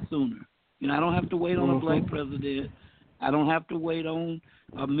whole lot sooner. I don't have to wait on a black president. I don't have to wait on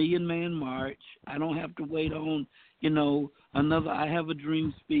a million-man march. I don't have to wait on, another I Have a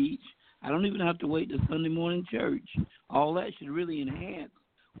Dream speech. I don't even have to wait to Sunday morning church. All that should really enhance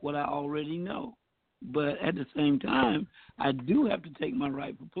what I already know. But at the same time, I do have to take my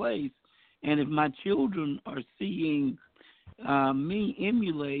rightful place. And if my children are seeing me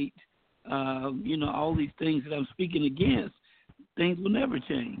emulate, all these things that I'm speaking against, things will never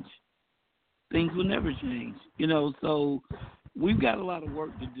change. Things will never change. So we've got a lot of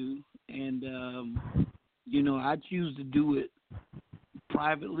work to do. And, I choose to do it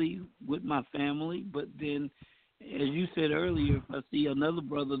privately with my family, but then, as you said earlier, if I see another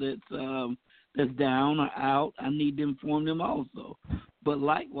brother that's down or out, I need to inform them also. But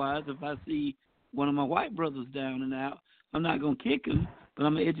likewise, if I see one of my white brothers down and out, I'm not going to kick him, but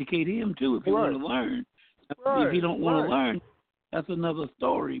I'm going to educate him too if he want to learn. If he don't want to learn, that's another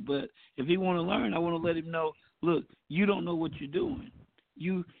story. But if he want to learn, I want to let him know, look, you don't know what you're doing.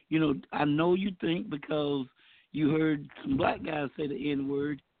 I know you think because you heard some black guys say the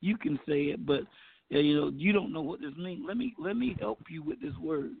N-word, you can say it, but you don't know what this means. Let me help you with this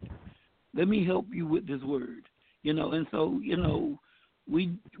word. Let me help you with this word. And so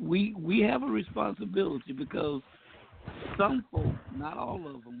we have a responsibility because some folk, not all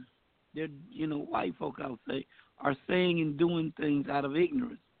of them, they're white folk, I'll say, are saying and doing things out of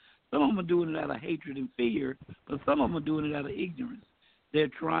ignorance. Some of them are doing it out of hatred and fear, but some of them are doing it out of ignorance. They're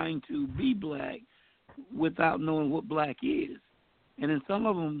trying to be black without knowing what black is. And then some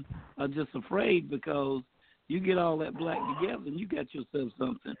of them are just afraid because you get all that black together and you got yourself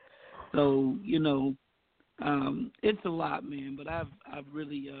something. So, it's a lot, man. But I've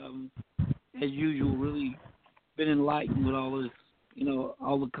really, as usual, really been enlightened with all this,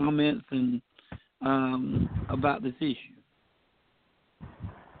 all the comments and about this issue.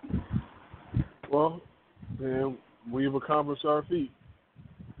 Well, then we've accomplished our feat.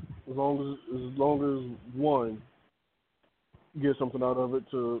 As long as one gets something out of it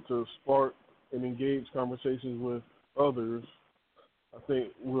to spark and engage conversations with others, I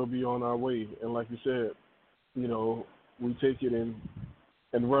think we'll be on our way. And like you said, we take it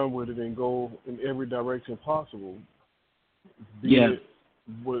and run with it and go in every direction possible. Be it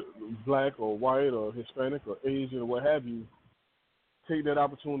with black or white or Hispanic or Asian or what have you. Take that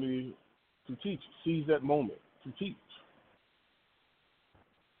opportunity to teach. Seize that moment to teach.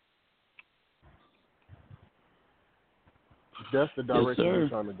 That's the direction we're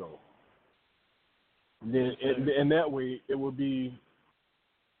trying to go. Then, and that way, it would be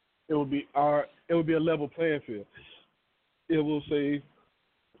a level playing field. It will say,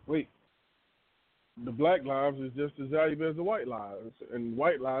 wait, the black lives is just as valuable as the white lives, and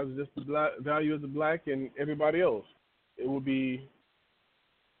white lives is just as value as the black and everybody else. It will be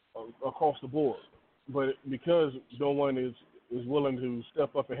across the board. But because no one is willing to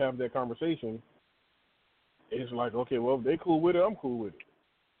step up and have that conversation, it's like, okay, well, if they cool with it, I'm cool with it.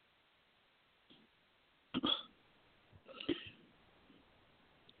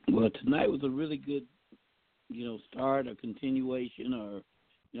 Well, tonight was a really good, start or continuation, or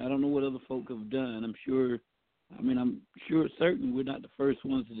I don't know what other folk have done. I'm sure certain we're not the first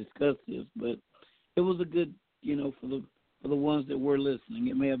ones to discuss this, but it was a good, for the ones that were listening.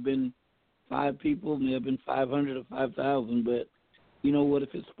 It may have been 5 people, may have been 500 or 5,000, but you know what?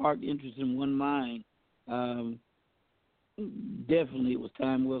 If it sparked interest in one mind, definitely it was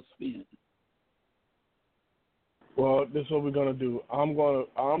time well spent. Well, this is what we're gonna do. I'm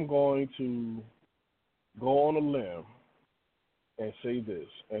going to go on a limb and say this.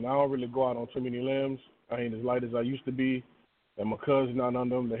 And I don't really go out on too many limbs. I ain't as light as I used to be, and my cousin's not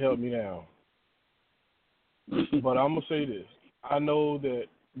under them to help me now. But I'm gonna say this. I know that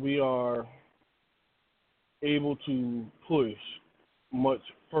we are able to push much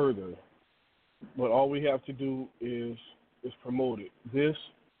further, but all we have to do is promote it. This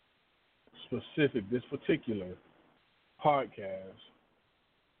particular podcast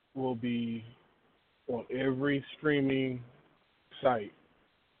will be on every streaming site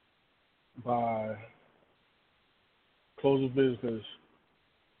by close of business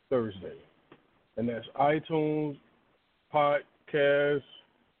Thursday. And that's iTunes, Podcast,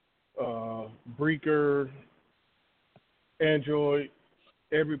 Breaker, Android,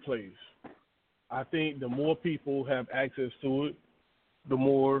 every place. I think the more people have access to it, the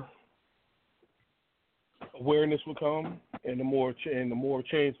more awareness will come, and the more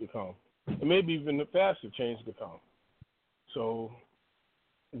change will come, and maybe even the faster change will come. So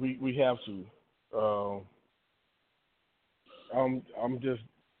we have to. I'm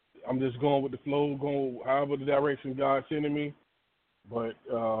just going with the flow, going however the direction God's sending me, but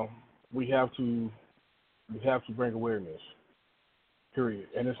we have to bring awareness. Period.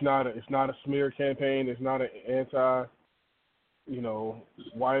 And it's not a smear campaign. It's not an anti,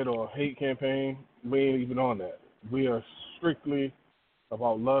 white or hate campaign. We ain't even on that. We are strictly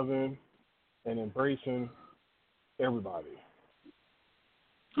about loving and embracing everybody.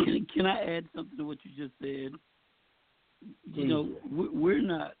 Can I add something to what you just said?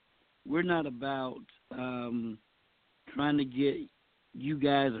 We're not about trying to get you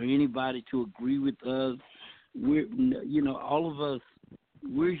guys or anybody to agree with us. We're all of us.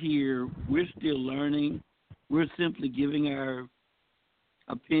 We're here. We're still learning. We're simply giving our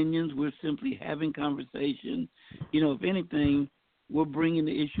opinions. We're simply having conversation. If anything, we're bringing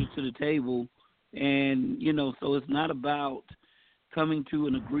the issues to the table, and so it's not about coming to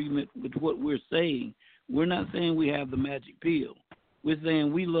an agreement with what we're saying. We're not saying we have the magic pill. We're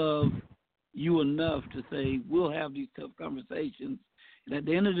saying we love you enough to say we'll have these tough conversations. And at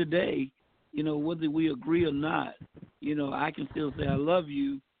the end of the day, whether we agree or not, I can still say I love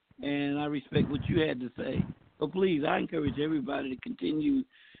you and I respect what you had to say. So please, I encourage everybody to continue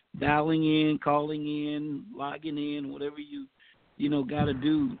dialing in, calling in, logging in, whatever you got to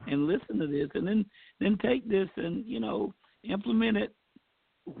do, and listen to this, and then take this and implement it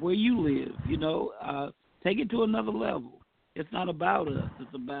where you live. Take it to another level. It's not about us.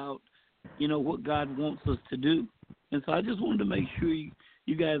 It's about what God wants us to do. And so I just wanted to make sure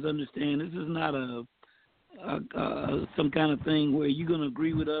you guys understand this is not some kind of thing where you're going to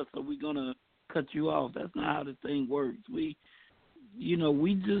agree with us or we're going to cut you off. That's not how this thing works. We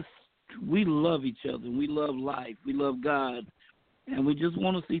love each other. We love life. We love God. And we just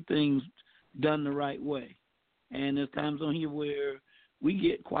want to see things done the right way. And there's times on here where we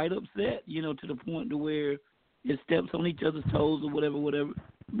get quite upset, to the point to where, it steps on each other's toes or whatever.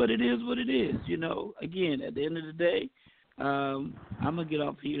 But it is what it is, you know. Again, at the end of the day, I'm going to get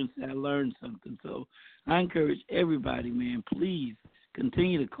off here and say I learned something. So I encourage everybody, man, please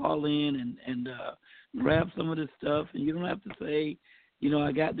continue to call in and grab some of this stuff. And you don't have to say, you know,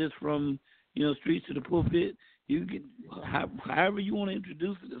 I got this from, you know, Streets to the Pulpit. You can, however you want to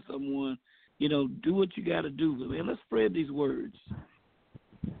introduce it to someone, you know, do what you got to do. But, man, let's spread these words.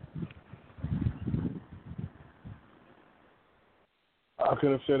 I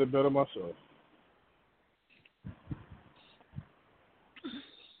couldn't have said it better myself.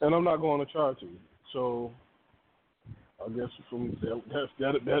 And I'm not going to try to. So I guess from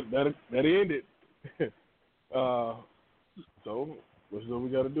that ended. So what's what we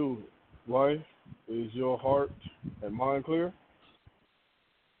got to do? Wife, is your heart and mind clear?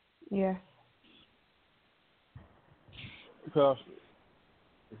 Yeah. Pastor,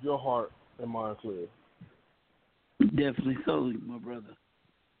 is your heart and mind clear? Definitely so, my brother.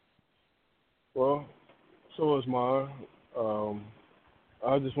 Well, so is mine.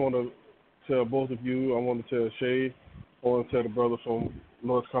 I just want to tell both of you, I want to tell Shay, I want to tell the brother from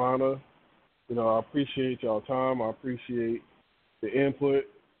North Carolina, you know, I appreciate y'all time. I appreciate the input.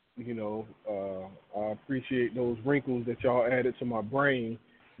 You know, I appreciate those wrinkles that y'all added to my brain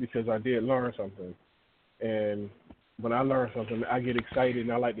because I did learn something. And when I learn something, I get excited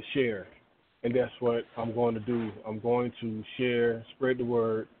and I like to share. And that's what I'm going to do. I'm going to share, spread the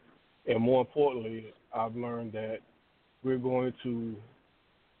word, and more importantly, I've learned that we're going to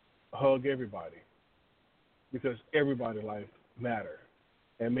hug everybody because everybody's life matters.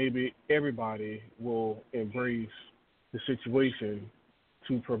 And maybe everybody will embrace the situation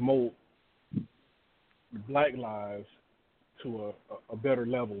to promote Black lives to a better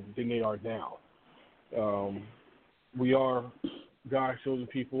level than they are now. We are God's chosen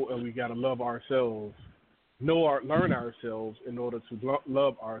people, and we got to love ourselves, learn ourselves in order to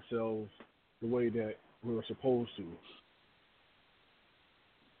love ourselves the way that we were supposed to.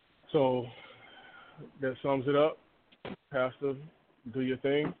 So that sums it up. Pastor, do your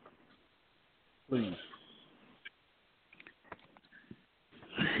thing, please.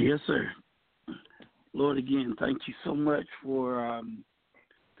 Yes, sir. Lord, again, thank you so much for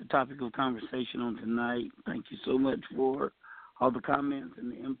the topic of conversation on tonight. Thank you so much for all the comments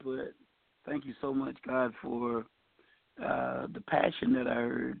and the input. Thank you so much, God, for the passion that I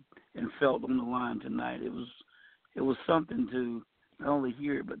heard and felt on the line tonight. It was something to not only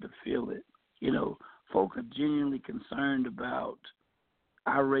hear it, but to feel it. You know, folk are genuinely concerned about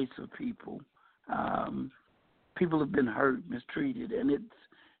our race of people. People have been hurt, mistreated, and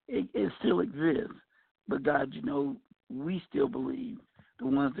it still exists. But, God, you know, we still believe, the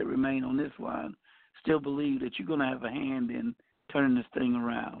ones that remain on this line, still believe that you're going to have a hand in turning this thing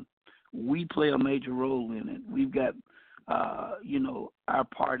around. We play a major role in it. We've got, you know, our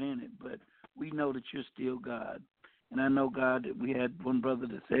part in it, but we know that you're still God. And I know, God, that we had one brother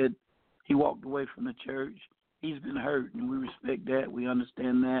that said he walked away from the church. He's been hurt, and we respect that. We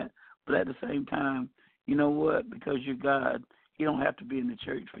understand that. But at the same time, you know what? Because you're God, he don't have to be in the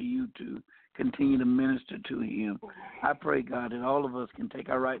church for you to continue to minister to him. I pray, God, that all of us can take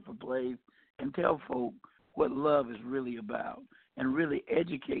our rightful place and tell folk what love is really about and really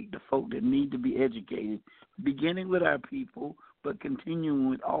educate the folk that need to be educated, beginning with our people, but continuing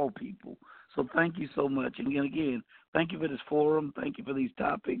with all people. So thank you so much. And again, thank you for this forum. Thank you for these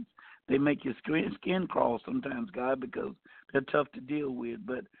topics. They make your skin crawl sometimes, God, because they're tough to deal with.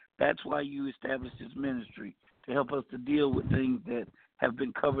 But that's why you established this ministry, to help us to deal with things that have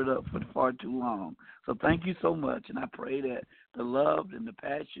been covered up for far too long. So thank you so much, and I pray that the love and the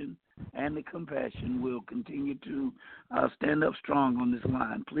passion and the compassion will continue to stand up strong on this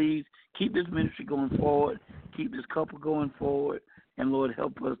line. Please keep this ministry going forward, keep this couple going forward, and, Lord,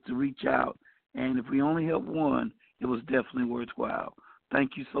 help us to reach out. And if we only help one, it was definitely worthwhile.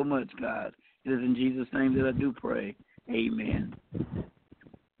 Thank you so much, God. It is in Jesus' name that I do pray. Amen.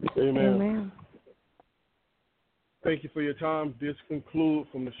 Amen. Amen. Thank you for your time. This concludes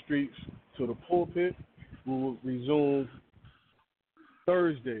From the Streets to the Pulpit. We will resume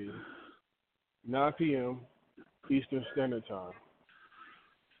Thursday, 9 p.m. Eastern Standard Time.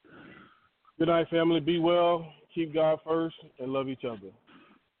 Good night, family. Be well. Keep God first and love each other.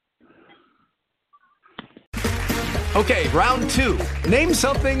 Okay, round two. Name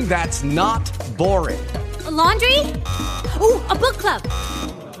something that's not boring. A laundry? Ooh, a book club.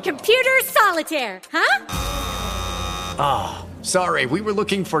 Computer solitaire, huh? Ah, oh, sorry, we were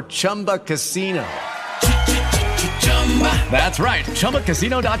looking for Chumba Casino. That's right,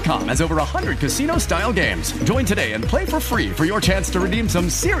 ChumbaCasino.com has over 100 casino-style games. Join today and play for free for your chance to redeem some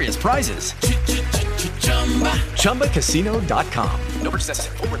serious prizes. ChumbaCasino.com. No purchase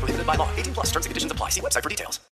necessary. Void where prohibited by law. 18+ terms and conditions apply. See website for details.